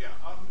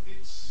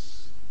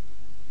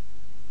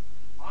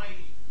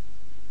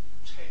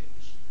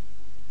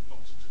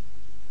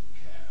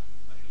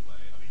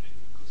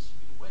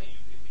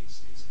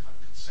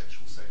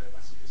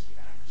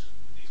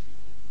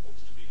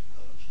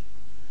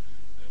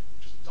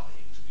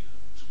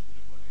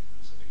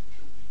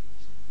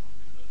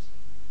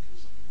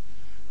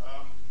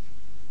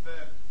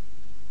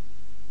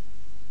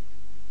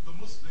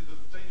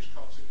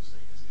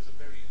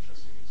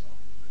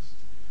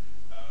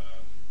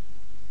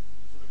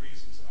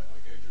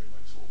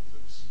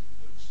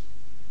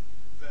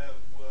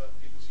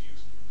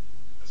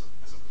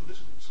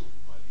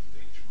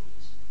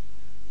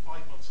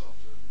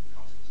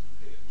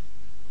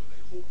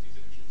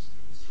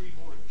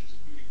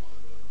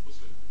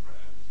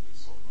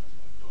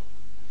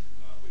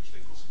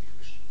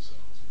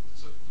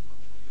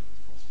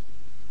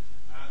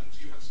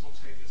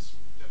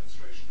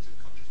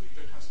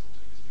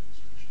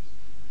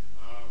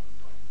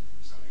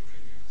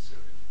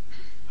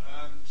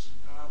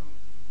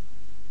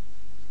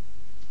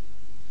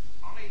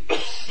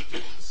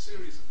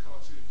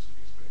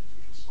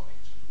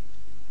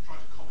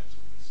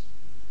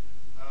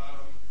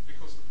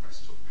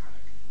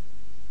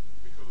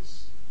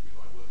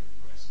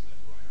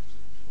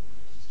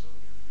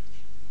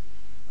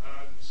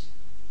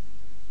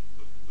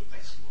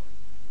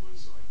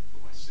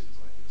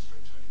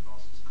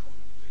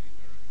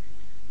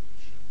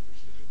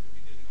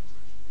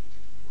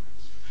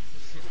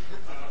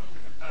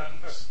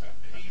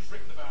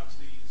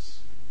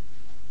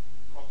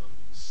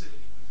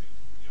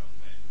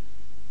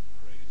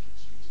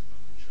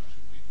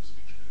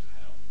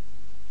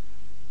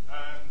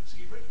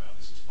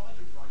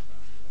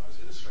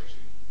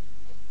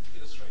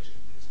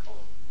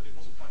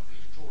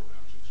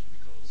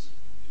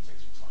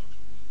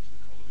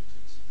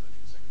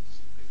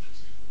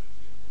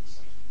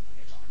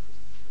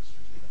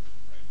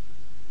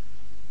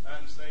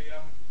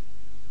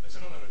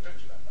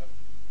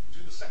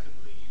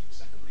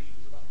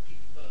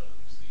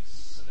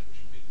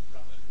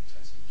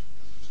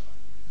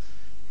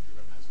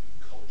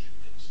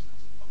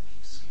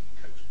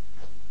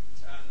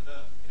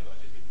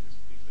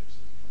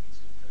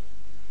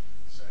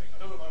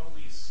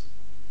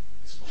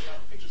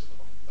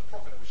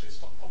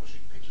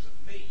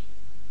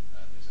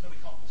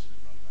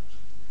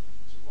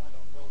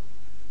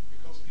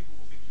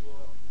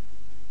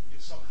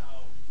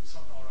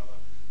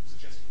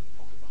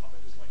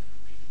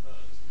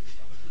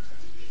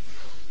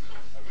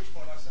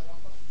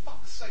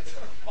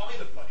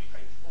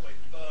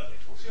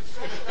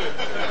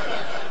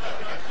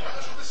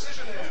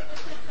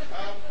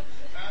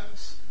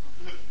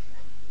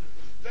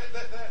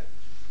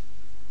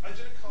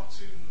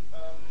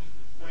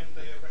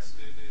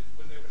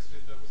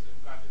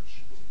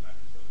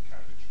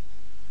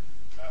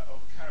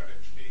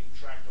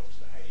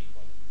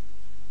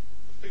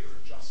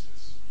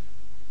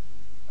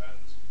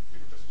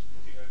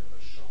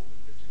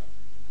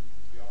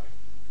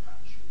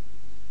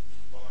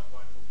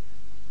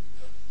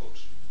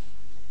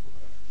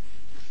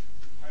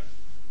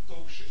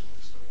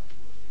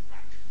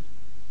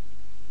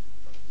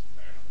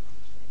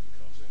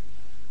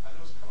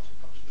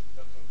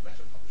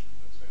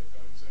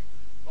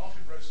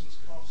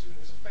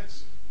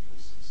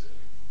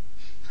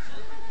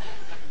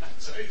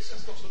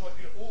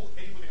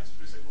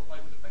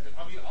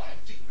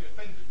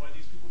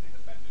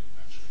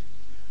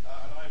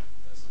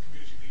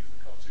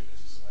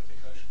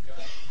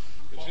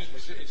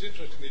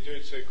interestingly, doing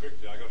so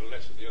quickly, I got a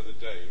letter the other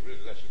day, a really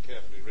letter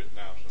carefully written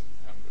out on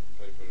handwritten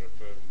paper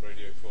from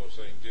Radio 4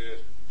 saying,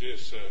 Dear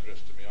sir,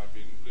 addressed to me, I've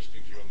been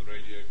listening to you on the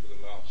radio for the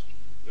last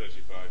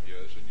 35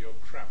 years and you're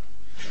crap.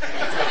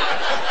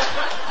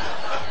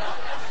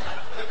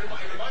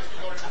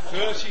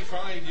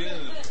 35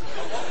 years.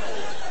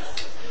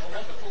 A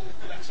wonderful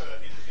letter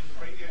in the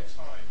Radio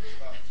Times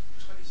about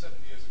 27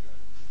 years ago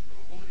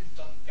from a woman in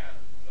Dungannon.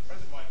 And a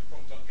friend of mine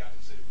from Dungannon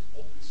said it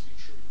was obviously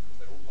true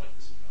because they're all like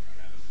this in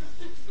Dungannon.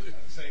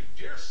 And saying,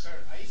 Dear sir,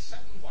 I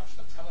sat and watched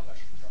the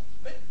television from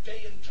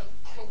midday until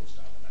close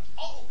down and that's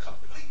all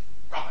complete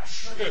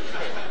rubbish. Yes,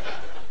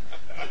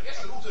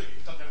 they're all doing it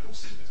in Dungannon. They're all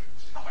sitting there.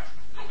 Rubbish.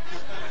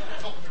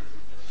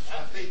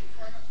 I think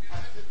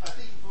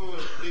if we were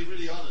to be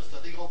really honest, I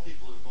think all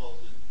people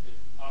involved in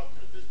our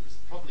kind of business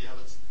probably have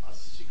a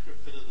secret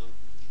bit of them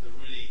that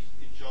really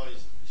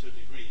enjoys, to a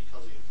degree,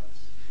 causing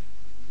offence.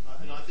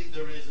 And I think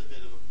there is a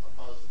bit of a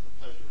buzz, a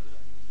pleasure in it.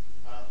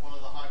 One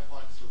of the high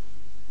points of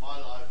my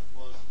life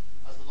was,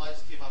 as the lights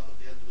came up at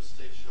the end of a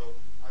stage show,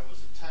 I was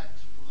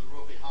attacked from the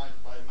row behind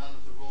by a man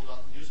with a rolled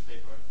up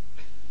newspaper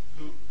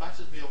who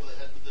battered me over the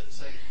head with it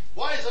saying,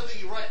 "Why is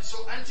everything you write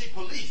so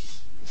anti-police?"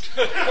 And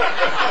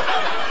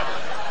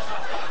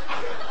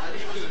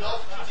he was an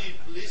off-duty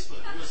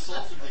policeman who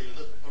assaulted me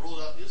with a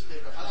rolled-up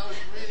newspaper, and I was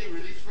really,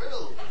 really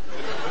thrilled.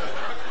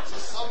 So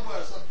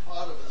somewhere, some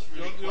part of us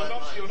really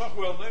You're not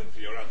well known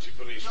for your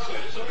anti-police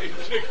plays, are you?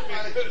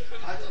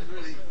 I didn't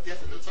really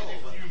get it at all,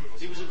 but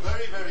he was a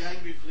very, very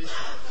angry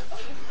policeman.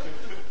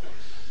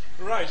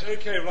 Right,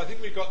 okay, well I think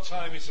we've got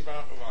time, it's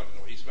about, I don't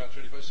know, it's about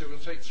 25, so we'll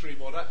take 3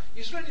 more. Now,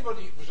 is there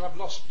anybody, because I've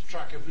lost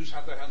track of who's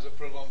had their hands up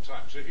for a long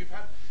time, so if you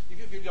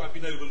feel I've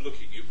been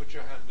overlooking you, put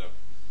your hand up.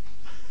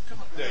 Come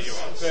on, there you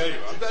are. I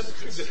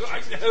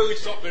know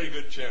it's not very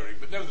good chairing,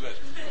 but nevertheless,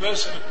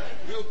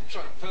 we'll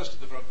try first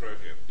at the front row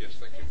here. Yes,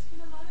 thank you. There's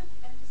been a lot of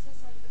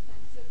emphasis on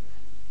defensiveness,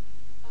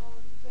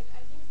 but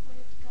I think when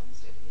it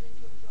comes to appealing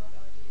to a broad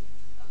audience,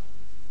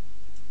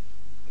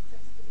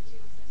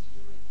 accessibility also has to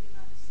do with the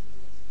amount of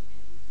symbolism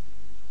in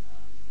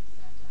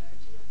satire.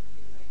 Do you ever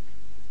feel like you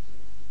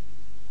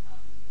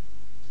have to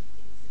keep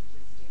things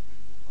simplistic,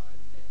 or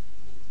that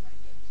things might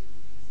get too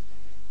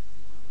esoteric,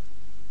 or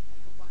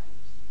like a wide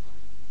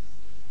audience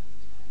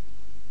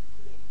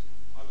create?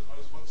 I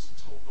was once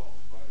told off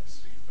by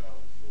Steve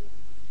Bell for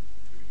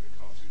doing a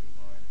cartoon of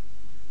mine,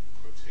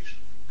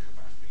 quotation from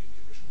Kabafi in the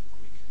original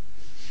Greek.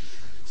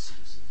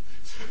 Exclusive.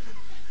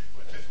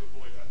 I tend to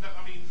avoid that. No,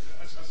 I mean,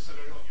 as I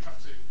said earlier on, you have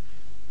to,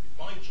 in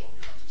my job,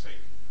 you have to take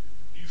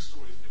news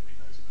stories that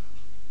nobody knows about.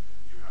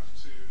 You have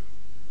to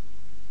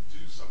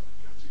do something.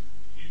 You have to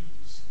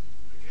use,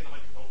 again,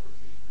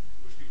 iconography,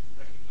 which people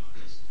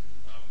recognise.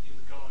 In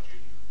The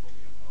Guardian, you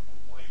probably have a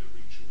wider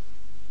reach of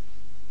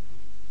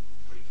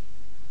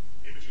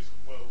images of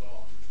world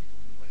art, which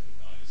people will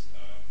recognise,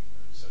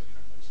 so you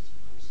have all sorts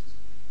of courses.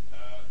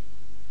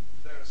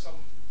 There are some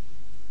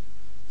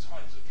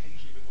times,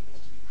 occasionally, when one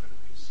wants to be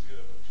incredibly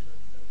obscure, but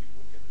people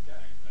won't get the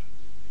gag, and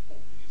the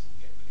important thing is to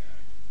get the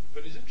gag.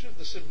 But is it just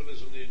the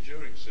symbolism, the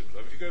enduring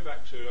symbolism? If you go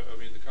back to,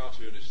 the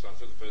cartoonist, I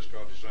think the first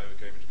cartoonist I ever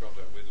came into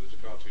contact with was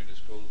a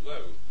cartoonist called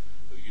Lowe,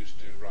 who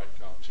used to write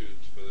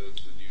cartoons for the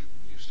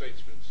New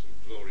Statesman, sort of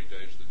glory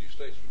days of the New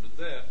Statesman, and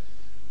there,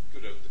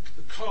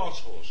 the cart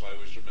horse I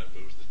always remember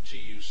was the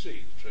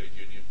TUC, the Trade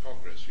Union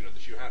Congress,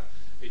 that you had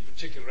a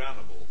particular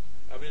animal.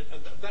 And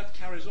that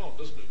carries on,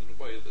 doesn't it, in a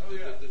way,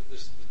 the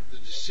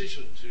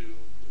decision to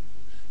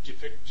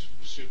depict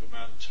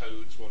Superman,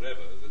 toads,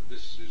 whatever, that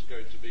this is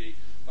going to be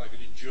like an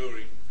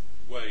enduring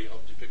way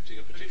of depicting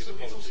a particular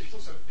policy. It's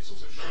also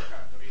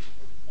shorthand.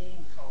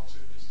 All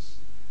cartoonists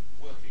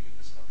working in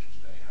this country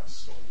today have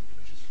stolen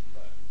images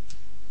from Lowe,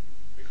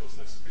 because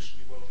they're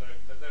sufficiently well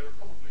known that there are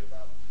probably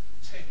about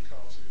 10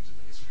 cartoons in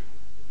the history of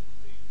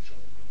the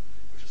genre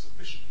which are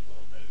sufficiently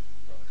well known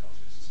for other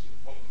cartoonists to steal.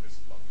 One of them is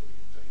Luck Living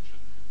in Danger,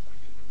 I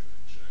think in the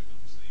show,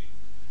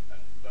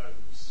 and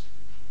Lowe's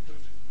about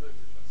 3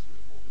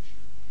 or 4 which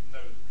you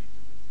know that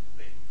people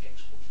then get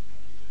what you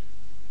want to do.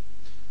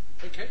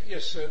 Okay,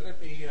 yes, let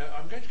me,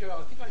 I'm going to go,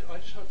 I think I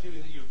just have a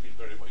feeling that you've been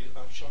very well,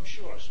 I'm sure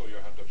I saw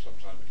your hand up some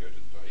time ago,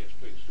 didn't I? Yes,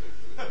 please,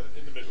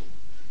 in the middle.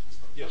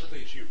 Yes,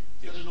 please, you.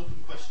 Is that an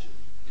open question?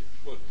 Yeah,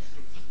 well,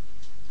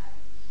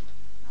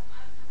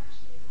 I'm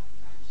actually half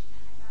French,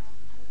 and I'm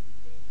a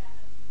big fan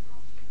of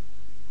culture.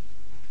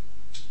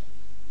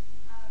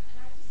 And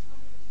I just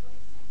wondered to what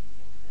extent you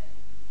think that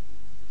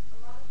a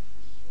lot of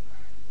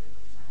humor and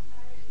political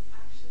satire is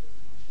actually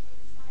culturally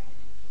inspired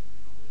and can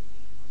only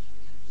be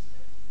culturally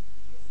understood.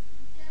 Because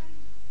comparing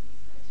these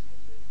cartoons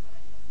with what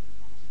I know from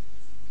French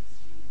is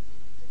extremely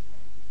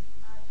different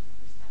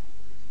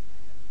perspective, a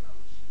different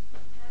approach.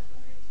 And I was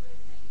wondering to what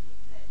extent you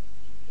think that it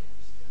can be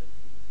understood in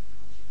different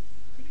cultures.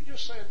 could you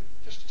just say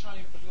just a tiny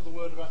bit of the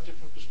word about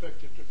different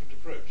perspective, different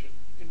approach?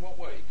 In what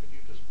way? Can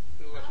you just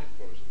fill that in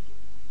for us?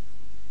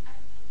 I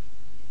think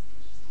it's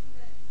interesting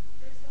that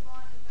there's a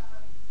lot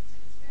about,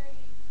 it's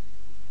very,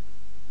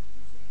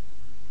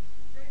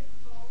 very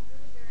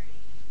vulgar, very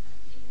kind of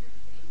in your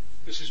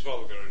face. This is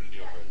vulgar in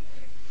your way.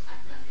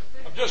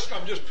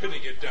 I'm just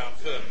pinning it down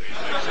firmly.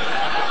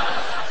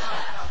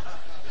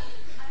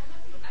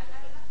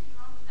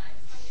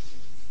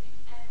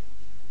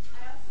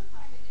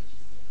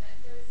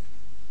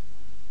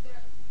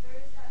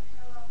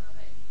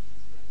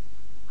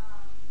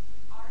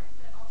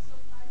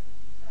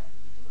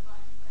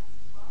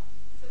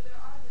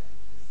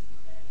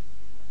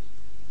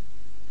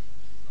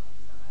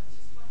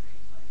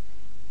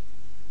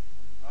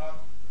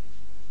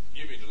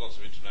 You've been to lots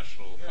of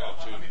international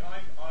cartoon.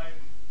 I'm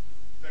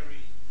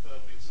very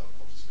firmly and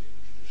subconsciously in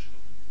the tradition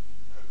of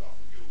Hogarth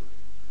and Gildery,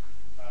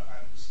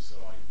 and so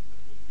I've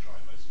been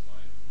trying most of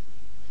my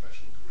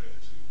professional career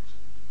to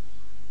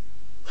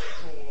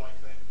draw like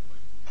them,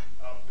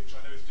 which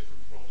I know is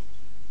different from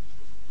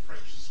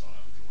French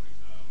style of drawing.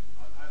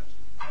 And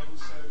I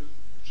also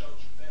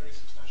judge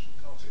various international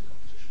cartoon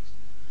competitions,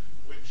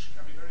 which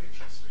can be very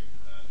interesting.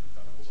 In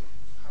fact, I was on a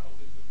panel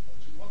with them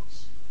two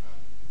once.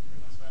 Very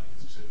nice man to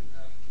visit,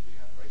 and we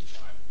had a great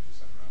time. We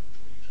sat around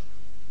enjoying each other,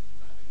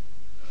 having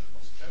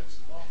lots of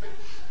jokes and laughing.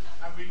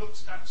 And we looked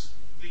at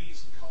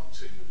these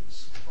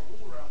cartoons from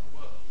all around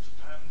the world,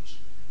 and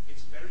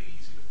it's very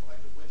easy to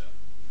find a winner,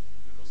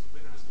 because the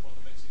winner is the one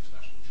that makes the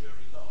international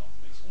jury laugh,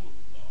 makes all of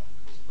them laugh,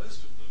 because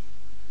most of them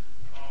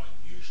are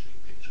usually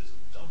pictures of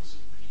doves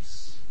of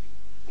peace in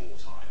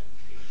wrought iron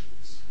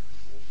cages,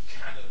 or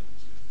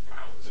cannons with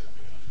flowers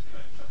coming out of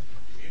them.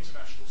 The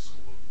international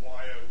school of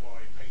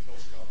YOY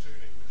pathos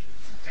cartooning, which is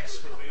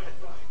desperately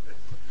unfunny.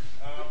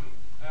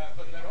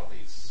 But there are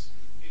these.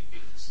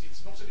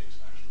 It's not an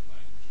international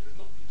language. It is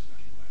not the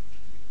international language,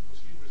 because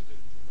humour is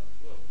different from around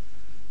the world.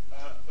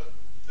 But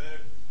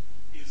there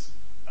is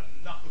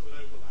enough of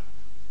an overlap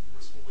for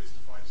us always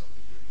to find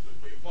something really good.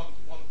 We have one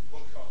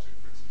cartoon,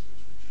 for instance,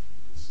 which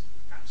is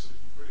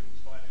absolutely brilliant,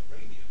 was by an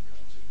Iranian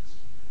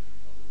cartoonist,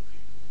 of all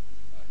people.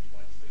 You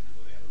might think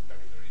that they have a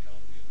very, very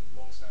healthy and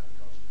long-standing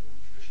cartoon, or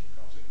traditional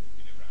cartoon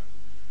in Iran,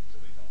 so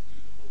they can't do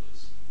the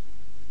mullahs,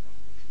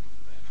 unfortunately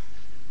for them.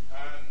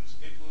 And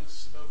it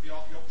was the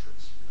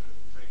Archaeopteryx, the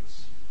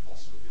famous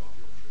fossil of the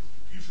Archaeopteryx,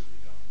 beautifully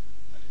done.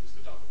 And it was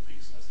the double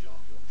piece as the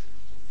Archaeopteryx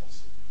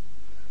fossil.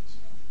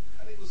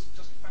 And it was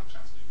just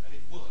fantastic, and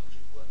it worked.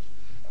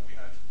 And we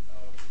had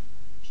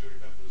jury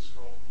members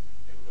from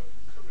everywhere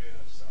from Korea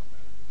to South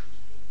America.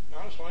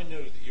 Now, so I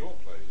know that your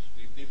plays,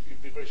 you've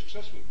been very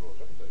successful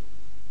abroad, haven't they?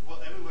 Well,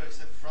 everywhere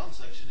except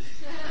France, actually.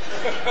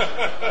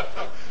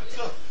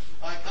 So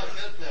I can't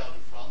get a play out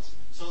in France.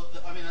 So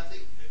I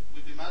think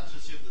we'd be mad to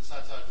assume that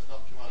satire does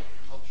not come out of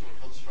cultural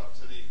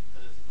constructs any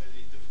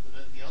different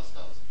than anything else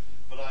does.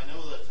 But I know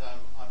that I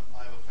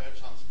have a fair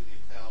chance of getting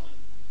a play out in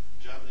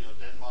Germany or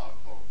Denmark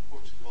or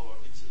Portugal or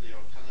Italy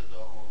or Canada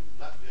or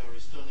Latvia or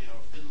Estonia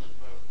or Finland,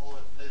 where all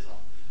that plays on.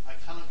 I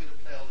cannot get a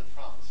play out in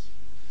France.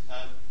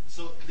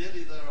 So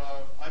clearly there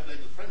are, I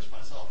blame the French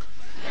myself,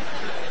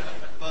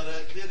 but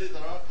clearly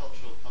there are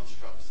cultural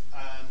constructs,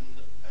 and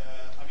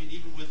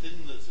even within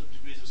the sort of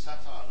degrees of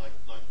satire,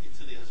 like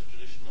Italy has a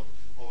tradition of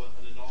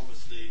an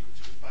enormously,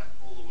 which goes back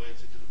all the way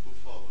to kind of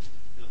Buffo,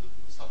 the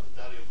stuff that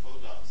Dario Fo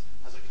does,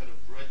 has a kind of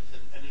breadth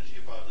and energy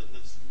about it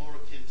that's more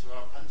akin to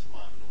our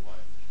pantomime in a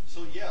way.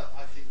 So yeah,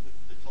 I think that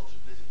the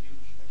culture plays a huge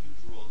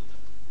role in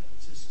it.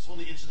 It's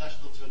only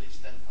international to an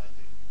extent, I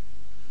think.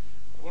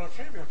 Well, I'm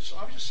afraid I was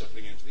just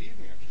settling into the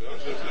evening, actually.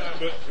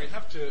 But we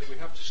have to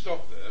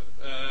stop there.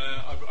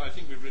 I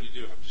think we really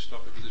do have to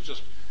stop it, because it's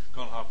just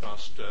gone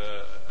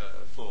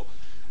 4:30.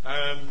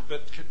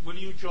 But will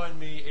you join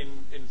me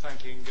in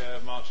thanking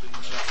Martin?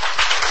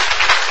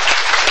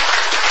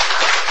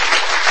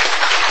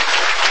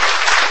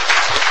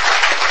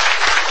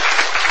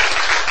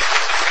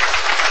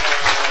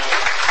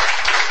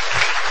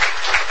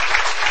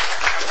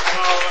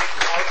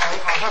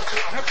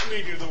 I have to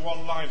leave you the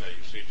one-liner,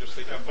 you see, just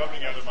think I'm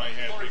bubbling out of my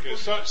head,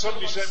 because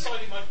somebody said... I'm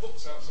signing my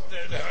books outside.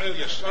 Oh,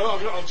 yes.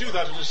 I'll do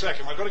that in a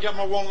second. I've got to get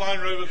my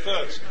one-liner over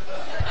first.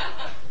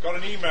 Got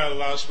an email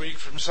last week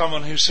from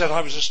someone who said,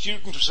 I was a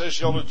student of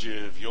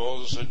sociology of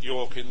yours at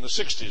York in the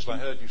 60s, and I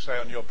heard you say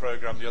on your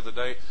programme the other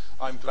day,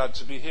 I'm glad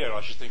to be here.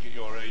 I should think at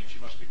your age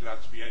you must be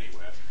glad to be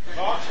anywhere.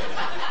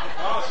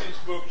 Martin's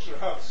books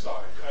are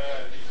outside.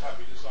 He's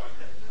happy to sign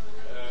them.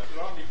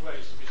 There aren't any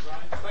plays to be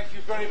signed. Thank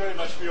you very, very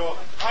much for your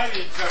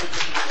highly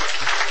intelligent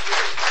work.